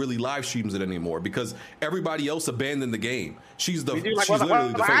person who really live streams it anymore because everybody else abandoned the game. She's literally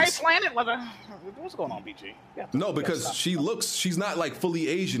the face. What's going on, BG? No, because she's not like fully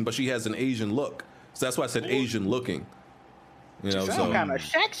Asian, but she has an Asian look. So that's why I said Asian looking. You know, so kind of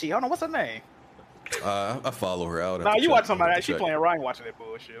sexy. I don't know what's her name. I follow her out. Nah, you watch somebody. She playing Ryan watching that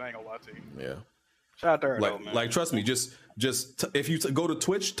bullshit. I ain't gonna lie to you. Yeah. Shout out to her, like, though, man. Like, trust me, just if you go to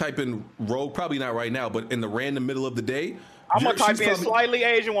Twitch, type in Rogue, probably not right now, but in the random middle of the day, I'm gonna type in slightly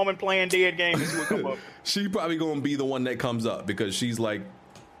Asian woman playing dead games and see what come up. She probably gonna be the one that comes up because she's like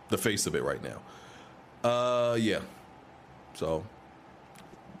the face of it right now. Yeah. So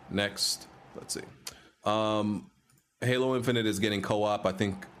next, let's see. Halo Infinite is getting co-op. I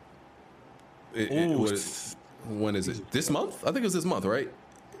think. When is it? This month? I think it's this month, right?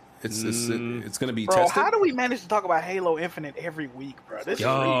 It's going to be tested. How do we manage to talk about Halo Infinite every week, bro? This is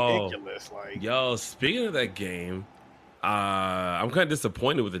ridiculous. Yo, speaking of that game, I'm kind of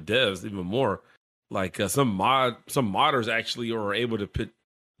disappointed with the devs even more. Like some modders actually are able to put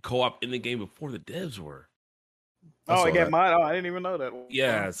co-op in the game before the devs were. I didn't even know that.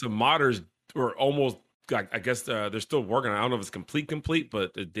 Yeah, some modders were almost. I guess they're still working. I don't know if it's complete,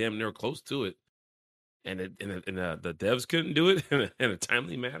 but they're damn near close to it. And the devs couldn't do it in a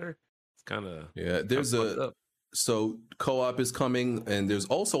timely manner. It's kind of There's so co-op is coming, and there's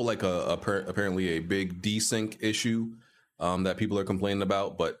also like apparently a big desync issue that people are complaining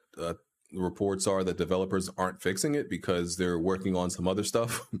about. But the reports are that developers aren't fixing it because they're working on some other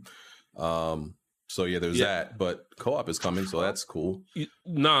stuff. So there's that. But co-op is coming, so that's cool.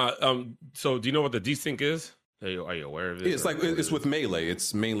 So do you know what the desync is? Are you aware of it? It's it's with Melee.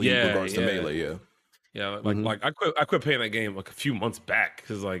 It's mainly in regards to Melee. Yeah. Yeah, like I quit playing that game like a few months back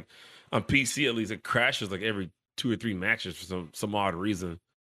because like on PC at least it crashes like every 2 or 3 matches for some odd reason,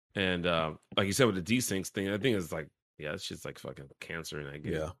 and like you said with the desyncs thing, I think it's like it's just like fucking cancer in that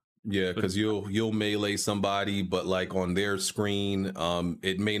game. Yeah, because you'll melee somebody, but like on their screen,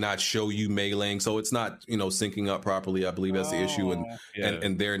 it may not show you meleeing, so it's not syncing up properly. I believe that's the issue,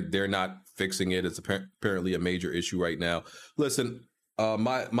 and they're not fixing it. It's apparently a major issue right now. Listen.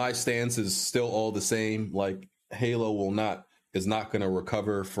 My stance is still all the same. Like Halo is not going to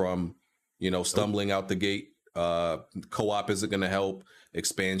recover from, stumbling out the gate. Co-op isn't going to help.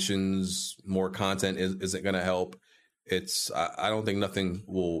 Expansions, more content isn't going to help. I don't think nothing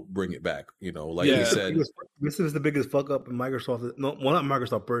will bring it back. You said, this is the biggest fuck up in Microsoft. No, well, not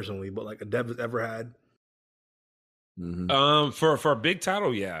Microsoft personally, but like a dev has ever had. Mm-hmm. For a big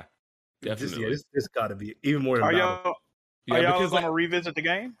title, yeah, definitely. It's got to be even more than that. Are y'all going to revisit the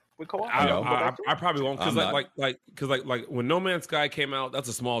game with co-op? I probably won't because like when No Man's Sky came out, that's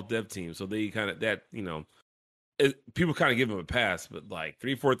a small dev team, so they kind of people kind of give them a pass. But like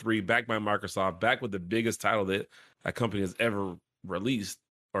 343, backed by Microsoft, back with the biggest title that company has ever released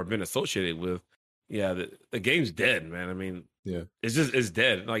or been associated with. Yeah, the game's dead, man. I mean, it's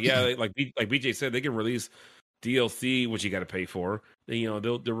dead. Like like BJ said, they can release DLC, which you got to pay for. They'll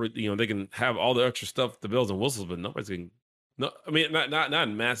they can have all the extra stuff, the bells and whistles, but nobody's going. No, I mean not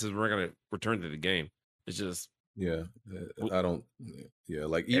in masses. We're not going to return to the game. It's just I don't. Yeah,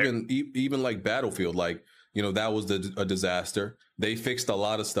 like even like Battlefield, like that was a disaster. They fixed a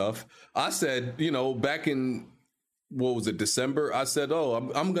lot of stuff. I said back in what was it, December? I said,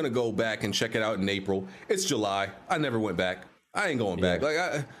 I'm going to go back and check it out in April. It's July. I never went back. I ain't going back. Like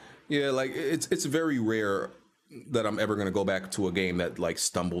it's very rare that I'm ever going to go back to a game that like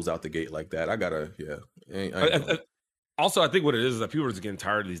stumbles out the gate like that. I gotta Also, I think what it is that people are just getting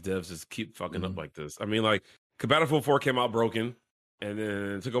tired of these devs just keep fucking up like this. I mean, like Battlefield 4 came out broken, and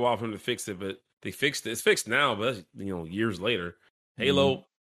then it took a while for them to fix it, but they fixed it. It's fixed now, but that's, years later. Halo,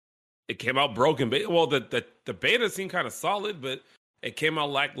 it came out broken. Well, the beta seemed kind of solid, but it came out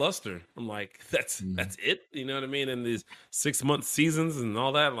lackluster. I'm like, that's it. You know what I mean? And these 6-month seasons and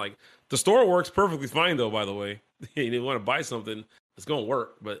all that. Like the store works perfectly fine though. By the way, you want to buy something, it's gonna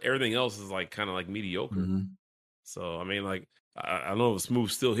work, but everything else is like kind of like mediocre. Mm-hmm. So I mean, like I don't know if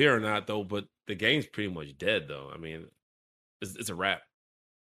Smooth's still here or not though, but the game's pretty much dead though. I mean, it's a wrap.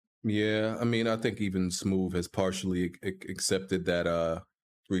 Yeah, I mean, I think even Smooth has partially accepted that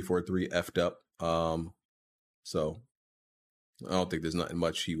 343 effed up. So I don't think there's nothing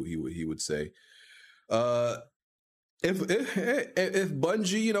much he would say. If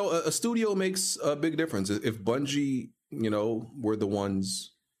Bungie, a studio makes a big difference. If Bungie, were the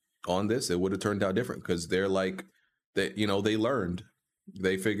ones on this, it would have turned out different because they're like that. They learned,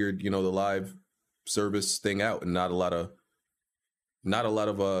 they figured, the live service thing out, and not a lot of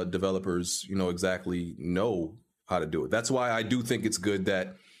developers, exactly know how to do it. That's why I do think it's good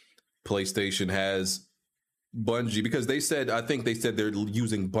that PlayStation has Bungie, because I think they said they're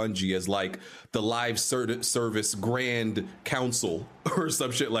using Bungie as like the live service grand council or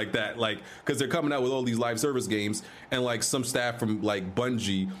some shit like that. Like, because they're coming out with all these live service games, and like some staff from like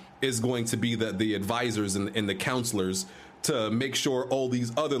Bungie is going to be the advisors and the counselors to make sure all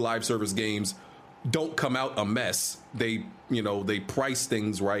these other live service games don't come out a mess. They price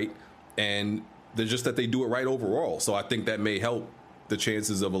things right, and they're just that they do it right overall. So I think that may help the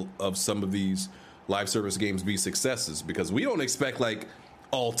chances of some of these live service games be successes, because we don't expect like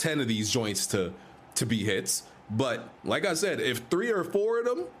all 10 of these joints to be hits. But like I said, if 3 or 4 of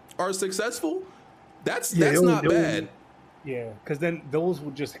them are successful, that's not bad. Yeah, because then those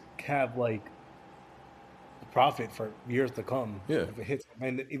will just have like profit for years to come. Yeah, if it hits,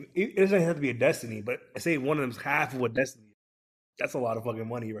 and it doesn't have to be a Destiny, but say one of them's half of what Destiny is. That's a lot of fucking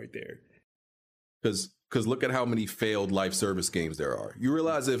money right there. Because look at how many failed live service games there are. You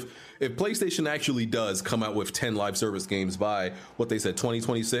realize if PlayStation actually does come out with 10 live service games by what they said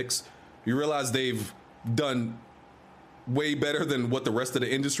 2026, you realize they've done way better than what the rest of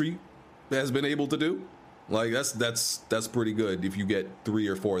the industry has been able to do. Like that's pretty good if you get 3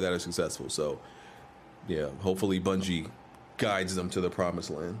 or 4 that are successful. So yeah, hopefully Bungie guides them to the promised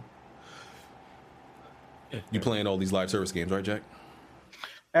land. You playing all these live service games, right, Jack?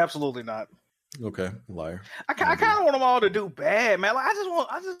 Absolutely not. Okay, liar. I kind of want them all to do bad, man. Like I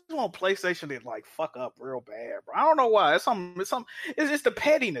just want PlayStation to like fuck up real bad, bro. I don't know why. It's just the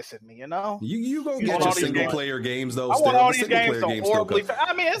pettiness in me, you know. You go get your single player games though. I want all these games to horribly.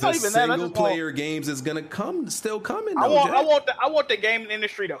 I mean, it's not even that. Single player games is gonna still coming. I want the gaming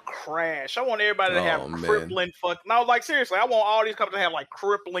industry to crash. I want everybody to have crippling fuck. No, like seriously, I want all these companies to have like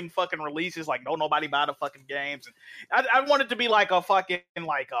crippling fucking releases. Like nobody buy the fucking games. And I want it to be like a fucking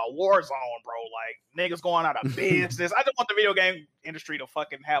like a war zone, bro. Like niggas going out of business. I just want the video game industry to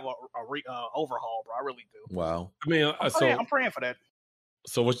fucking have a overhaul, bro. I really do. Wow. I mean, I'm praying for that.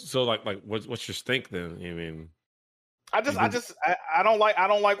 So what's your stink then? I mean, I don't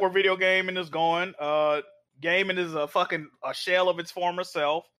like where video gaming is going. Gaming is a shell of its former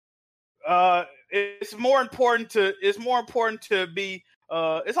self. It's more important to be.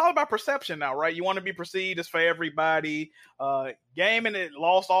 It's all about perception now, right? You want to be perceived as for everybody. Gaming, it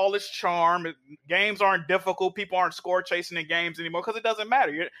lost all its charm. Games aren't difficult. People aren't score chasing in games anymore because it doesn't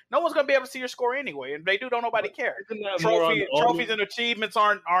matter. No one's gonna be able to see your score anyway, and if they do, don't nobody care. Trophies and achievements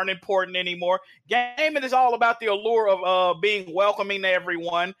aren't important anymore. Gaming is all about the allure of being welcoming to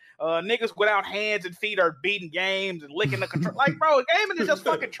everyone. Niggas without hands and feet are beating games and licking the control. Like, bro, gaming is just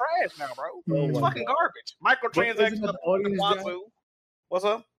fucking trash now, bro. It's fucking garbage. Microtransactions. What's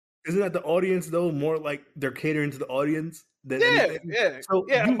up? Isn't that the audience though? More like they're catering to the audience. But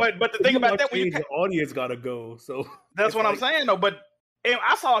the thing about that, when the audience gotta go. So that's what I'm saying though. But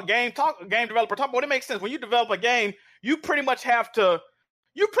I saw a game developer talk about it. Makes sense when you develop a game. You pretty much have to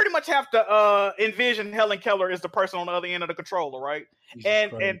envision Helen Keller is the person on the other end of the controller, right?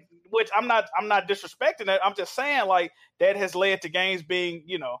 And which I'm not disrespecting that. I'm just saying like that has led to games being,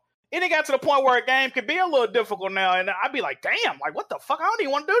 and it got to the point where a game could be a little difficult now, and I'd be like, damn, like, what the fuck? I don't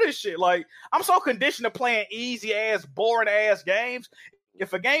even want to do this shit. Like, I'm so conditioned to playing easy-ass, boring-ass games.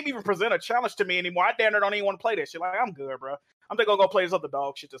 If a game even present a challenge to me anymore, I damn near don't even want to play that shit. Like, I'm good, bro. I'm just going to go play this other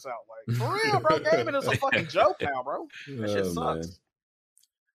dog shit that's out. Like, for real, bro, gaming is a fucking joke now, bro. That shit sucks.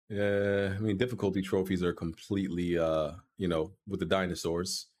 Man. Yeah, I mean, difficulty trophies are completely, with the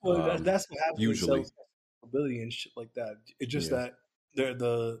dinosaurs. Well, that's what happens usually. Ability and shit like that. It's just that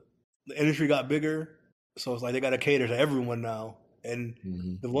the industry got bigger, so it's like they got to cater to everyone now. And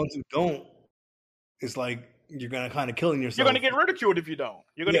the ones who don't, it's like you're going to kind of killing yourself. You're going to get ridiculed if you don't.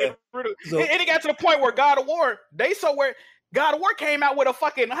 You're going to get ridiculed. And it got to the point where God of War came out with a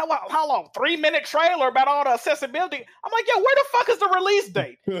fucking, how long? 3-minute trailer about all the accessibility. I'm like, yo, where the fuck is the release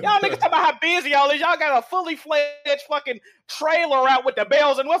date? Y'all niggas talking about how busy y'all is. Y'all got a fully fledged fucking trailer out with the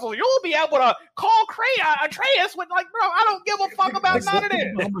bells and whistles. You'll be able to call Atreus with like, bro, I don't give a fuck about none of this.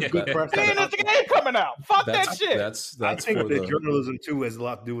 Then there's the game coming out. Fuck that shit. I think that journalism too has a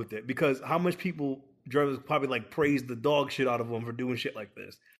lot to do with it, because how much journalists probably like praise the dog shit out of them for doing shit like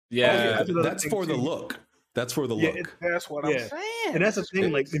this. Yeah, that's for the look. That's for the look. That's what I'm saying. And that's the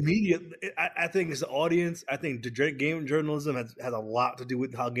thing, like the media, I think it's the audience. I think the game journalism has a lot to do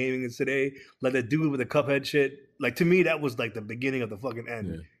with how gaming is today. Like the dude with the Cuphead shit. Like to me, that was like the beginning of the fucking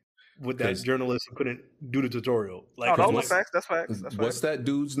end. Yeah. With that journalist who couldn't do the tutorial. Like, that's facts. That's facts. What's that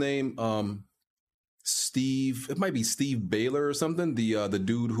dude's name? Steve. It might be Steve Baylor or something. The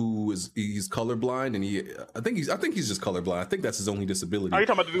dude he's colorblind, and I think he's just colorblind. I think that's his only disability. Are you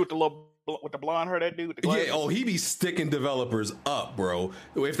talking about the dude with the blonde hair? That dude with the glasses? Yeah. Oh, he be sticking developers up, bro.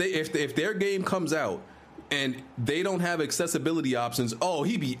 If their game comes out and they don't have accessibility options, oh,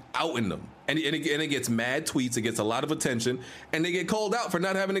 he be outing them. And it gets mad tweets, it gets a lot of attention, and they get called out for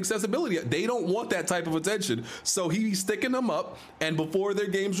not having accessibility. They don't want that type of attention, so he's sticking them up, and before their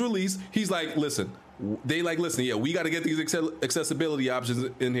game's released, he's like, listen, yeah, we got to get these accessibility options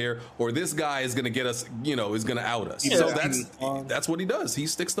in here, or this guy is going to get us, is going to out us. Yeah. So that's what he does. He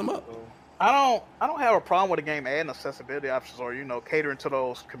sticks them up. I don't have a problem with the game adding accessibility options or catering to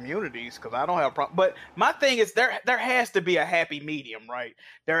those communities, because I don't have a problem. But my thing is there has to be a happy medium, right?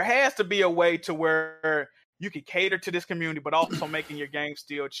 There has to be a way to where you can cater to this community, but also making your game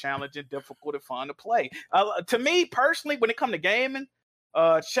still challenging, difficult, and fun to play. To me personally, when it comes to gaming,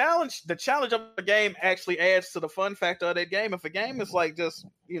 the challenge of the game actually adds to the fun factor of that game. If a game is like just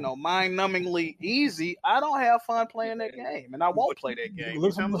mind-numbingly easy, I don't have fun playing that game, and I won't play that game.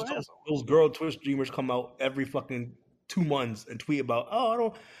 Those girl Twitch streamers come out every fucking 2 months and tweet about,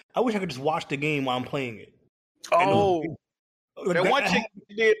 I wish I could just watch the game while I'm playing it. Oh, that one chick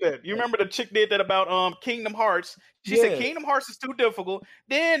did that. You remember the chick did that about Kingdom Hearts? She said Kingdom Hearts is too difficult.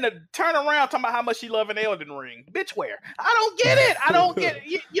 Then turn around talking about how much she loving Elden Ring. Bitch, where? I don't get it. I don't get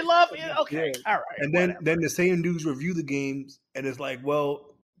it. You love it. Okay, all right. And then the same dudes review the games, and it's like,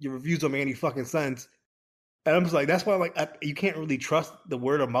 well, your reviews don't make any fucking sense. And I'm just like, that's why you can't really trust the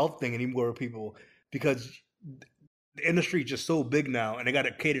word of mouth thing anymore with people, because the industry is just so big now, and they got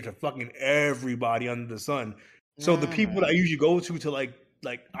to cater to fucking everybody under the sun. So the people that I usually go to like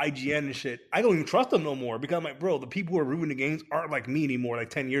IGN and shit, I don't even trust them no more, because I'm like, bro, the people who are reviewing the games aren't like me anymore.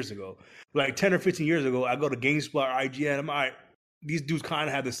 Like 10 years ago, like 10 or 15 years ago, I go to GameSpot or IGN. I'm like, these dudes kind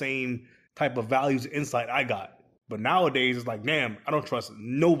of have the same type of values and insight I got. But nowadays, it's like, damn, I don't trust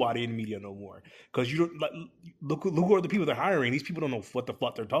nobody in media no more, because you don't look who are the people they're hiring. These people don't know what the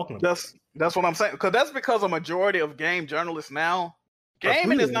fuck they're talking about. That's what I'm saying. Because a majority of game journalists now.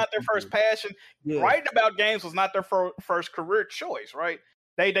 Gaming is not their first passion. Yeah. Writing about games was not their first career choice, right?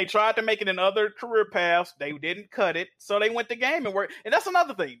 They tried to make it in other career paths. They didn't cut it, so they went to gaming work. And that's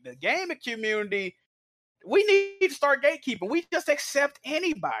another thing. The gaming community, we need to start gatekeeping. We just accept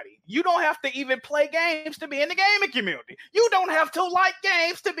anybody. You don't have to even play games to be in the gaming community. You don't have to like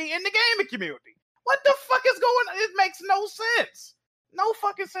games to be in the gaming community. What the fuck is going on? It makes no sense. No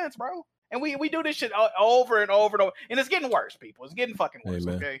fucking sense, bro. And we do this shit over and over and over. And it's getting worse, people. It's getting fucking worse,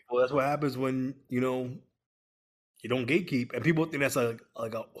 okay? Well, that's what happens when, you don't gatekeep. And people think that's like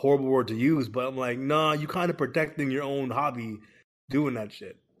a horrible word to use. But I'm like, nah, you kind of protecting your own hobby doing that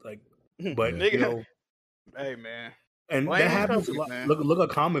shit. Like, but, Hey, man. And that happens a lot. Look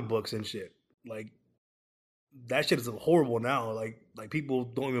at comic books and shit. Like, that shit is horrible now. Like people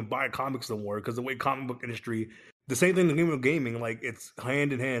don't even buy comics no more, because the way comic book industry... The same thing in gaming, like it's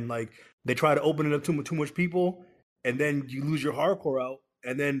hand in hand. Like they try to open it up to too much people, and then you lose your hardcore out.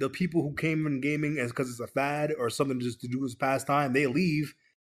 And then the people who came in gaming as because it's a fad or something just to do as pastime, they leave.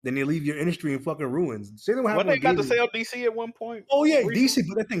 Then they leave your industry in fucking ruins. Same thing they got to sell DC at one point. Oh yeah, DC.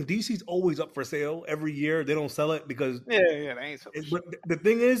 But I think DC's always up for sale every year. They don't sell it because they ain't selling. But the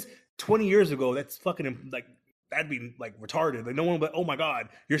thing is, 20 years ago, that's fucking like. That'd be like retarded. Like no one would, oh my God,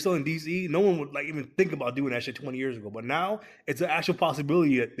 you're selling DC. No one would like even think about doing that shit 20 years ago. But now it's an actual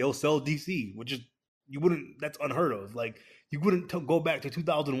possibility that they'll sell DC, which is that's unheard of. Like you wouldn't go back to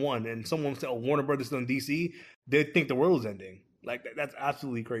 2001 and someone said, oh, Warner Brothers selling DC, they'd think the world's ending. Like that's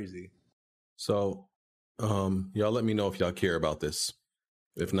absolutely crazy. So, y'all let me know if y'all care about this.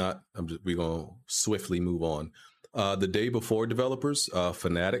 If not, we're gonna swiftly move on. The day before developers,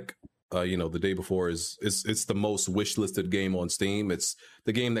 Fnatic. The day before it's the most wishlisted game on Steam. It's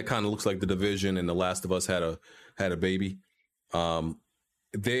the game that kind of looks like The Division and The Last of Us had a baby.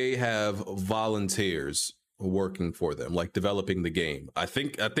 They have volunteers working for them, like developing the game. I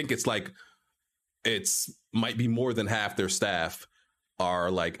think it's like might be more than half their staff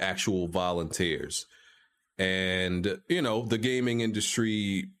are like actual volunteers. And the gaming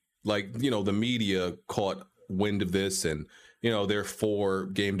industry, like the media caught wind of this, and there are 4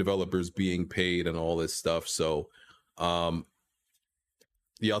 game developers being paid and all this stuff. So, y'all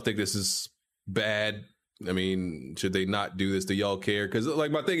think this is bad? I mean, should they not do this? Do y'all care? Because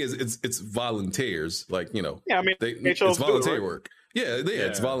like my thing is, it's volunteers. Like yeah, I mean, it's volunteer work. Yeah,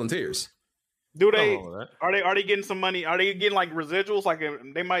 it's volunteers. Do they are they getting some money? Are they getting like residuals? Like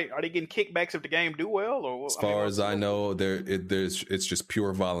are they getting kickbacks if the game do well? Or as far as I know, it's just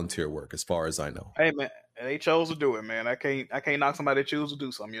pure volunteer work. As far as I know. Hey man. They chose to do it, man. I can't knock somebody that choose to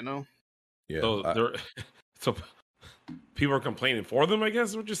do something, Yeah. So people are complaining for them, I guess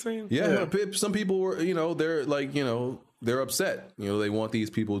is what you're saying? Yeah. Some people were, they're like, they're upset. They want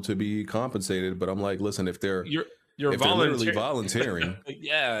these people to be compensated, but I'm like, listen, if they're you're literally volunteering.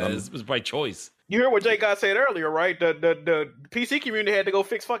 Yeah, it's by choice. You heard what Jay God said earlier, right? The PC community had to go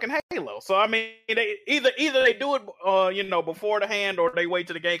fix fucking Halo. So I mean, they either they do it, before the hand, or they wait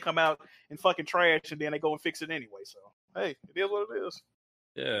till the game come out and fucking trash, and then they go and fix it anyway. So hey, it is what it is.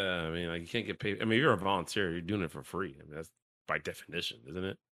 Yeah, I mean, like you can't get paid. I mean, if you're a volunteer, you're doing it for free. I mean, that's by definition, isn't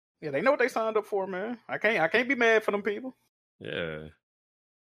it? Yeah, they know what they signed up for, man. I can't be mad for them people. Yeah,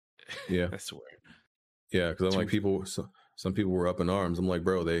 yeah, I swear. Yeah, because I'm like some people were up in arms. I'm like,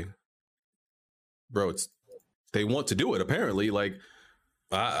 bro, they want to do it. Apparently, like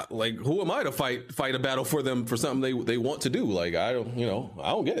who am I to fight a battle for them for something they want to do? Like, I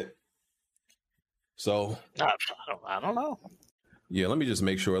don't get it. So I don't know. Yeah, let me just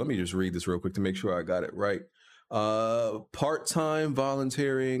make sure. Let me just read this real quick to make sure I got it right. Part-time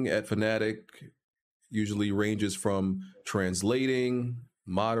volunteering at Fnatic usually ranges from translating,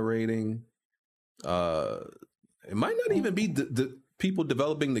 moderating. It might not even be the people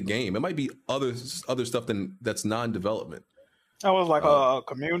developing the game. It might be other stuff that's non-development. I was like a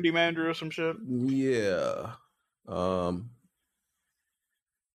community manager or some shit. Yeah. I'm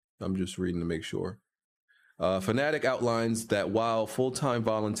just reading to make sure. Fnatic outlines that while full-time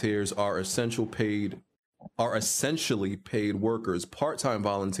volunteers are essentially paid workers, part-time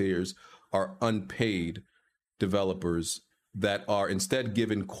volunteers are unpaid developers that are instead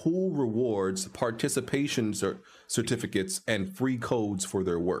given cool rewards, participation certificates, and free codes for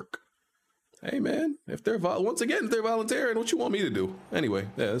their work. Hey man, if they're volunteering, what you want me to do? Anyway,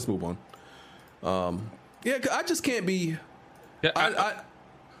 yeah, let's move on. I just can't be. Yeah, I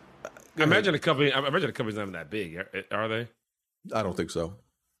imagine a company's not even that big, are they? I don't think so.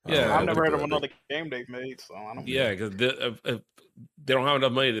 Yeah, I've never heard of another game they've made, so I don't. Yeah, because they don't have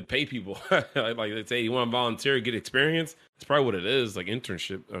enough money to pay people. like they say, you want to volunteer, get experience. It's probably what it is, like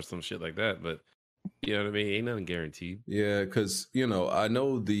internship or some shit like that. But you know what I mean? Ain't nothing guaranteed. Yeah, because I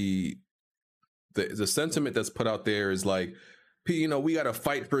know the sentiment that's put out there is like, we got to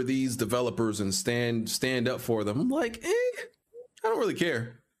fight for these developers and stand up for them. I'm like, I don't really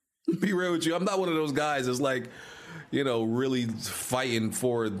care. Be real with you, I'm not one of those guys that's like, really fighting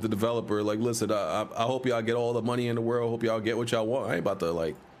for the developer. Like, listen, I hope y'all get all the money in the world. Hope y'all get what y'all want. I ain't about to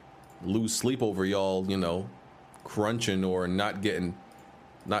like lose sleep over y'all, crunching or not getting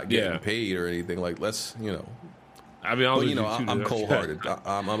paid or anything. Like, let's, I mean, I'm cold-hearted.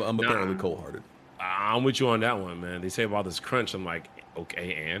 I'm apparently cold-hearted. I'm with you on that one, man. They say about this crunch. I'm like,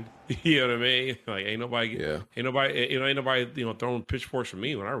 okay, and you know what I mean? Like, ain't nobody, throwing pitchforks for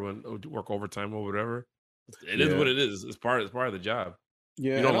me when I work overtime or whatever. It is what it is. It's part of the job.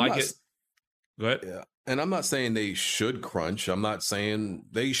 Yeah, you don't like it. Go ahead. Yeah, and I'm not saying they should crunch. I'm not saying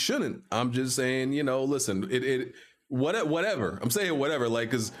they shouldn't. I'm just saying, listen, whatever. I'm saying whatever. Like,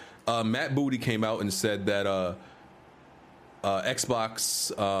 because Matt Booty came out and said that Xbox,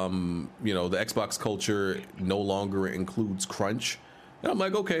 the Xbox culture no longer includes crunch. And I'm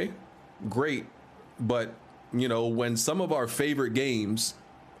like, okay, great, but when some of our favorite games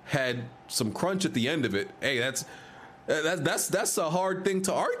had some crunch at the end of it, hey, that's a hard thing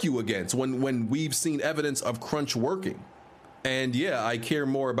to argue against when we've seen evidence of crunch working. And yeah, I care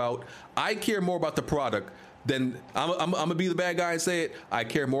more about the product than I'm gonna be the bad guy and say it. I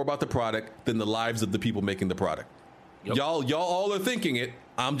care more about the product than the lives of the people making the product. Yep. Y'all all are thinking it.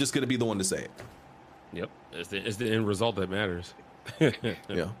 I'm just gonna be the one to say it. Yep, it's the end result that matters.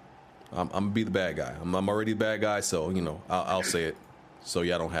 Yeah, I'm gonna be the bad guy. I'm already the bad guy, so I'll say it. So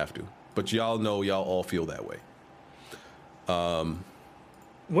y'all don't have to, but y'all know y'all all feel that way.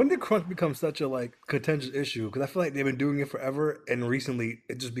 When did crunch become such a contentious issue? Because I feel like they've been doing it forever, and recently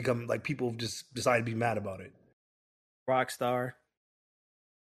it just become like people just decide to be mad about it. Rockstar.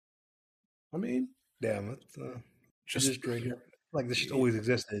 I mean, damn, it's just drink it. Like this shit always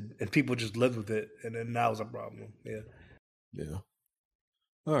existed, and people just lived with it, and then now it's a problem. Yeah.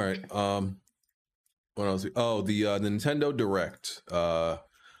 All right. What else? Oh, the Nintendo Direct. So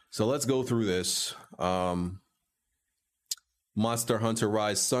let's go through this. Monster Hunter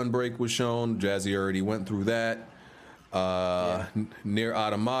Rise Sunbreak was shown. Jazzy already went through that. Nier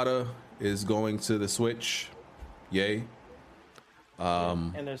Automata is going to the Switch. Yay.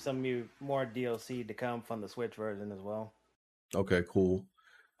 And there's some more DLC to come from the Switch version as well. Okay, cool.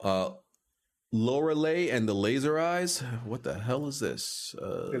 Lorelei and the Laser Eyes. What the hell is this?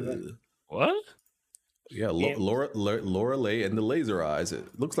 What? Yeah, Lorelei and the Laser Eyes.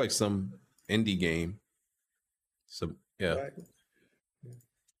 It looks like some indie game. Yeah.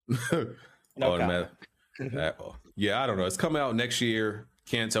 Yeah, I don't know. It's coming out next year.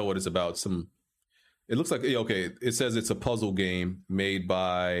 Can't tell what it's about. It looks like it says it's a puzzle game made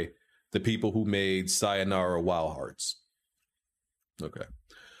by the people who made Sayonara Wild Hearts. Okay.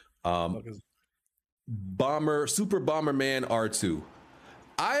 Super Bomberman R2.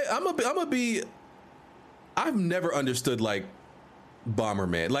 I've never understood like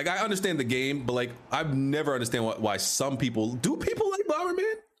Bomberman. Like I understand the game, but like I've never understand why some people like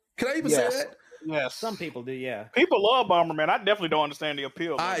Bomberman. Can I even say that? Yes, some people do. Yeah, people love Bomberman. I definitely don't understand the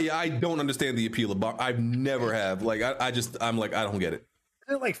appeal. I don't understand the appeal of Bomberman. I've never have. Like I'm like I don't get it.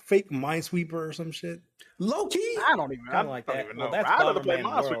 Is it like fake Minesweeper or some shit? Low key, I don't even know. Well, that's I'd rather play Bomberman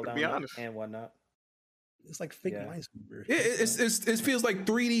Minesweeper, World, to be honest. and whatnot. It's like fake Minesweeper. It feels like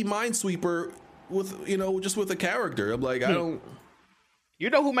 3D Minesweeper with just with a character. I'm like I don't.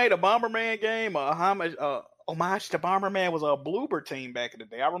 You know who made a Bomberman game? Homage to Bomberman was a Bloober Team back in the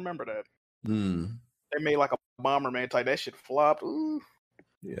day. I remember that. They made like a Bomberman type. That shit flopped. Ooh.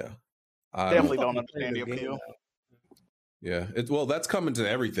 Yeah. Definitely don't understand the appeal. Yeah. That's coming to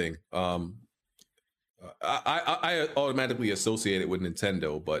everything. I automatically associate it with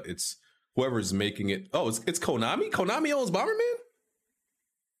Nintendo, but it's whoever's making it. Oh, it's Konami? Konami owns Bomberman?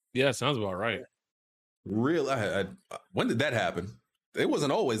 Yeah, sounds about right. Really? When did that happen? It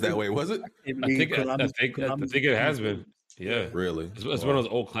wasn't always that way, was it? I think it has been. Yeah, really. It's one of those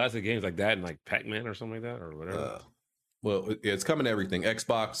old classic games like that, and like Pac-Man or something like that, or whatever. It's coming to everything: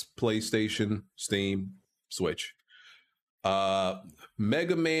 Xbox, PlayStation, Steam, Switch.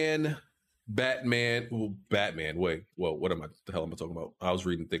 Mega Man, Batman. Wait, what am I? The hell am I talking about? I was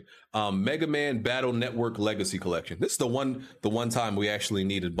reading thing. Mega Man Battle Network Legacy Collection. This is the one time we actually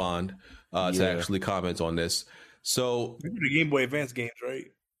needed Bond to actually comment on this. So the Game Boy Advance games, right?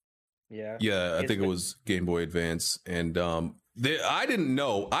 Yeah, I think it was Game Boy Advance, and I didn't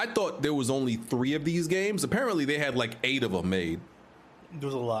know. I thought there was only 3 of these games. Apparently, they had like 8 of them made.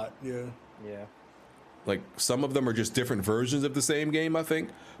 There's a lot, yeah. Like some of them are just different versions of the same game, I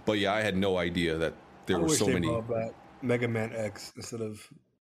think. But yeah, I had no idea that there were so many. Mega Man X instead of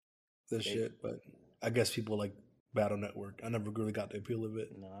this shit, but I guess people like Battle Network. I never really got the appeal of it.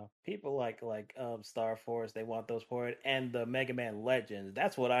 No, people like Star Force. They want those ported, and the Mega Man Legends.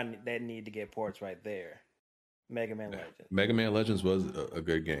 That's what they need to get ports right there. Mega Man Legends. Mega Man Legends was a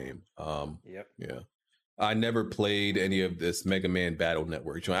good game. Yep. Yeah. I never played any of this Mega Man Battle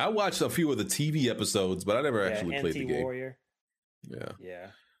Network. I watched a few of the TV episodes, but I never actually played the game. Warrior.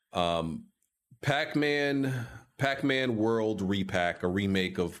 Yeah. Pac-Man World Repack, a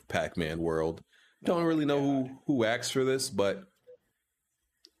remake of Pac-Man World. Don't really know who asked for this, but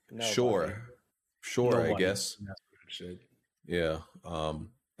sure, I guess. Yeah. And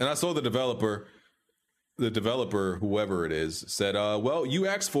I saw the developer, whoever it is, said, well, you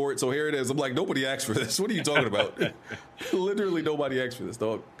asked for it, so here it is. I'm like, nobody asked for this. What are you talking about? Literally nobody asked for this,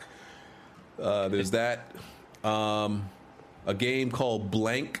 dog. There's that. A game called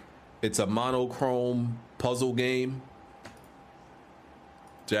Blank. It's a monochrome puzzle game.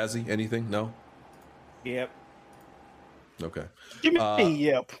 Jazzy, anything? No? Yep. Okay. Give me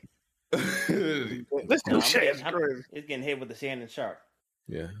yep. Let's do shit. It's getting hit with the Shannon Sharp.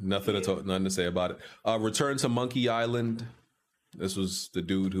 Yeah, nothing to say about it. Return to Monkey Island. This was the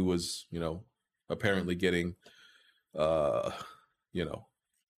dude who was, apparently getting, talk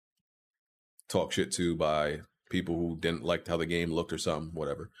shit to by people who didn't like how the game looked or something,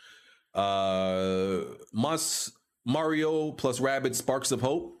 whatever. Mario plus Rabbids Sparks of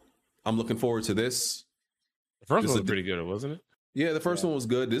Hope. I'm looking forward to this. The first one was pretty good, wasn't it? Yeah, the first one was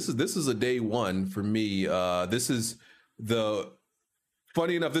good. This is a day one for me. Funny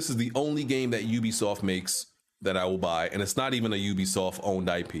enough, this is the only game that Ubisoft makes that I will buy, and it's not even a Ubisoft owned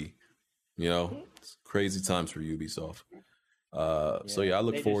IP. It's crazy times for Ubisoft. So yeah, I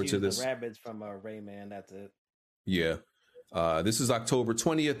look forward to this. The Rabbids from Rayman. That's it. Yeah. This is October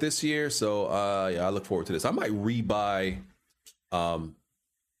 20th this year, so I look forward to this. I might rebuy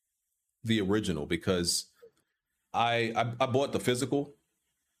the original because I bought the physical,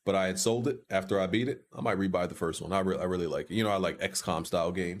 but I had sold it after I beat it. I might rebuy the first one. I really like it. I like XCOM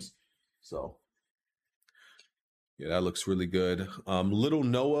style games, so yeah, that looks really good. Little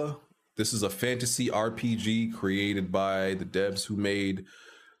Noah. This is a fantasy RPG created by the devs who made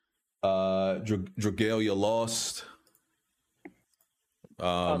Dragalia Lost.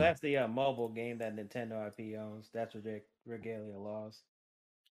 That's the mobile game that Nintendo IP owns. That's Regalia Lost.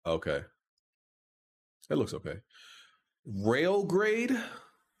 Okay. It looks okay. Railgrade.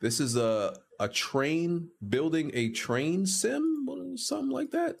 This is a train, building a train sim, something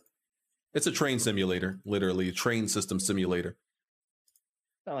like that. It's a train simulator, literally a train system simulator.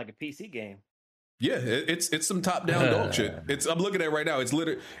 Sound like a PC game. Yeah, it's some top down dog shit. I'm looking at it right now. It's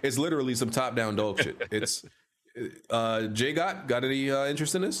literally some top down dog shit. It's Jay got any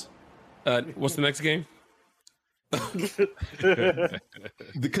interest in this? What's the next game?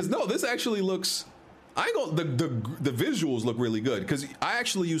 Because no, this actually looks I ain't gonna. The visuals look really good because I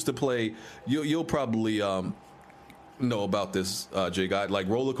actually used to play. You'll probably know about this, J God, like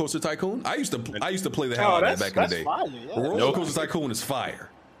Roller Coaster Tycoon. I used to play the hell out of that back in the day. Fire, yeah. Roller Coaster Tycoon is fire.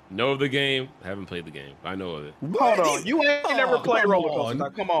 Know of the game? Haven't played the game. I know of it. Hold on, you ain't never played Roller Coaster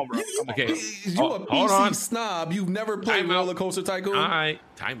Tycoon. Come on, bro. Okay, You a PC snob? You've never played Roller Coaster Tycoon? All right,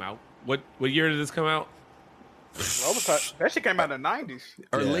 time out. What year did this come out? That shit came out in the 90s.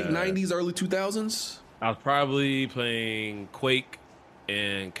 Or late 90s, early 2000s? I was probably playing Quake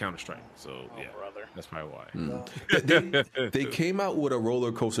and Counter-Strike. So, brother. That's probably why. They came out with a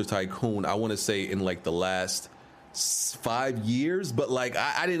Roller Coaster Tycoon, I want to say, in like the last 5 years, but like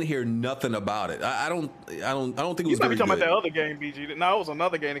I didn't hear nothing about it. I don't think it was You might be very talking good. about that other game, BG. No, it was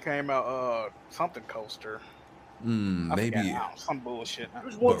another game that came out, something coaster. Maybe some bullshit.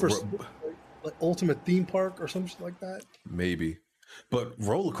 There's one for like Ultimate Theme Park or something like that. Maybe. But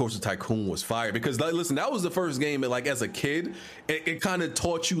Roller Coaster Tycoon was fire because, like, listen, that was the first game that, like, as a kid, it kind of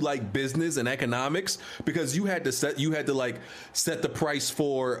taught you like business and economics because you had to set the price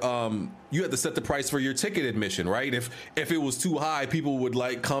for your ticket admission, right? If it was too high, people would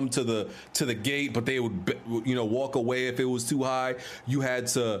like come to the gate, but they would walk away if it was too high. You had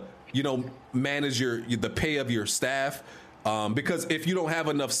to manage the pay of your staff because if you don't have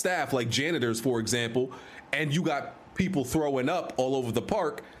enough staff, like janitors, for example, and you got people throwing up all over the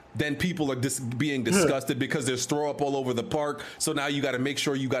park, then people are being disgusted because there's throw up all over the park. So now you got to make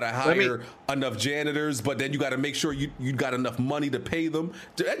sure you got to hire enough janitors, but then you got to make sure you got enough money to pay them.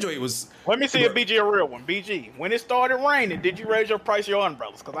 That joint was. Let me see if BG a real one. BG, when it started raining, did you raise your price of your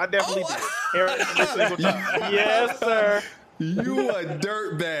umbrellas? Because I definitely did. Every single time. Yes, sir. You a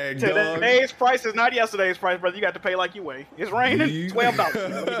dirtbag, dog. Today's price is not yesterday's price, brother. You got to pay like you weigh. It's raining.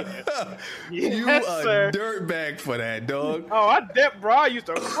 $12. You a dirtbag for that, dog. Oh, bro. I used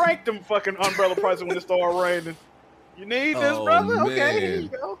to crank them fucking umbrella prices when it started raining. You need this, brother? Man. Okay, here you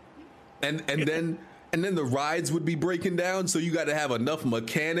go. And then the rides would be breaking down, so you got to have enough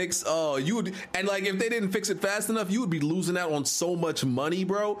mechanics. Oh, and like if they didn't fix it fast enough, you would be losing out on so much money,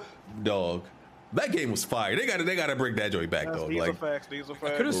 bro. Dog. That game was fire. They gotta bring that joint back, though. These are facts.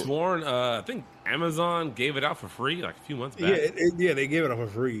 I could have sworn, I think Amazon gave it out for free like a few months back. Yeah, they gave it out for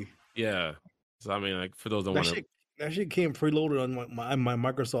free. Yeah. So I mean, like for those that want to, that shit came preloaded on my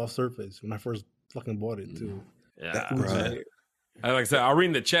Microsoft Surface when I first fucking bought it too. Yeah. Like I said, I'll read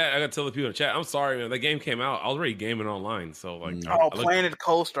in the chat. I gotta tell the people in the chat. I'm sorry, man. That game came out. I was already gaming online, so like. Planet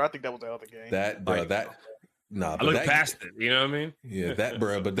Coaster. I think that was the other game. I looked past it. You know what I mean? Yeah,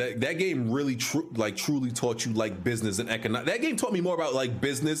 but that game really truly taught you like business and economics. That game taught me more about like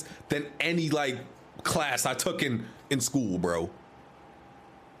business than any like class I took in school, bro.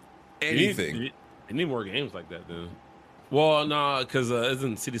 Anything. You need more games like that, then. Well, no, because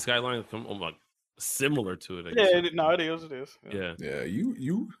isn't City Skylines like similar to it? I guess. Yeah, it is. Yeah.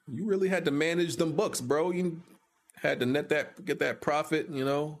 You really had to manage them books, bro. You had to get that profit.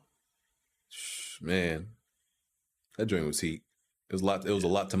 Man. That joint was heat. It was a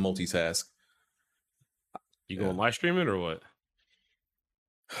lot to multitask. You going live stream it or what?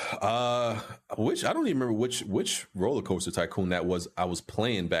 I don't even remember which Roller Coaster Tycoon that was. I was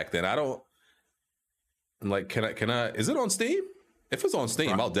playing back then. I don't like. Can I? Is it on Steam? If it's on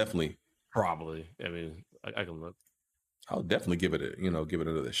Steam, I'll definitely. Probably. I mean, I can look. I'll definitely give it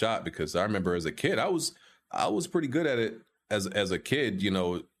another shot because I remember as a kid, I was pretty good at it as a kid,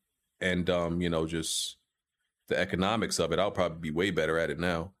 and just. The economics of it, I'll probably be way better at it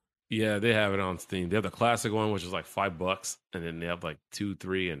now. Yeah, they have it on Steam. They have the classic one, which is like $5, and then they have like 2,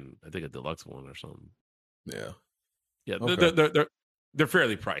 3, and I think a deluxe one or something. Yeah, okay. They're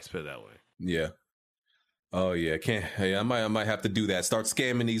fairly priced, put it that way. Yeah. Oh yeah, I might have to do that. Start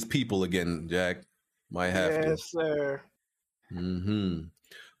scamming these people again, Jack. Might have to. Yes, sir.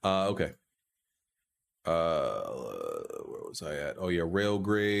 Okay. Where was I at? Oh yeah,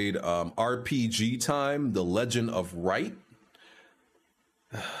 Railgrade. RPG Time, The Legend of Wright.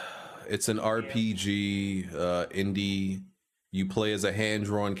 It's an RPG indie. You play as a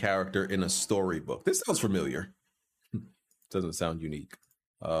hand-drawn character in a storybook. This sounds familiar. Doesn't sound unique.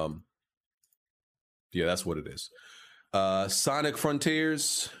 Yeah, that's what it is. Sonic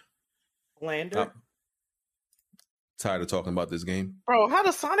Frontiers. Lander. Tired of talking about this game, bro. How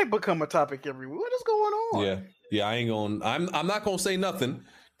does Sonic become a topic every week? What is going on? Yeah. I ain't going. I'm not gonna say nothing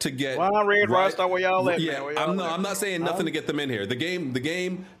to get. Why not Red Rockstar? Where y'all at? Yeah, man? I'm not saying nothing to get them in here. The game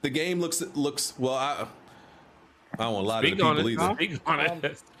looks. Well, I don't want to lie to the people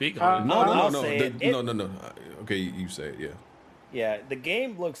either. Speak on it. No. Okay, you say it. Yeah. Yeah, the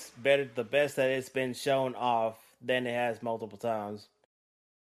game looks better. The best that it's been shown off than it has multiple times.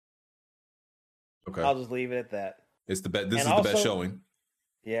 Okay. I'll just leave it at that. It's the best. This is the best showing.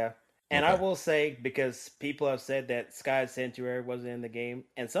 Yeah. And I will say, because people have said that Sky Sanctuary wasn't in the game,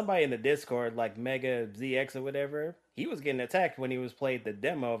 and somebody in the Discord, like Mega ZX or whatever, he was getting attacked when he was playing the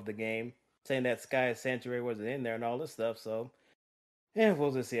demo of the game, saying that Sky Sanctuary wasn't in there and all this stuff. So, yeah,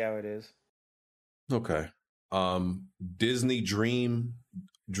 we'll just see how it is. Okay. Disney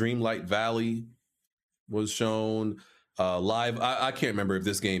Dreamlight Valley was shown live. I can't remember if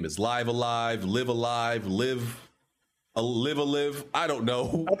this game is Live Alive, Live Alive, Live. I don't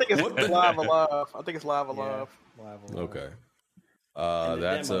know. I think it's Live Alive. I think it's Live Alive. Yeah, Live Alive. Okay. And the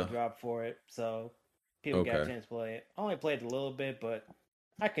That's demo a drop for it, so people got a chance to play it. I only played a little bit, but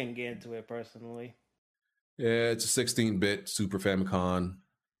I couldn't get into it personally. Yeah, it's a 16-bit Super Famicom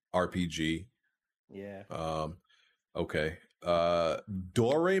RPG. Yeah. Okay.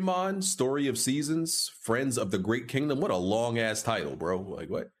 Doraemon, Story of Seasons, Friends of the Great Kingdom. What a long ass title, bro. Like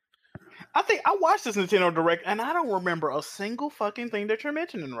what? I think I watched this Nintendo Direct and I don't remember a single fucking thing that you're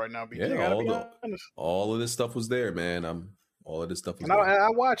mentioning right now. Yeah, all of this stuff was there, man. All of this stuff was there. I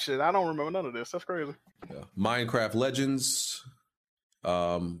watched it. I don't remember none of this. That's crazy. Yeah. Minecraft Legends,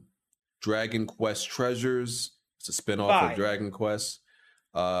 Dragon Quest Treasures. It's a spinoff of Dragon Quest.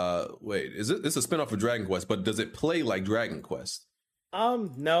 Wait, it's a spinoff of Dragon Quest, but does it play like Dragon Quest?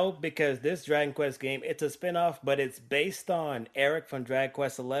 No, because this Dragon Quest game, it's a spinoff, but it's based on Eric from Dragon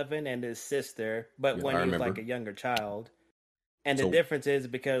Quest XI and his sister, but when he was like a younger child. And the difference is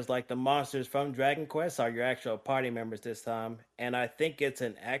because like the monsters from Dragon Quest are your actual party members this time, and I think it's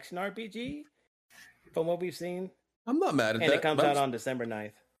an action RPG from what we've seen. I'm not mad at that. And it comes out on December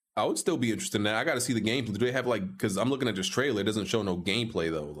 9th. I would still be interested in that. I got to see the gameplay. Do they have like? Because I'm looking at this trailer, it doesn't show no gameplay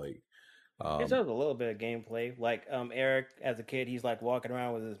though. Like, it shows a little bit of gameplay. Like, Eric as a kid, he's like walking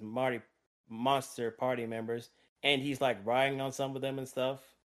around with his monster party members, and he's like riding on some of them and stuff.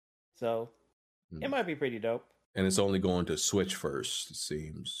 So it might be pretty dope. And it's only going to Switch first, it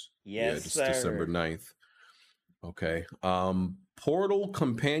seems. Yes, just sir. December 9th. Okay. Portal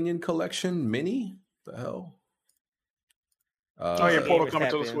Companion Collection Mini. The hell? Portal coming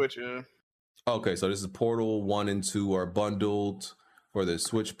to the Switch. Yeah. Okay, so this is Portal 1 and 2 are bundled for the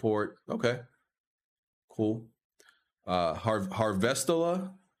Switch port. Okay, cool.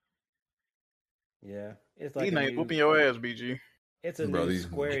 Harvestella. Yeah, it's like ain't whooping your ass, BG. It's a new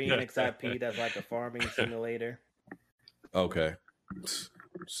Square Enix IP that's like a farming simulator. Okay,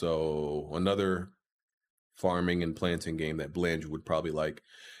 so another farming and planting game that Blanche would probably like.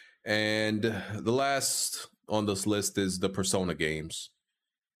 And the last on this list is the Persona games,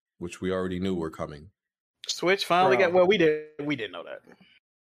 which we already knew were coming. Switch finally got. Well, we didn't know that.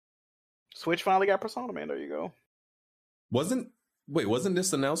 Switch finally got Persona, man. There you go. Wasn't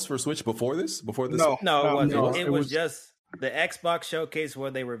this announced for Switch before this? No, it wasn't. It was just the Xbox showcase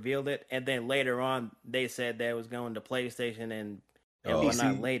where they revealed it, and then later on they said that it was going to PlayStation and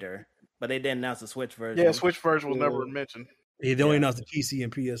whatnot later. But they didn't announce the Switch version. Yeah, Switch version was never mentioned. Yeah, they only announced the PC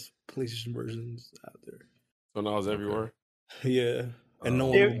and PlayStation versions out there. So now it's everywhere. Yeah. And no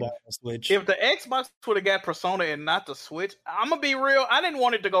one will buy a Switch. If the Xbox would have got Persona and not the Switch, I'm gonna be real. I didn't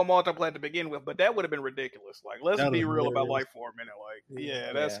want it to go multiplayer to begin with, but that would have been ridiculous. Like, let's be real about life for a minute.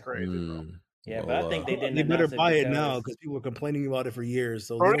 Like, that's crazy, bro. Yeah, but I think they didn't. You better buy it now because people are complaining about it for years.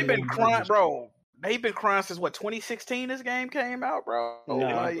 So bro, they've been crying, bro. They've been crying since 2016. This game came out, bro.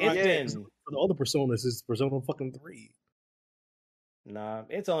 No, it's been for the other Personas. It's Persona fucking 3. Nah,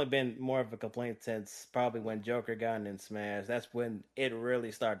 it's only been more of a complaint since probably when Joker got in Smash. That's when it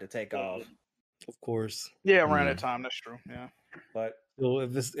really started to take off. Of course. Yeah, around that time. That's true. Yeah. But so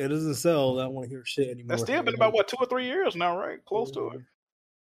if it doesn't sell, I don't want to hear shit anymore. That's still been about 2 or 3 years now, right? Close to it.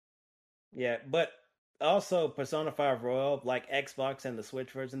 Yeah, but also Persona 5 Royal, like Xbox and the Switch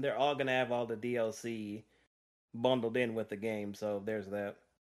version, they're all gonna have all the DLC bundled in with the game. So there's that.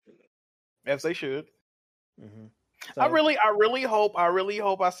 As they should. Mm-hmm. So, I really hope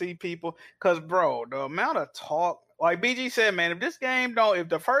I see people, because bro, the amount of talk, like BG said, man, if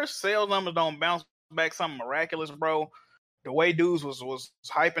the first sales numbers don't bounce back something miraculous, bro, the way dudes was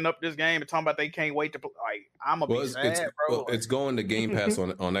hyping up this game and talking about they can't wait to play, like, I'm gonna be sad, bro. Well, it's going to Game Pass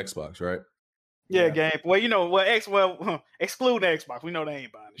on Xbox, right? Yeah, Game. Well, excluding Xbox, we know they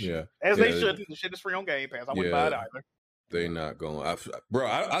ain't buying the shit. Yeah, they should. The shit is free on Game Pass. I wouldn't buy it either. They not going, I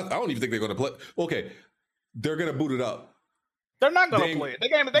don't even think they're going to play. Okay. They're gonna boot it up. They're not gonna play it. The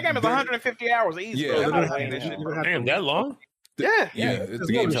game is 150 hours easy. Yeah, damn, that long? Yeah, it's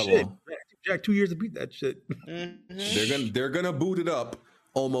the game's how long. Jack 2 years to beat that shit. Mm-hmm. They're gonna boot it up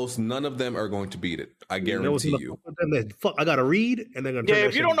almost none of them are going to beat it. I guarantee you. Fuck, I gotta read, and they're gonna. Yeah,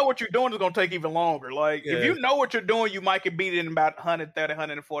 if you don't know what you're doing, it's gonna take even longer. Like if you know what you're doing, you might can beat it in about 130,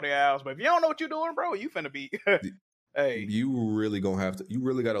 140 hours. But if you don't know what you're doing, bro, you finna be. Hey, you really gonna have to. You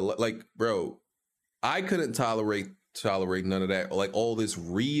really gotta like, bro. I couldn't tolerate none of that. Like all this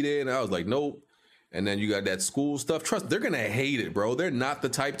reading, I was like, nope. And then you got that school stuff. Trust, they're gonna hate it, bro. They're not the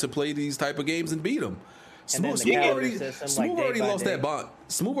type to play these type of games and beat them. Smooth already lost that bond.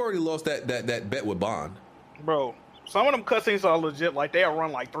 Smooth already lost that bet with Bond. Bro, some of them cutscenes are legit. Like they'll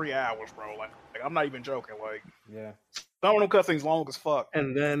run like 3 hours, bro. Like I'm not even joking. Like some of them cutscenes long as fuck.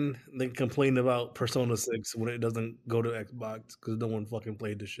 And then they complain about Persona 6 when it doesn't go to Xbox because no one fucking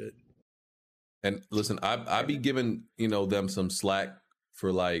played the shit. And listen, I be giving them some slack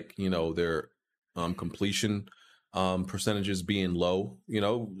for like their completion percentages being low.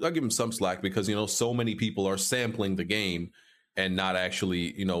 I give them some slack because so many people are sampling the game and not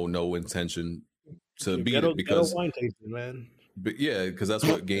actually no intention to beat it because wine tasting, man. But yeah, because that's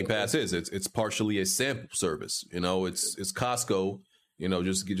what Game Pass is. It's partially a sample service. It's Costco.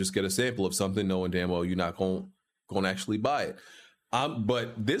 Just get a sample of something, knowing damn well you're not going to actually buy it.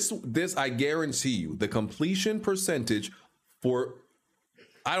 But this I guarantee you, the completion percentage for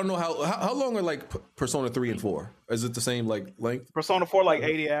I don't know how long are like Persona 3 and 4? Is it the same like length? Persona 4 like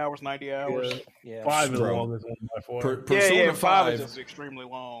 80 hours, 90 hours. Yeah. 5 is the longest one by 4. Persona 5 is just extremely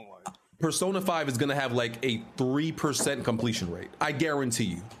long. Like. Persona 5 is going to have like a 3% completion rate. I guarantee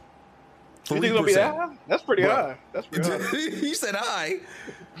you. 3%. You think it'll be that high? That's pretty high. That's pretty high. You said high.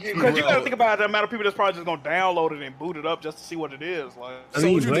 Because you got to think about the amount of people that's probably just going to download it and boot it up just to see what it is. Like,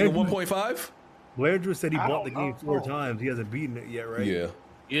 so what you think, 1.5? Blair Drew said he bought the game 4 times. He hasn't beaten it yet, right? Yeah.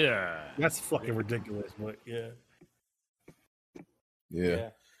 Yeah. That's fucking ridiculous, but yeah.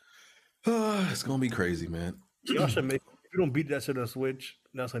 It's going to be crazy, man. Y'all should make, if you don't beat that shit on Switch,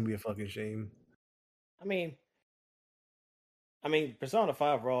 that's going to be a fucking shame. I mean, Persona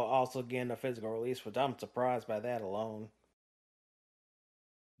 5 Raw also getting a physical release, which I'm surprised by that alone.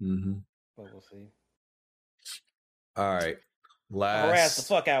 Mm-hmm. But we'll see. All right. Harass the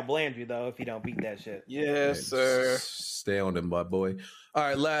fuck out Blandrew, though, if you don't beat that shit. Yes, sir. Stay on them, my boy. All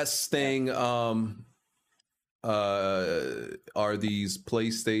right, last thing are these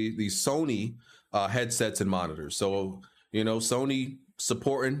Sony headsets and monitors. So, Sony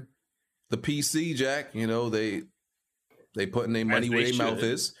supporting the PC, Jack. They putting their money where their mouth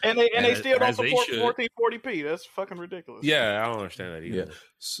is. And they still don't support 1440p. That's fucking ridiculous. Yeah, I don't understand that either. Yeah.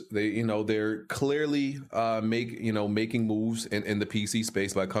 So they're clearly making moves in the PC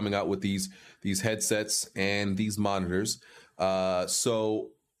space by coming out with these headsets and these monitors. So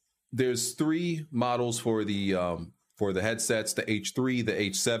there's 3 models for the headsets, the H3, the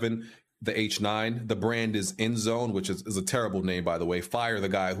H7, the H9. The brand is InZone, which is a terrible name, by the way. Fire the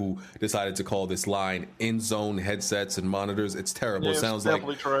guy who decided to call this line InZone headsets and monitors. It's terrible. Yeah, it sounds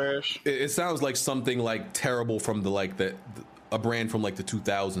definitely trash. It sounds like something like terrible from a brand from like the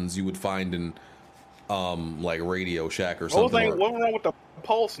 2000s you would find in like Radio Shack or something. What's wrong with the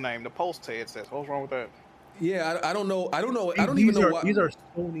Pulse name? The Pulse headsets. What's wrong with that? Yeah, I don't know. I don't even know why. These are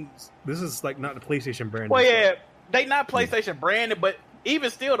Sony's. This is like not the PlayStation brand. Well, yeah, they not PlayStation branded, but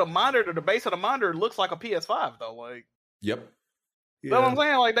even still, the monitor, the base of the monitor looks like a PS5 though. Like, yep. You know what I'm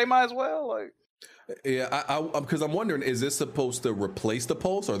saying? Like, they might as well. Like, yeah, because I'm wondering, is this supposed to replace the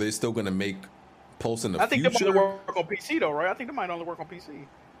Pulse, or are they still going to make Pulse in the future? I think they might work on PC though, right? I think they might only work on PC.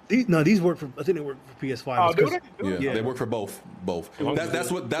 These work for. I think they work for PS5. Oh, do they? Yeah, they work for both. That's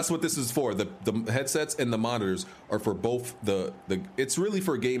what this is for. The headsets and the monitors are for both. It's really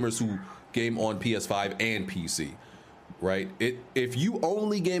for gamers who game on PS5 and PC, right? If you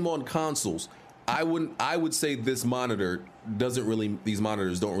only game on consoles, I would say these monitors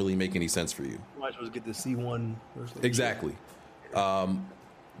don't really make any sense for you. Might as well get the C1. Exactly.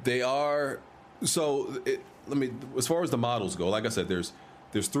 They are. So as far as the models go, like I said, there's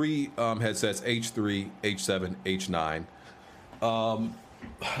 3 headsets: H3, H7, H9.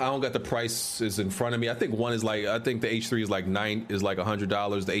 I don't got the prices in front of me. I think one is like, I think the H3 is like $100.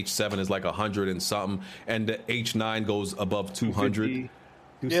 The H7 is like $100 and something, and the H9 goes above $200.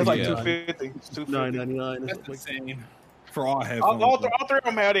 Yeah, it's like $250. It's $999. That's insane. For all headphones. All 3 of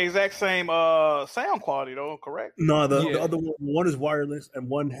them have the exact same sound quality, though. Correct? No, the other one is wireless and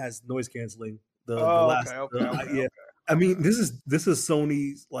one has noise canceling. Okay. I mean, this is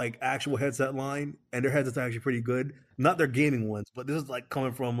Sony's like actual headset line, and their headsets are actually pretty good. Not their gaming ones, but this is like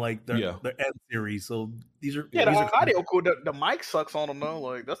coming from like their M series. So these are the audio cool. The mic sucks on them though.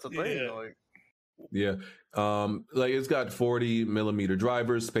 Like that's the thing. Yeah. Like it's got 40 millimeter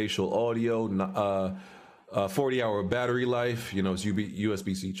drivers, spatial audio, 40-hour battery life. You know, it's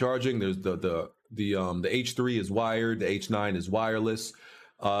USB-C charging. There's the H3 is wired. The H9 is wireless.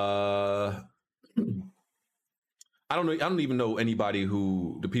 I don't know. I don't even know anybody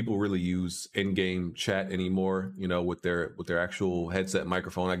do people really use in-game chat anymore, you know, with their actual headset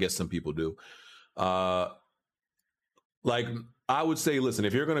microphone. I guess some people do. Like I would say, listen,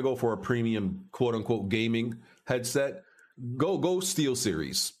 if you're going to go for a premium quote unquote gaming headset, go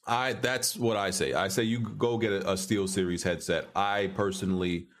SteelSeries. That's what I say. I say you go get a SteelSeries headset. I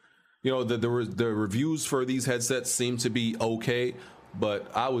personally, you know, the reviews for these headsets seem to be okay,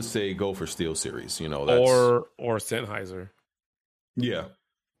 but I would say go for SteelSeries. You know, or Sennheiser. Yeah,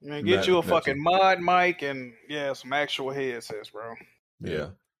 man, get you a fucking mod mic and some actual headsets, bro. Yeah,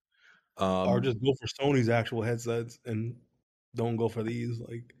 or just go for Sony's actual headsets and don't go for these.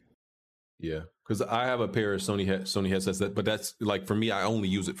 Like, yeah, because I have a pair of Sony headsets but that's like for me, I only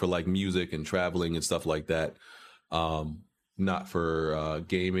use it for like music and traveling and stuff like that. Not for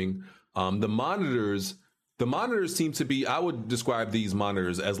gaming. The monitors seem to be, I would describe these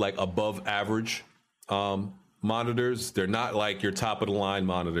monitors as like above average monitors. They're not like your top of the line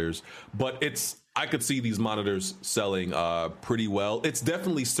monitors, but I could see these monitors selling pretty well. It's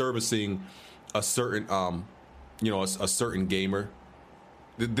definitely servicing a certain a certain gamer.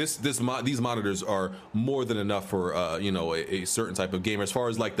 These monitors are more than enough for a certain type of gamer. As far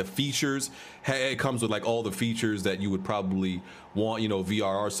as like the features, it comes with like all the features that you would probably want. You know,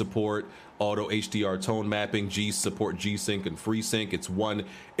 VRR support, auto HDR tone mapping, support G-Sync and FreeSync. It's 1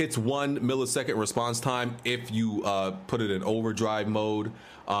 millisecond response time if you put it in overdrive mode.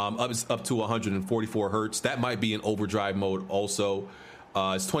 Up to 144 hertz. That might be in overdrive mode also.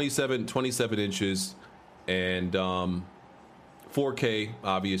 It's 27 inches and 4K,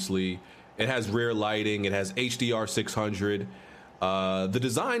 obviously. It has rear lighting. It has HDR 600. The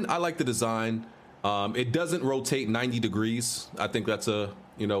design, I like the design. It doesn't rotate 90 degrees. I think that's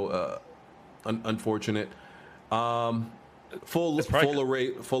unfortunate. Full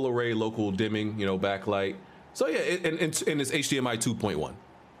array local dimming, backlight. So yeah, and it's HDMI 2.1.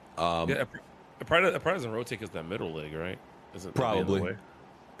 It probably doesn't rotate because that middle leg, right? Is it probably.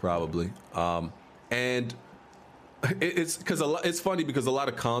 And it's because it's funny because a lot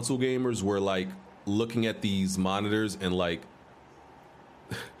of console gamers were like looking at these monitors and like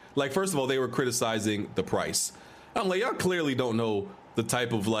first of all they were criticizing the price. I'm like, y'all clearly don't know the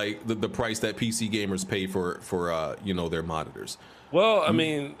type of like the price that PC gamers pay for their monitors. Well, I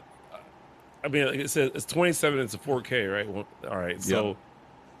mean, like it says it's 27 inch to 4K, right? Well, all right, so. Yep.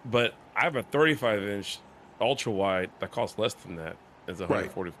 But I have a 35-inch ultra wide that costs less than that. It's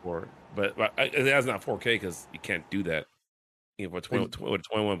 144, right. But it has not 4K because you can't do that. You know, with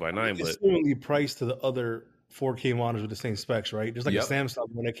 21:9. It's similarly priced to the other 4K monitors with the same specs, right? There's like a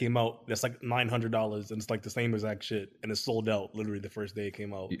Samsung one that came out that's like $900, and it's like the same exact shit, and it's sold out literally the first day it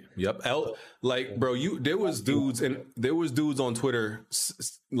came out. Yep, bro, there was dudes on Twitter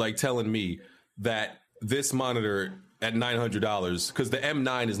like telling me that this monitor at $900 because the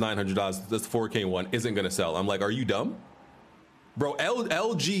M9 is $900. This 4K one isn't going to sell. I'm like, are you dumb, bro?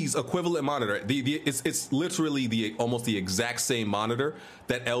 LG's equivalent monitor, it's literally almost the exact same monitor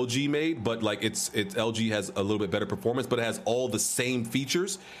that LG made, but like it's LG has a little bit better performance, but it has all the same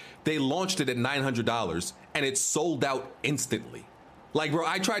features. They launched it at $900 and it sold out instantly. Like, bro,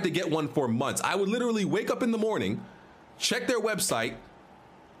 I tried to get one for months. I would literally wake up in the morning, check their website.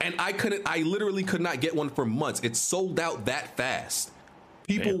 And I literally could not get one for months. It sold out that fast.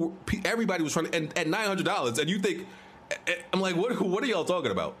 Everybody was trying to, and at $900. And you think, I'm like, what are y'all talking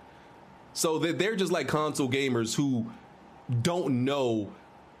about? So they're just like console gamers who don't know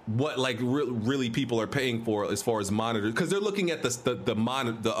what like really people are paying for as far as monitors, because they're looking at the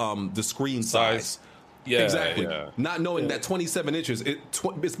screen size. Yeah, exactly. Yeah. Not knowing that 27 inches,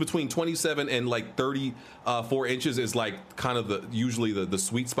 it's between 27 and like 34 inches is like kind of usually the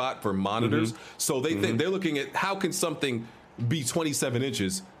sweet spot for monitors. Mm-hmm. So they think they're looking at how can something be 27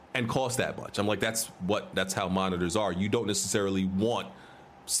 inches and cost that much. I'm like, that's how monitors are. You don't necessarily want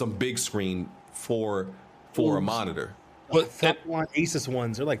some big screen for a monitor. But Asus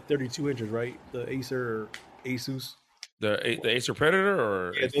ones, they're like 32 inches, right? The Acer or Asus. The Acer Predator,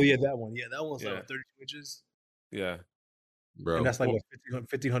 or that one. Yeah, that one's like 32 inches. Yeah, bro, and that's like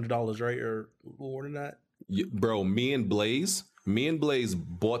 $1,500, right, or more than that. Yeah, bro, me and Blaze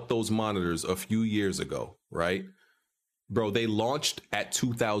bought those monitors a few years ago, right? Bro, they launched at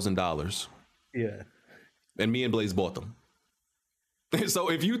 $2,000. Yeah, and me and Blaze bought them.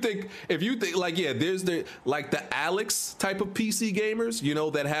 So if you think like, yeah, there's the Alex type of PC gamers,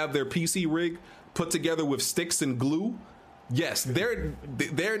 that have their PC rig put together with sticks and glue. Yes, they're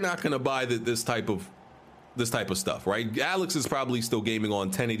not going to buy this type of this type of stuff, right? Alex is probably still gaming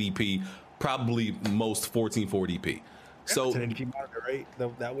on 1080p, probably most 1440p. So 1080p monitor, right?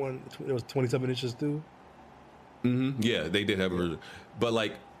 That one, it was 27 inches too. Yeah, they did have a version, but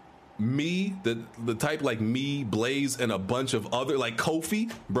like me, the type like me, Blaze, and a bunch of other like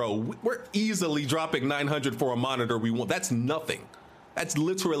Kofi, bro, we're easily dropping 900 for a monitor we want. That's nothing. That's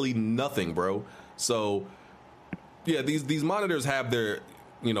literally nothing, bro. So yeah, these monitors have their,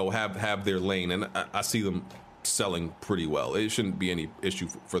 have their lane, and I see them selling pretty well. It shouldn't be any issue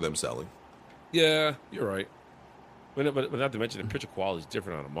for them selling. Yeah, you're right. But not to mention the picture quality is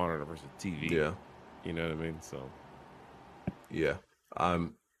different on a monitor versus TV. Yeah, you know what I mean. So yeah,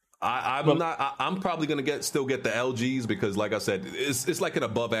 I'm probably gonna still get the LGs because, like I said, it's like an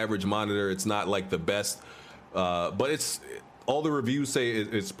above average monitor. It's not like the best, but all the reviews say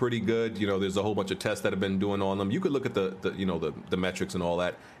it's pretty good. There's a whole bunch of tests that have been doing on them. You could look at the metrics and all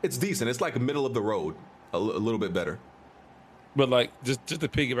that. It's decent. It's like middle of the road, a little bit better. But like just to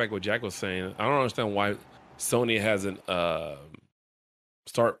piggyback what Jack was saying, I don't understand why Sony hasn't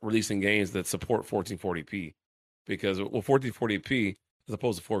start releasing games that support 1440p, because with 1440p as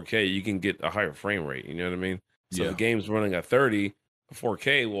opposed to 4K, you can get a higher frame rate. You know what I mean? So the game's running at 30,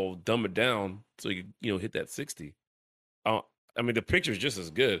 4K will dumb it down so you can hit that 60. I mean, the picture's just as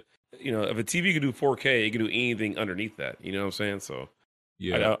good. If a TV can do 4K, it can do anything underneath that. You know what I'm saying? So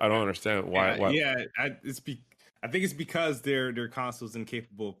yeah, I don't understand why. I think it's because their console's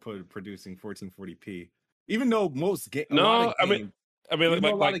incapable of producing 1440p. Even though a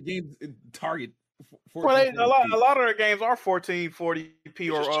lot of games target. A lot of their games are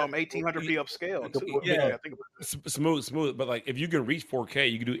 1440p or 1800p upscale too. Yeah, smooth. But like, if you can reach 4K,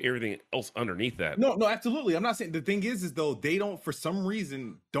 you can do everything else underneath that. No, absolutely. I'm not saying. The thing is though they don't, for some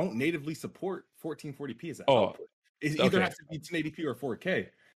reason, don't natively support 1440p as an output. It either has to be 1080p or 4K.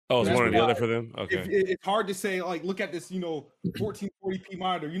 Oh, it's one or the other for them. Okay, it's hard to say. Like, look at this, 1440p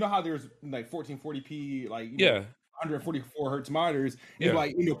monitor. You know how there's like 1440p, like 144 hertz monitors. Yeah.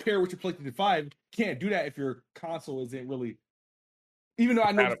 Like, pair with your PlayStation 5, can't do that if your console isn't really. Even though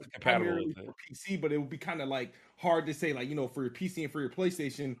I know it's primarily for PC, but it would be kind of like hard to say, like, for your PC and for your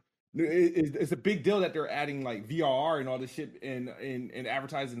PlayStation. It's a big deal that they're adding like VRR and all this shit and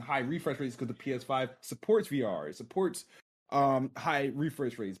advertising high refresh rates because the PS5 supports VRR. It supports high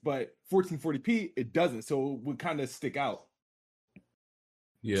refresh rates, but 1440p it doesn't, so it would kind of stick out.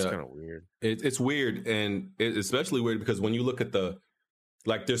 Yeah, it's kind of weird. It's weird, and it's especially weird because when you look at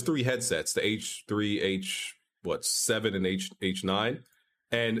there's 3 headsets: the H3, H7, and H9,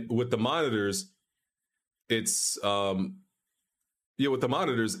 and with the monitors, it's with the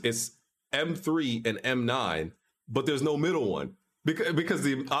monitors it's M3 and M9, but there's no middle one. Because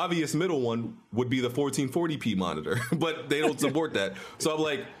the obvious middle one would be the 1440p monitor, but they don't support that. So I'm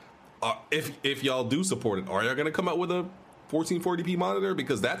like, if y'all do support it, are y'all going to come out with a 1440p monitor?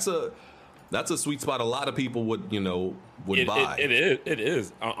 Because that's a sweet spot. A lot of people would buy. It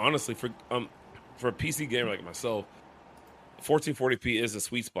is honestly for a PC gamer like myself, 1440p is a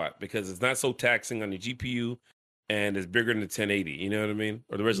sweet spot because it's not so taxing on the GPU and it's bigger than the 1080. You know what I mean?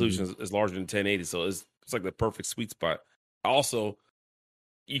 Or the resolution is larger than 1080, so it's like the perfect sweet spot. Also,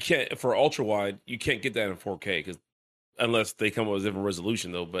 you can't for ultra wide. You can't get that in 4K because unless they come up with a different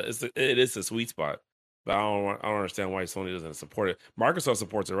resolution, though. But it is a sweet spot. But I don't understand why Sony doesn't support it. Microsoft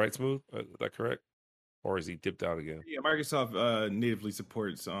supports it, right? Smooth, is that correct? Or is he dipped out again? Yeah, Microsoft natively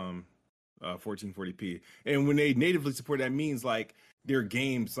supports 1440p, and when they natively support, that means like their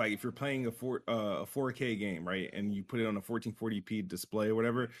games, like if you're playing a 4K game, right, and you put it on a 1440p display or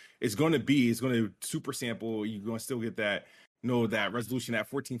whatever, it's going to super sample. You're going to still get that that resolution at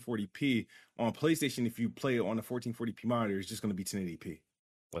 1440p. On PlayStation, if you play it on a 1440p monitor, it's just going to be 1080p.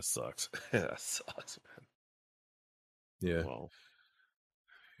 That sucks. That sucks, man. Yeah. Wow.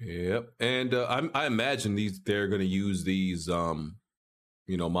 Yep. And I imagine they're going to use these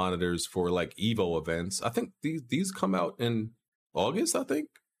monitors for like Evo events. I think these come out in August, I think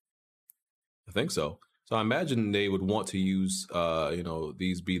so. So I imagine they would want to use,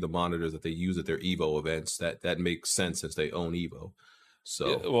 these be the monitors that they use at their Evo events. That makes sense since they own Evo.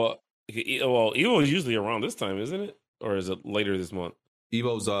 So Evo is usually around this time, isn't it? Or is it later this month?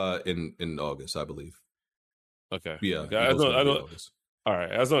 Evo's in August, I believe. Okay. Yeah. Okay. I know. All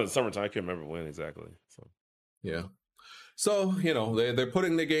right. I was in the summertime. I can't remember when exactly. So yeah. So they're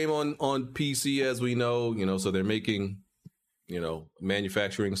putting the game on PC, as we know. So they're making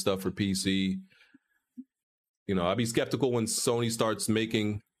manufacturing stuff for PC. I'd be skeptical when Sony starts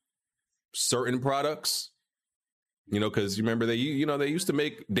making certain products, because you remember they used to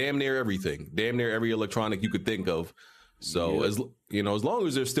make damn near everything, damn near every electronic you could think of. So as long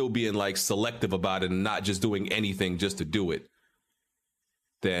as they're still being like selective about it and not just doing anything just to do it,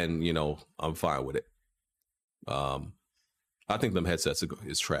 then I'm fine with it. I think them headsets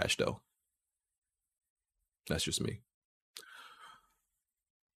is trash though. That's just me.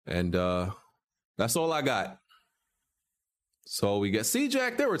 And that's all I got. So we get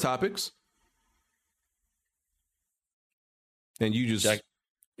Jack. There were topics, and you just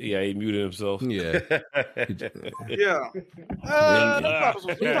he muted himself. Yeah, yeah. Them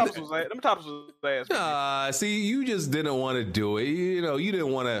topics was ass. See, you just didn't want to do it. You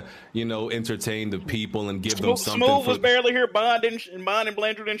didn't want to, entertain the people and give them something. Smooth was barely here. Bond and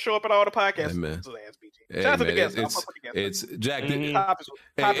Blandrew didn't show up at all the podcasts. Hey, shout out to the guests. It's Jack.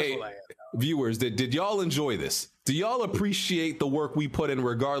 Viewers, did y'all enjoy this? Do y'all appreciate the work we put in,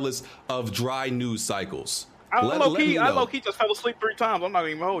 regardless of dry news cycles? I low-key just fell asleep 3 times. I'm not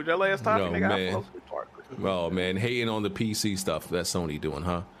even hold that last time. I fell asleep twice. Oh man, hating on the PC stuff that Sony doing,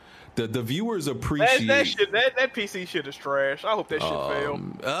 huh? The viewers appreciate that PC shit is trash. I hope that shit failed.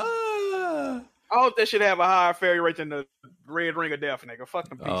 I hope that should have a higher failure rate than the Red Ring of Death, nigga. Fuck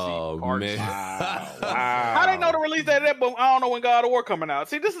the PC. Oh, parts. man. Wow. How they know to release that, but I don't know when God of War coming out.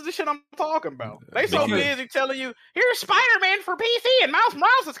 See, this is the shit I'm talking about. They so busy telling you, here's Spider-Man for PC and Miles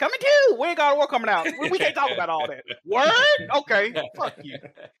Morales is coming too. When God of War coming out? We can't talk about all that. Word? Okay. Fuck you.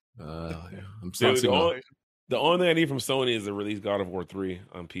 I'm sorry. The only thing I need from Sony is to release God of War 3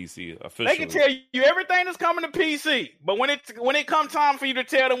 on PC officially. They can tell you everything that's coming to PC, but when it comes time for you to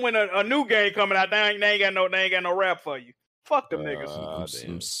tell them when a new game coming out, they ain't got no rap for you. Fuck them niggas.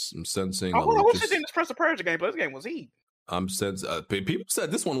 I'm sensing. What's this in this Prince of Persia game? But this game was heat. I'm sensing. People said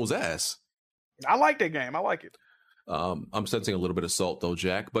this one was ass. I like that game. I like it. I'm sensing a little bit of salt though,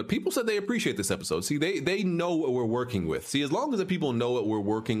 Jack. But people said they appreciate this episode. See, they know what we're working with. See, as long as the people know what we're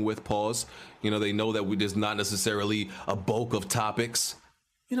working with, they know that there's not necessarily a bulk of topics.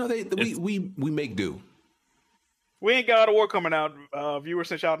 We make do. We ain't God of War coming out, viewers,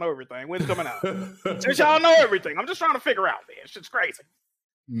 since y'all know everything. When's coming out? Since y'all know everything. I'm just trying to figure out, man. It's just crazy.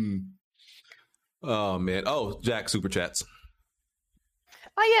 Oh, man. Oh, Jack, super chats.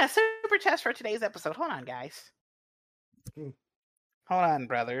 Oh, yeah, super chats for today's episode. Hold on, guys. Hold on,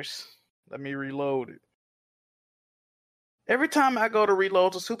 brothers. Let me reload it. Every time I go to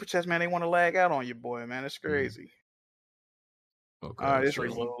reload the super chats, man, they want to lag out on you, boy, man. It's crazy. Okay. All right, it's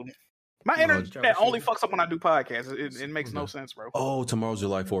reload. My internet only fucks up when I do podcasts. It makes no sense, bro. Oh, tomorrow's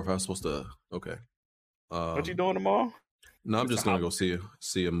July 4th. I was supposed to. Okay. What you doing tomorrow? No, I'm just gonna go see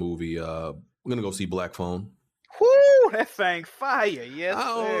a movie. I'm gonna go see Black Phone. Whoo, that thing fire! Yes,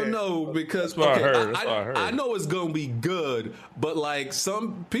 I don't know because I know it's gonna be good, but like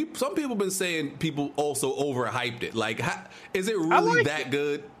some people been saying people also overhyped it. Like, is it really that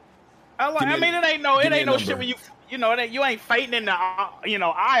good? I mean, it ain't no shit when you ain't fighting in the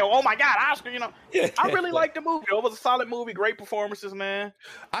aisle. Oh my God, Oscar! I really like the movie. It was a solid movie, great performances, man.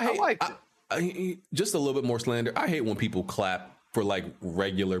 I liked it. Just a little bit more slander. I hate when people clap for like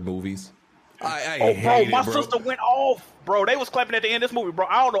regular movies. I hate my sister went off, bro. They was clapping at the end of this movie, bro.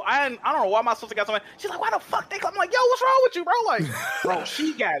 I don't know. I don't know why my sister got something. She's like, "Why the fuck they clap?" I'm like, "Yo, what's wrong with you, bro?" Like, bro,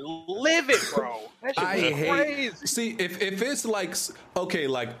 she got livid, bro. That shit was crazy. See, if it's like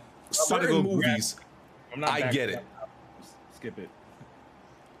like certain movies, I get it. Skip it.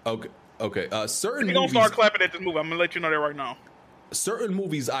 Okay. Certain we movies. Don't start clapping at this movie. I'm gonna let you know that right now. Certain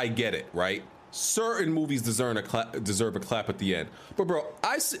movies, I get it, right? Certain movies deserve a clap at the end. But bro,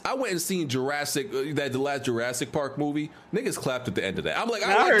 I went and seen the last Jurassic Park movie. Niggas clapped at the end of that. I'm like,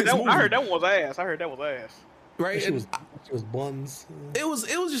 I heard that one was ass. Right? It was buns. It was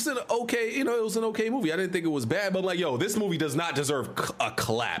just an okay, it was an okay movie. I didn't think it was bad, but I'm like, yo, this movie does not deserve a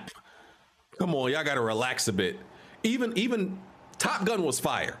clap. Come on, y'all gotta relax a bit. Even Top Gun was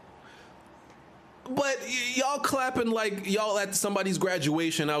fire. But y'all clapping like y'all at somebody's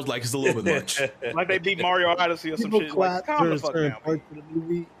graduation. I was like, it's a little bit much. Like they beat Mario Odyssey or some shit. Clap during certain parts of the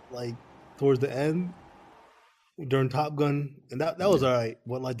movie, like towards the end during Top Gun, and that was all right.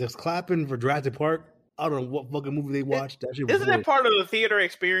 But like just clapping for Jurassic Park, I don't know what fucking movie they watched. That shit was Isn't that part of the theater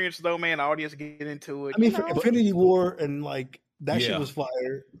experience though, man? The audience get into it. I mean, for Infinity War and like that shit was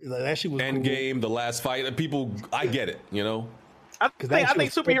fire. Like, that shit was Endgame, cool. The last fight. People, I get it. I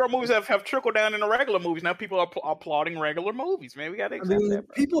think superhero movies have trickled down into regular movies. Now people are applauding regular movies, man. We got to accept that,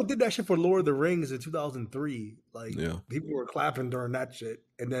 bro. People did that shit for Lord of the Rings in 2003. Like, people were clapping during that shit.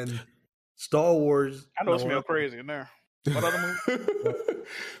 And then Star Wars. I know it smells crazy in there. What other movie?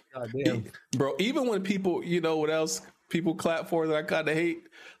 God damn. Bro, even when people, what else people clap for that I kind of hate?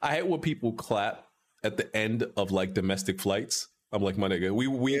 I hate when people clap at the end of like domestic flights. I'm like, my nigga, we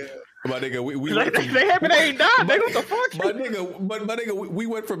they happy they ain't died. They what the fuck? My nigga, we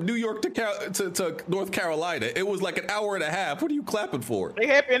went from New York to North Carolina. It was like an hour and a half. What are you clapping for? They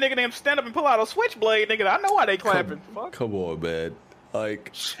happy a nigga them stand up and pull out a switchblade, nigga. I know why they clapping. Come on, man.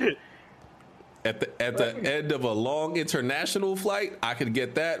 Like shit. At the end of a long international flight, I could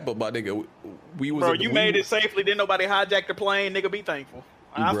get that, but my nigga, you made it safely. Didn't nobody hijack the plane, nigga. Be thankful.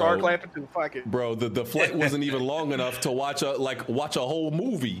 I started clapping too. Fuck it, bro. The flight wasn't even long enough to watch a whole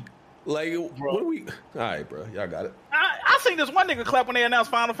movie. Like, bro. What are we? All right, bro. Y'all got it. I seen this one nigga clap when they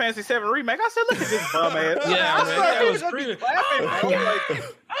announced Final Fantasy VII Remake. I said, look at this bum ass. Yeah, I man. I was screaming. Oh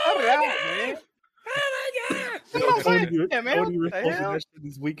my god! Yeah, man. That shit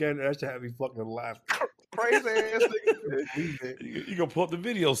this weekend, that should have me fucking laughing. Crazy ass nigga. You gonna pull up the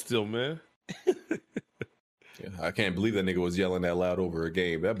video still, man? Yeah, I can't believe that nigga was yelling that loud over a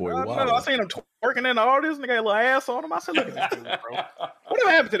game. That boy, wild. I seen him twerking in all this nigga had a little ass on him. I said, look at this dude, bro. Whatever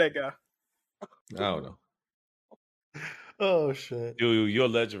happened to that guy? I don't know. Oh shit, you're a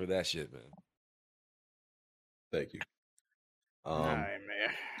legend for that shit, man. Thank you. All right,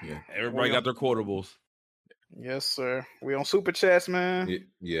 man. Yeah, everybody got their quotables. Yes, sir. We on Super Chats, man.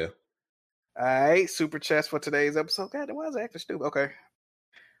 Yeah. All right, Super Chats for today's episode. God, why is it acting stupid? Okay.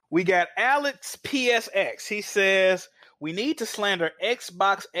 We got Alex PSX. He says, we need to slander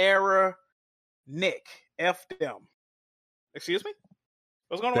Xbox era Nick. F them. Excuse me?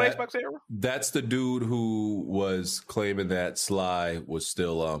 What's going on with Xbox era? That's the dude who was claiming that Sly was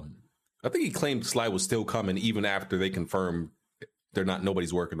still I think he claimed Sly was still coming even after they confirmed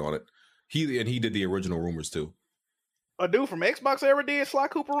nobody's working on it. He did the original rumors too. A dude from Xbox era did Sly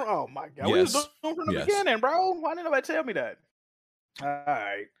Cooper? Oh my god. Yes. We was doing from the beginning, bro. Why didn't nobody tell me that? All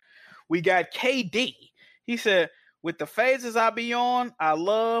right. We got KD. He said, with the phases I be on, I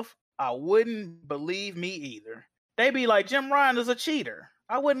wouldn't believe me either. They be like, Jim Ryan is a cheater.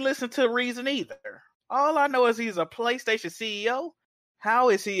 I wouldn't listen to Reason either. All I know is he's a PlayStation CEO. How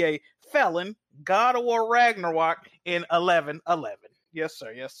is he a felon? God of War Ragnarok in 11/11. Yes,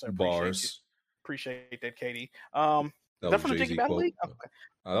 sir. Yes, sir. Bars. Appreciate that, KD. That was from the Jay-Z Jiggy quote. League? Okay.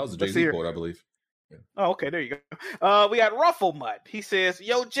 That was a Jay-Z quote, I believe. Yeah. Oh, okay, there you go. We got Ruffle Mutt. He says,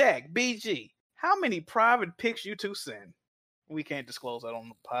 yo, Jack, BG, how many private pics you two send? We can't disclose that on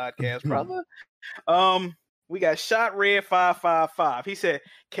the podcast, brother. We got Shot Red 555. He said,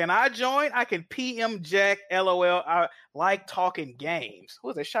 can I join? I can PM Jack, LOL. I like talking games.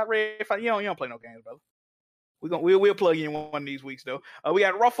 Who is that? Shot Red 5? You don't play no games, brother. We'll plug you in one of these weeks, though. We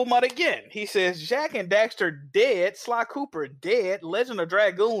got Ruffle Mutt again. He says, Jack and Daxter dead, Sly Cooper dead, Legend of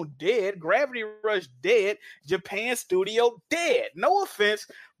Dragoon dead, Gravity Rush dead, Japan Studio dead. No offense,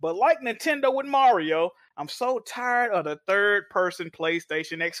 but like Nintendo with Mario, I'm so tired of the third-person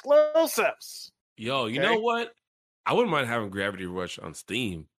PlayStation exclusives. Yo, you know what? I wouldn't mind having Gravity Rush on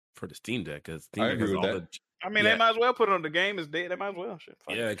Steam for the Steam Deck because Steam Deck has all the. I mean, they might as well put it on the game is dead. They might as well. Shit,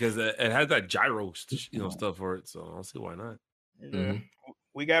 yeah, because it has that gyro, stuff for it. So I'll see why not. Yeah. Mm-hmm.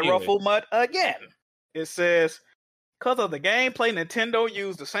 We got Ruffle Mutt again. It says, because of the gameplay, Nintendo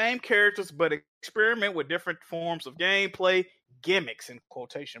used the same characters but experiment with different forms of gameplay gimmicks in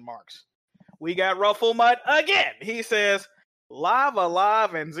quotation marks. We got Ruffle Mutt again. He says, Live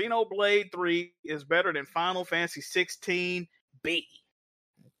Alive and Xenoblade 3 is better than Final Fantasy 16B.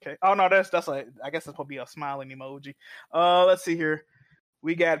 Okay. Oh no, that's I guess that's probably a smiling emoji. Let's see here.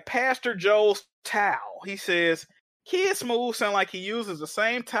 We got Pastor Joe's towel. He says, Kid Smooth sound like he uses the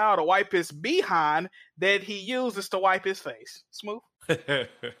same towel to wipe his behind that he uses to wipe his face. Smooth. All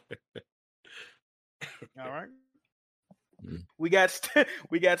right. We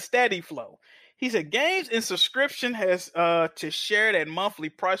got Steady Flow. He said games in subscription has to share that monthly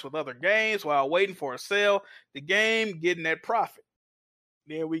price with other games while waiting for a sale. The game getting that profit.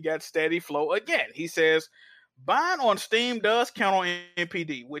 Then we got Steady Flow again. He says, buying on Steam does count on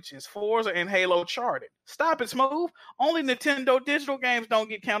NPD, which is Forza and Halo Charted. Stop it, Smooth. Only Nintendo digital games don't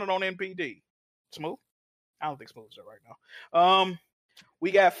get counted on NPD. Smooth? I don't think Smooth's there right now.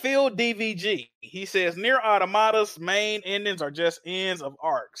 We got Phil DVG. He says, Nier Automata's main endings are just ends of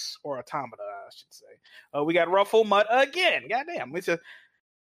arcs, or automata, I should say. We got Ruffle Mutt again. Goddamn. He says,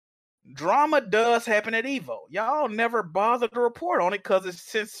 drama does happen at EVO. Y'all never bother to report on it because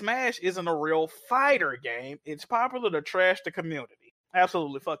since Smash isn't a real fighter game, it's popular to trash the community.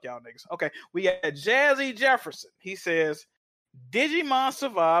 Absolutely. Fuck y'all niggas. Okay. We got Jazzy Jefferson. He says, Digimon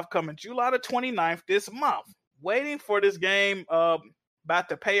Survive coming July the 29th this month. Waiting for this game about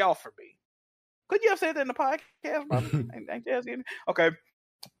to pay off for me. Could you have said that in the podcast, brother? Ain't Jazzy? Okay.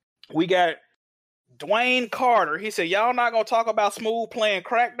 We got Dwayne Carter. He said, y'all not going to talk about Smooth playing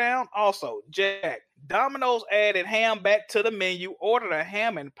Crackdown? Also, Jack, Domino's added ham back to the menu. Ordered a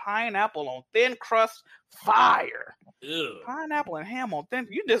ham and pineapple on thin crust. Fire. Ew. Pineapple and ham on thin.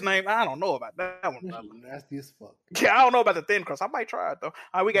 You just named. I don't know about that one. Nasty as fuck. Yeah, I don't know about the thin crust. I might try it though.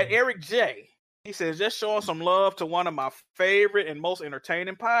 All right, we got Eric J. He says, just showing some love to one of my favorite and most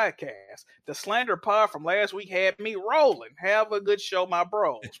entertaining podcasts. The Slander Pod from last week had me rolling. Have a good show, my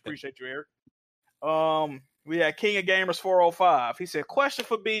bros. Appreciate you, Eric. We had King of Gamers 405. He said, question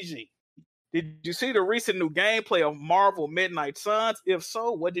for BG. Did you see the recent new gameplay of Marvel Midnight Suns? If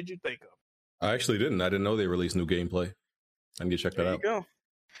so, what did you think of? I actually didn't. I didn't know they released new gameplay. I need to check that out. There you go.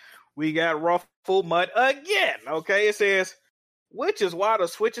 We got Ruffle Mud again. Okay, it says, which is why the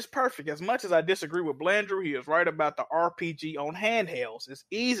Switch is perfect. As much as I disagree with Blandrew, he is right about the RPG on handhelds. It's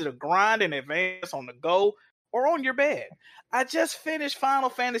easy to grind and advance on the go or on your bed. I just finished Final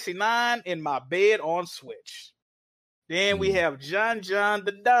Fantasy IX in my bed on Switch. Then we have John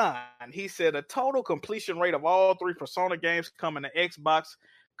the Don. He said a total completion rate of all 3 Persona games coming to Xbox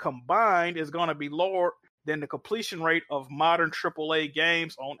combined is going to be lower than the completion rate of modern AAA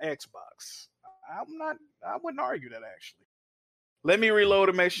games on Xbox. I wouldn't argue that, actually. Let me reload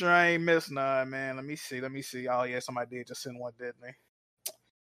to make sure I ain't missed none, man. Let me see. Oh, yeah, somebody did just send one, didn't they?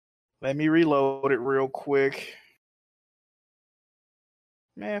 Let me reload it real quick.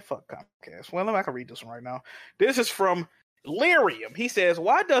 Man, fuck Comcast. Well, I can read this one right now. This is from Lyrium. He says,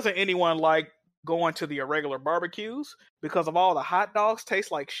 why doesn't anyone like going to the irregular barbecues? Because of all the hot dogs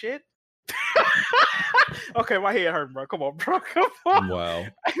taste like shit? Okay, my head hurting, bro. Come on, bro. Come on. Wow.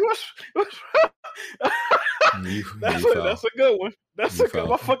 That's a good one. That's a good one.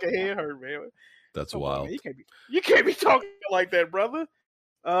 My fucking head hurt, man. That's wild. Man. You can't be talking like that, brother.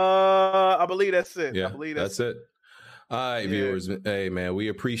 I believe that's it. Yeah, I believe that's it. All right, viewers. Hey, man, we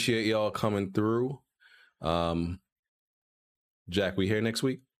appreciate y'all coming through. Jack, we here next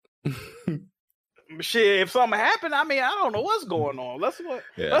week? Shit, if something happened, I mean, I don't know what's going on. Let's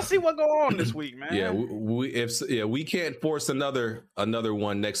see what's going on this week, man. Yeah, we can't force another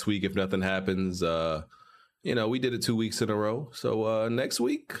one next week if nothing happens. We did it 2 weeks in a row, so next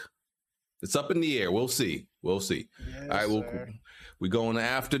week it's up in the air. We'll see. Yes, all right, we going to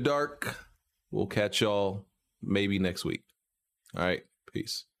After Dark. We'll catch y'all maybe next week. All right,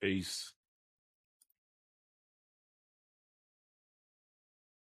 peace.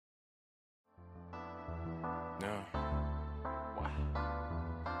 No.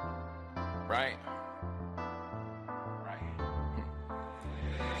 Right.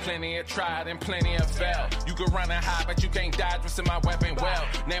 Plenty of tried and plenty of failed. You can run and hide, but you can't dodge what's in my weapon well.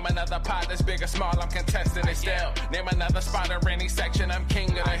 Name another pot that's big or small, I'm contesting it still. Name another spot or any section, I'm king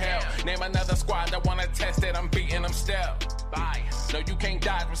of the hill. Name another squad that wanna test it, I'm beating them still. Bye. No, you can't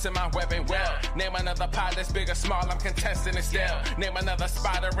dodge what's in my weapon well. Name another pot that's big or small, I'm contesting it still. Name another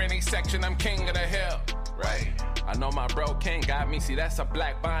spot or any section, I'm king of the hill. Right. I know my bro King got me. See, that's a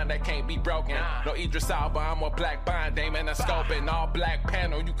black bond that can't be broken. No Idris Elba, I'm a black bond. Dame in a scope and all black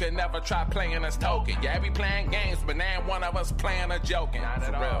panel. You can never try playing us token. Yeah, we playing games, but now one of us playing or joking. Not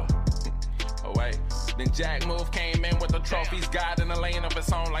at all. Oh wait, then Jack Move came in with the trophies, God in a lane of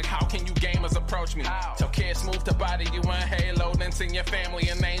its own. Like, how can you gamers approach me? Tell kids move to body you in Halo, then send your family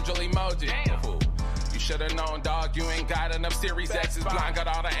an angel emoji. You should've known, dog, you ain't got enough Series X's. Blind got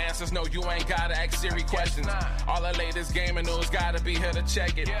all the answers, no, you ain't gotta ask Siri questions. All the latest gaming news, gotta be here to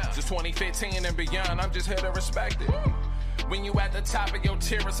check it. Since 2015 and beyond, I'm just here to respect it. When you at the top of your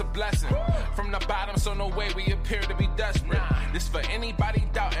tier, it's a blessing. From the bottom, so no way we appear to be desperate. This for anybody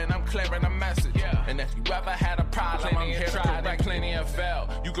doubting, I'm clearing a message. And if you ever had a problem, I'm here to correct. Plenty of fail.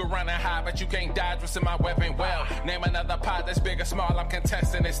 You can run and hide, but you can't dodge what's in my weapon well. Name another pot that's big or small, I'm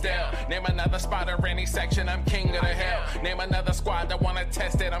contesting it still. Name another spot or any section, I'm king of the hill. Name another squad that wanna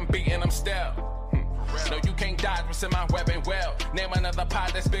test it, I'm beating them still. No, you can't dodge what's in my weapon well. Name another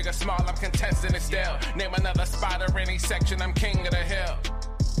pot that's big or small, I'm contesting it still. Name another spot or any section, I'm king of the hill.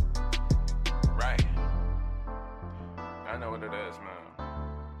 Right. I know what it is, man.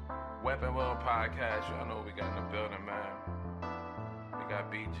 Weapon World Podcast, y'all know what we got in the building, man. We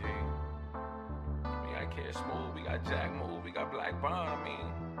got BG. We got Kid Smooth, we got Jack Move, we got Black Bond, I mean.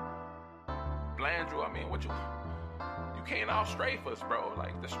 Blandrew, I mean, what you can't out strafe us, bro.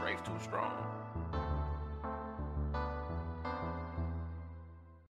 Like, the strafe too strong.